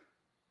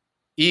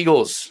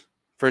 Eagles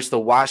versus the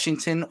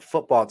Washington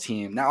football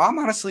team. Now, I'm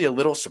honestly a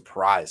little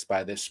surprised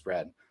by this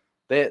spread.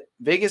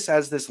 Vegas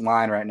has this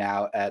line right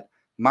now at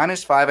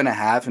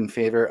 -5.5 in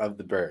favor of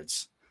the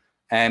Birds.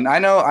 And I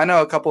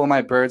know a couple of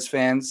my Birds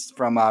fans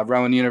from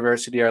Rowan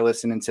University are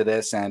listening to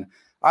this, and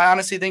I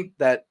honestly think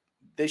that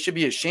they should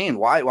be ashamed.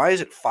 Why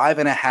is it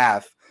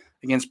 5.5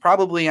 against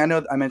probably, I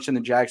know I mentioned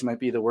the Jags might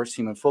be the worst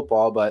team in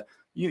football, but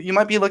you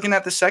might be looking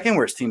at the second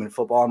worst team in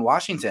football in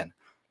Washington.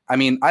 I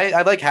mean,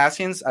 I like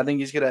Haskins. I think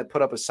he's going to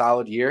put up a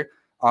solid year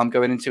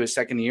going into his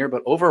second year.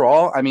 But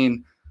overall, I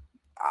mean,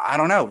 I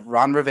don't know.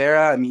 Ron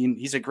Rivera, I mean,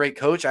 he's a great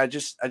coach. I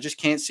just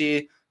can't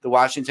see the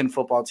Washington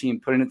football team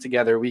putting it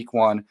together week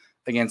 1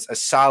 against a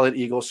solid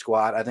Eagles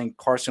squad. I think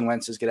Carson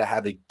Wentz is going to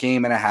have a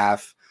game and a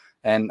half,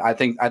 and I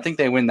think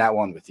they win that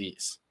one with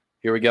ease.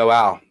 Here we go,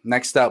 Al.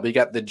 Next up, we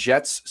got the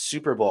Jets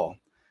Super Bowl.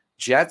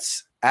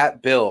 Jets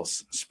at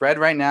Bills. Spread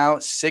right now,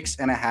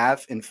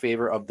 6.5 in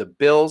favor of the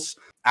Bills.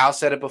 Al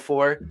said it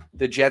before.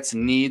 The Jets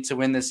need to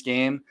win this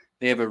game.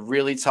 They have a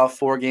really tough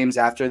 4 games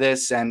after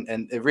this, and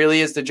it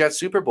really is the Jets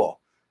Super Bowl.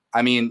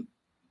 I mean,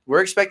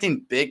 we're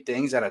expecting big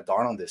things out of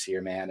Darnold this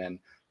year, man. And,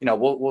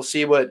 we'll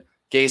see what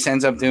Gase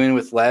ends up doing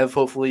with Lev.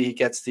 Hopefully he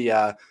gets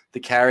the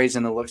carries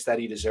and the looks that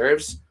he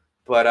deserves.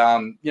 But,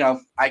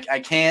 I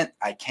can't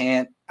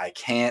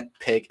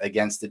pick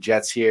against the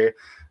Jets here.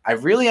 I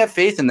really have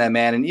faith in them,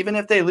 man. And even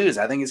if they lose,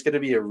 I think it's going to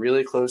be a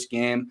really close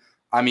game.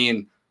 I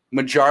mean,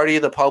 majority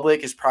of the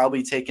public is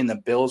probably taking the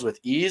Bills with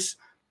ease,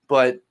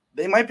 but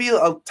they might be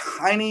a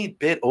tiny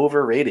bit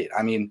overrated.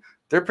 I mean,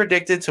 they're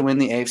predicted to win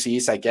the AFC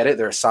East. I get it.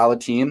 They're a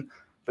solid team,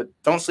 but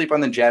don't sleep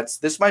on the Jets.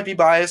 This might be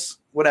biased,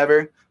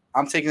 whatever.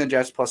 I'm taking the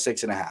Jets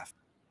 +6.5.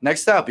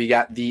 Next up, we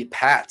got the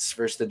Pats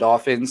versus the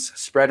Dolphins.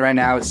 Spread right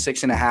now is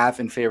 6.5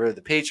 in favor of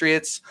the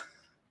Patriots.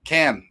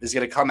 Cam is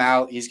going to come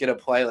out. He's going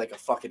to play like a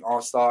fucking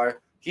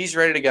all-star. He's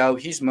ready to go.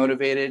 He's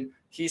motivated.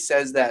 He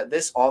says that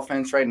this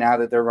offense right now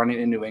that they're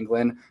running in New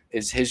England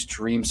is his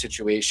dream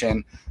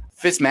situation.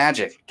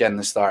 Fitzmagic getting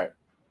the start.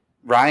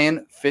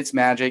 Ryan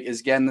Fitzmagic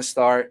is getting the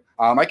start.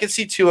 I could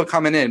see Tua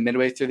coming in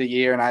midway through the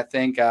year, and I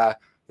think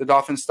the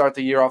Dolphins start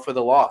the year off with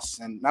a loss.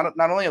 And not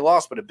only a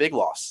loss, but a big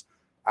loss.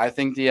 I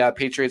think the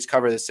Patriots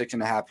cover the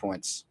 6.5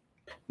 points.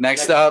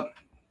 Next up,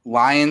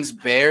 Lions,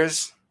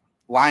 Bears.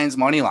 Lions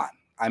money line.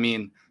 I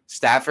mean,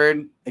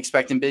 Stafford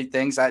expecting big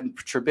things.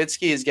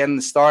 Trubisky is getting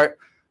the start.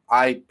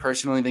 I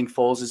personally think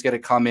Foles is going to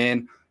come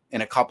in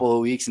a couple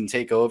of weeks and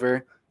take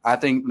over. I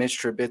think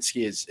Mitch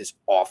Trubisky is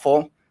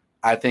awful.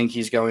 I think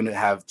he's going to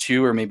have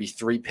 2 or maybe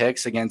 3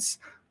 picks against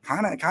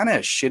kind of a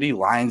shitty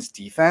Lions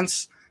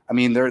defense. I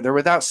mean, they're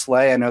without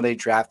Slay. I know they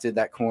drafted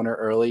that corner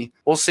early.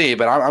 We'll see,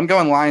 but I'm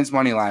going Lions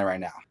money line right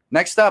now.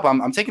 Next up,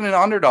 I'm taking an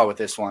underdog with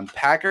this one.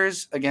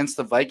 Packers against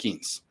the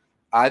Vikings.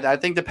 I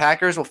think the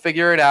Packers will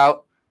figure it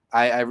out.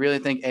 I really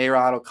think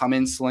A-Rod will come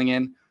in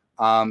slinging.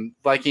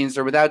 Vikings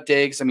are without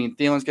Diggs. I mean,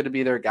 Thielen's going to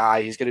be their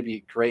guy. He's going to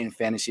be great in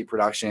fantasy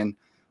production.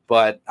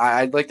 But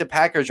I like the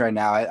Packers right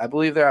now. I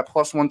believe they're at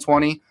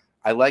 +120.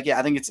 I like it.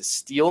 I think it's a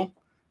steal.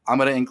 I'm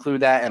going to include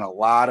that in a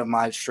lot of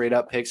my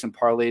straight-up picks and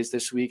parlays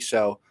this week.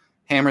 So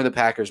hammer the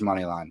Packers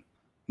money line.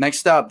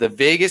 Next up, the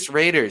Vegas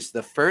Raiders.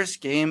 The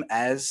first game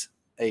as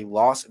a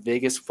Las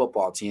Vegas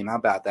football team. How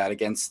about that?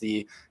 Against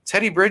the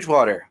Teddy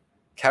Bridgewater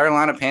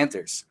Carolina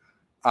Panthers.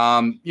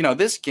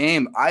 This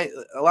game,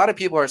 a lot of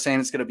people are saying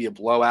it's going to be a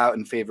blowout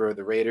in favor of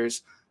the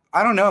Raiders.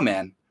 I don't know,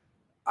 man.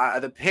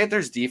 The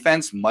Panthers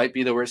defense might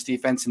be the worst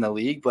defense in the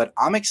league, but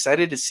I'm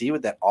excited to see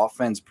what that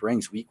offense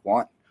brings week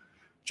 1.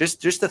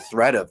 Just the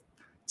threat of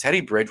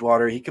Teddy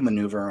Bridgewater. He can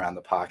maneuver around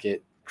the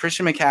pocket.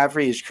 Christian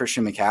McCaffrey is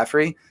Christian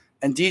McCaffrey.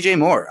 And DJ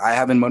Moore. I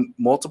have in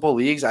multiple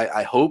leagues.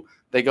 I hope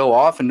they go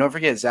off. And don't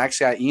forget, Zack's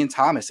got Ian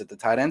Thomas at the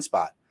tight end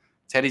spot.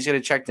 Teddy's going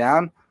to check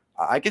down.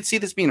 I could see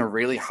this being a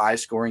really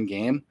high-scoring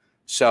game.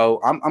 So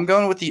I'm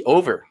going with the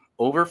over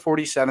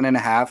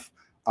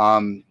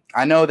 47.5.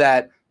 I know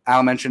that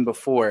Al mentioned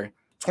before,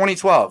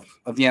 2012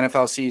 of the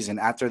NFL season,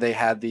 after they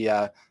had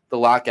the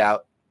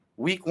lockout,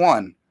 week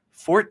 1,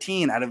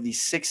 14 out of the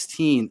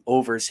 16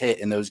 overs hit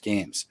in those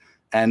games.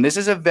 And this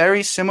is a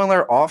very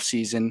similar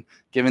offseason,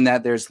 given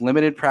that there's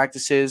limited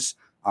practices,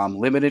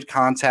 limited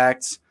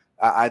contacts.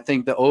 I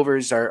think the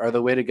overs are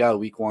the way to go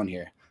week 1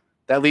 here.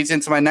 that leads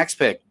into my next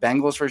pick,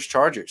 Bengals versus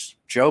Chargers.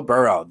 Joe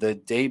Burrow, the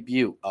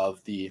debut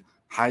of the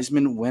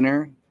Heisman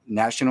winner,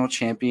 national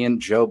champion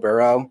Joe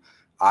Burrow.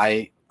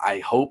 I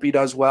hope he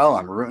does well.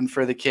 I'm rooting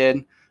for the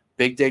kid.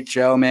 Big Dick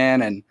Joe,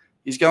 man, and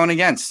he's going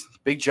against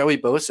Big Joey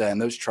Bosa and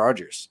those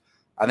Chargers.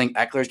 I think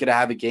Eckler's going to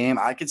have a game.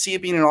 I could see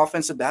it being an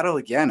offensive battle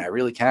again. I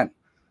really can.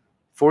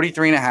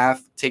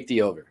 43.5, take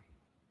the over.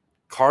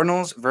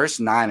 Cardinals versus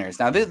Niners.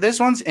 Now, this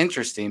one's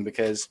interesting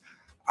because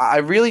I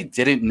really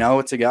didn't know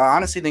what to go. I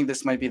honestly think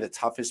this might be the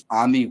toughest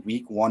on the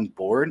week 1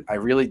 board. I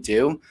really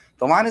do.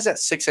 The line is at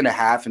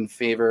 6.5 in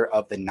favor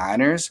of the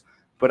Niners,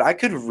 but I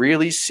could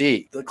really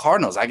see the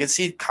Cardinals. I could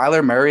see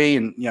Kyler Murray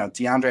and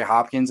DeAndre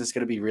Hopkins. It's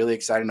going to be really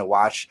exciting to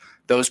watch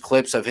those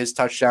clips of his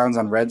touchdowns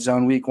on Red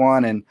Zone week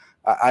 1. And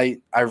I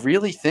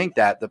really think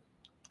that the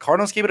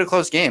Cardinals keep it a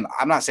close game.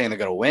 I'm not saying they're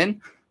going to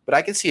win, but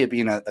I could see it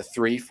being a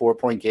 3-4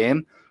 point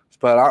game.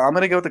 But I'm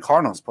going to go with the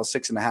Cardinals plus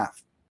 6.5.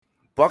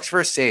 Bucs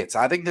versus Saints.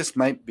 I think this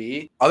might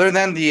be, other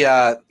than the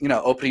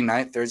opening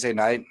night, Thursday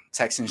night,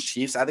 Texans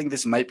Chiefs, I think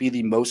this might be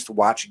the most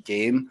watched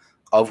game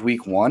of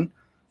week 1.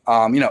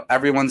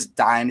 Everyone's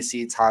dying to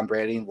see Tom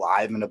Brady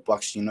live in a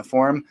Bucs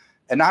uniform.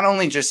 And not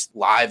only just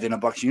live in a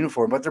Bucs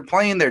uniform, but they're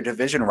playing their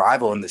division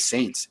rival in the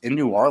Saints in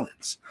New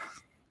Orleans.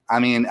 I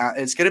mean,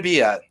 it's going to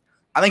be I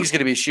think it's going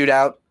to be a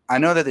shootout. I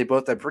know that they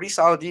both have pretty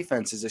solid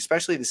defenses,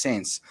 especially the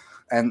Saints.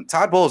 And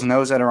Todd Bowles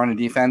knows how to run a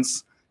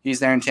defense. He's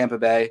there in Tampa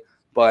Bay.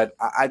 But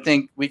I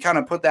think we kind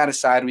of put that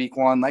aside week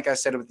 1. Like I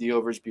said with the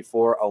overs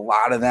before, a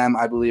lot of them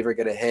I believe are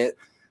going to hit.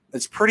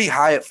 It's pretty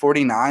high at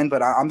 49,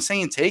 but I'm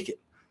saying take it.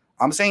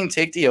 I'm saying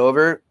take the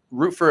over,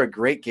 root for a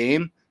great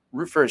game,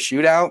 root for a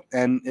shootout,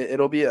 and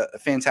it'll be a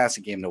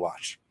fantastic game to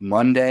watch.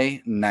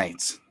 Monday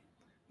night,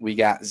 we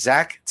got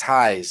Zack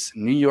Ty's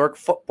New York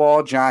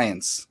Football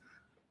Giants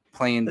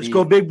playing Let's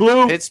go Big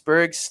Blue.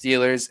 Pittsburgh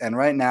Steelers, and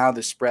right now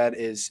the spread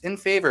is in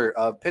favor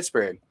of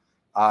Pittsburgh,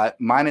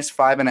 minus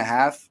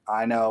 5.5.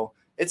 I know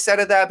it's set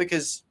at that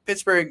because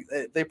Pittsburgh,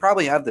 they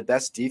probably have the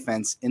best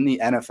defense in the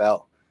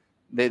NFL.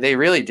 They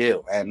really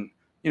do, and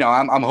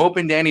I'm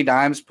hoping Danny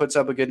Dimes puts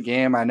up a good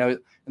game. I know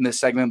in this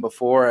segment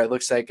before, it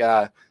looks like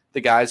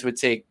the guys would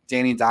take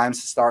Danny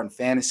Dimes to start in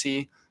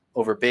fantasy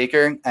over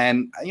Baker,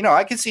 and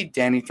I can see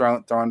Danny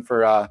throwing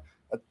for a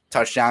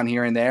touchdown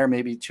here and there,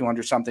 maybe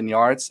 200-something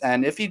yards.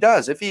 And if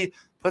he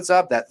puts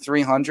up that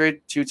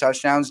 300, 2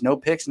 touchdowns, no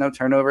picks, no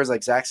turnovers,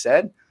 like Zach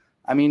said,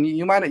 I mean,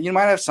 you might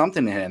have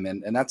something in him,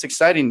 and that's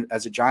exciting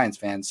as a Giants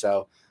fan.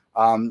 So,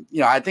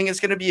 I think it's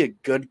going to be a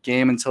good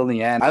game until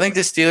the end. I think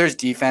the Steelers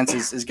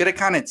defense is going to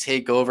kind of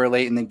take over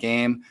late in the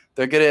game.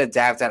 They're going to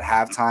adapt at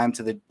halftime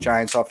to the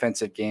Giants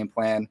offensive game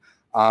plan.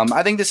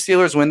 I think the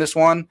Steelers win this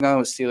one. No,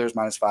 Steelers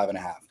minus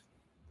 5.5.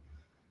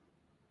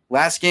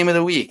 Last game of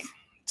the week.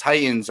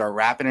 Titans are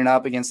wrapping it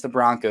up against the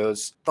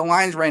Broncos. The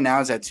lines right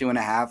now is at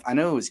 2.5. I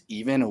know it was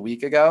even a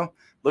week ago.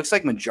 Looks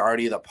like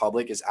majority of the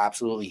public is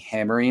absolutely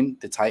hammering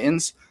the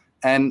Titans,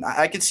 and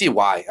I can see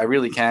why. I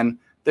really can.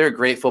 They're a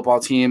great football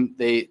team.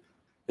 They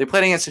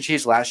played against the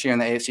Chiefs last year in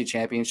the AFC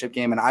Championship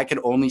game, and I could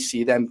only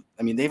see them.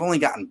 I mean, they've only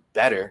gotten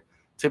better,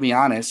 to be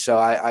honest. So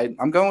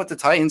I'm going with the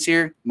Titans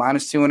here,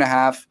 minus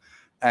 2.5,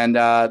 and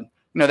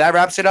that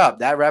wraps it up.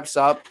 That wraps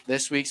up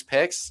this week's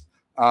picks.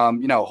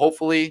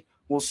 Hopefully.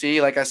 We'll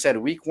see. Like I said,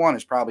 week 1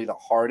 is probably the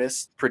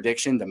hardest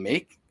prediction to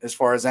make as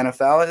far as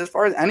NFL, as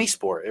far as any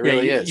sport. It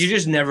really is. You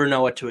just never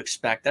know what to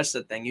expect. That's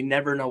the thing. You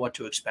never know what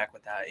to expect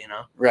with that,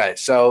 Right.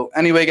 So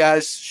anyway,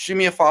 guys, shoot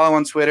me a follow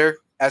on Twitter,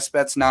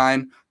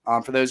 SBets9.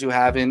 For those who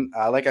haven't,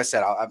 like I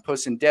said, I'm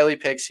posting daily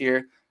picks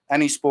here.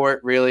 Any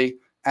sport, really.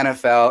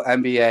 NFL,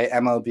 NBA,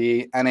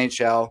 MLB,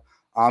 NHL.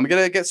 I'm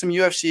going to get some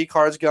UFC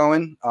cards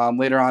going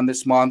later on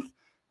this month.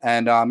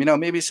 And,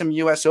 maybe some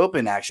US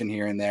Open action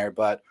here and there.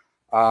 But,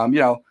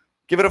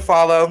 give it a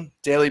follow,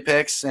 daily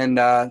picks, and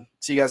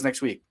see you guys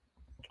next week.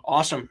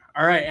 Awesome.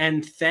 All right.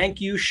 And thank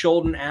you,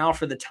 Sholt and Al,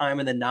 for the time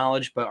and the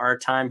knowledge. But our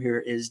time here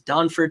is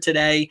done for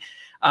today.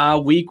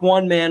 Week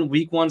 1, man.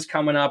 Week 1's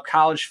coming up.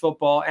 College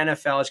football,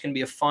 NFL. It's going to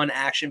be a fun,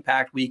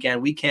 action-packed weekend.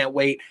 We can't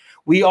wait.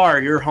 We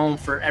are your home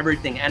for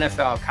everything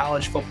NFL,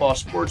 college football,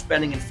 sports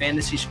betting, and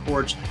fantasy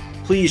sports.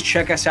 Please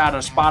check us out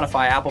on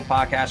Spotify, Apple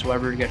Podcasts,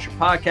 wherever you get your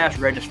podcast.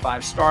 Rate us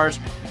 5 stars.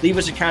 Leave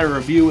us a kind of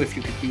review if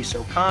you could be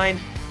so kind.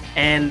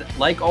 And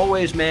like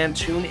always, man,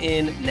 tune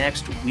in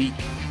next week.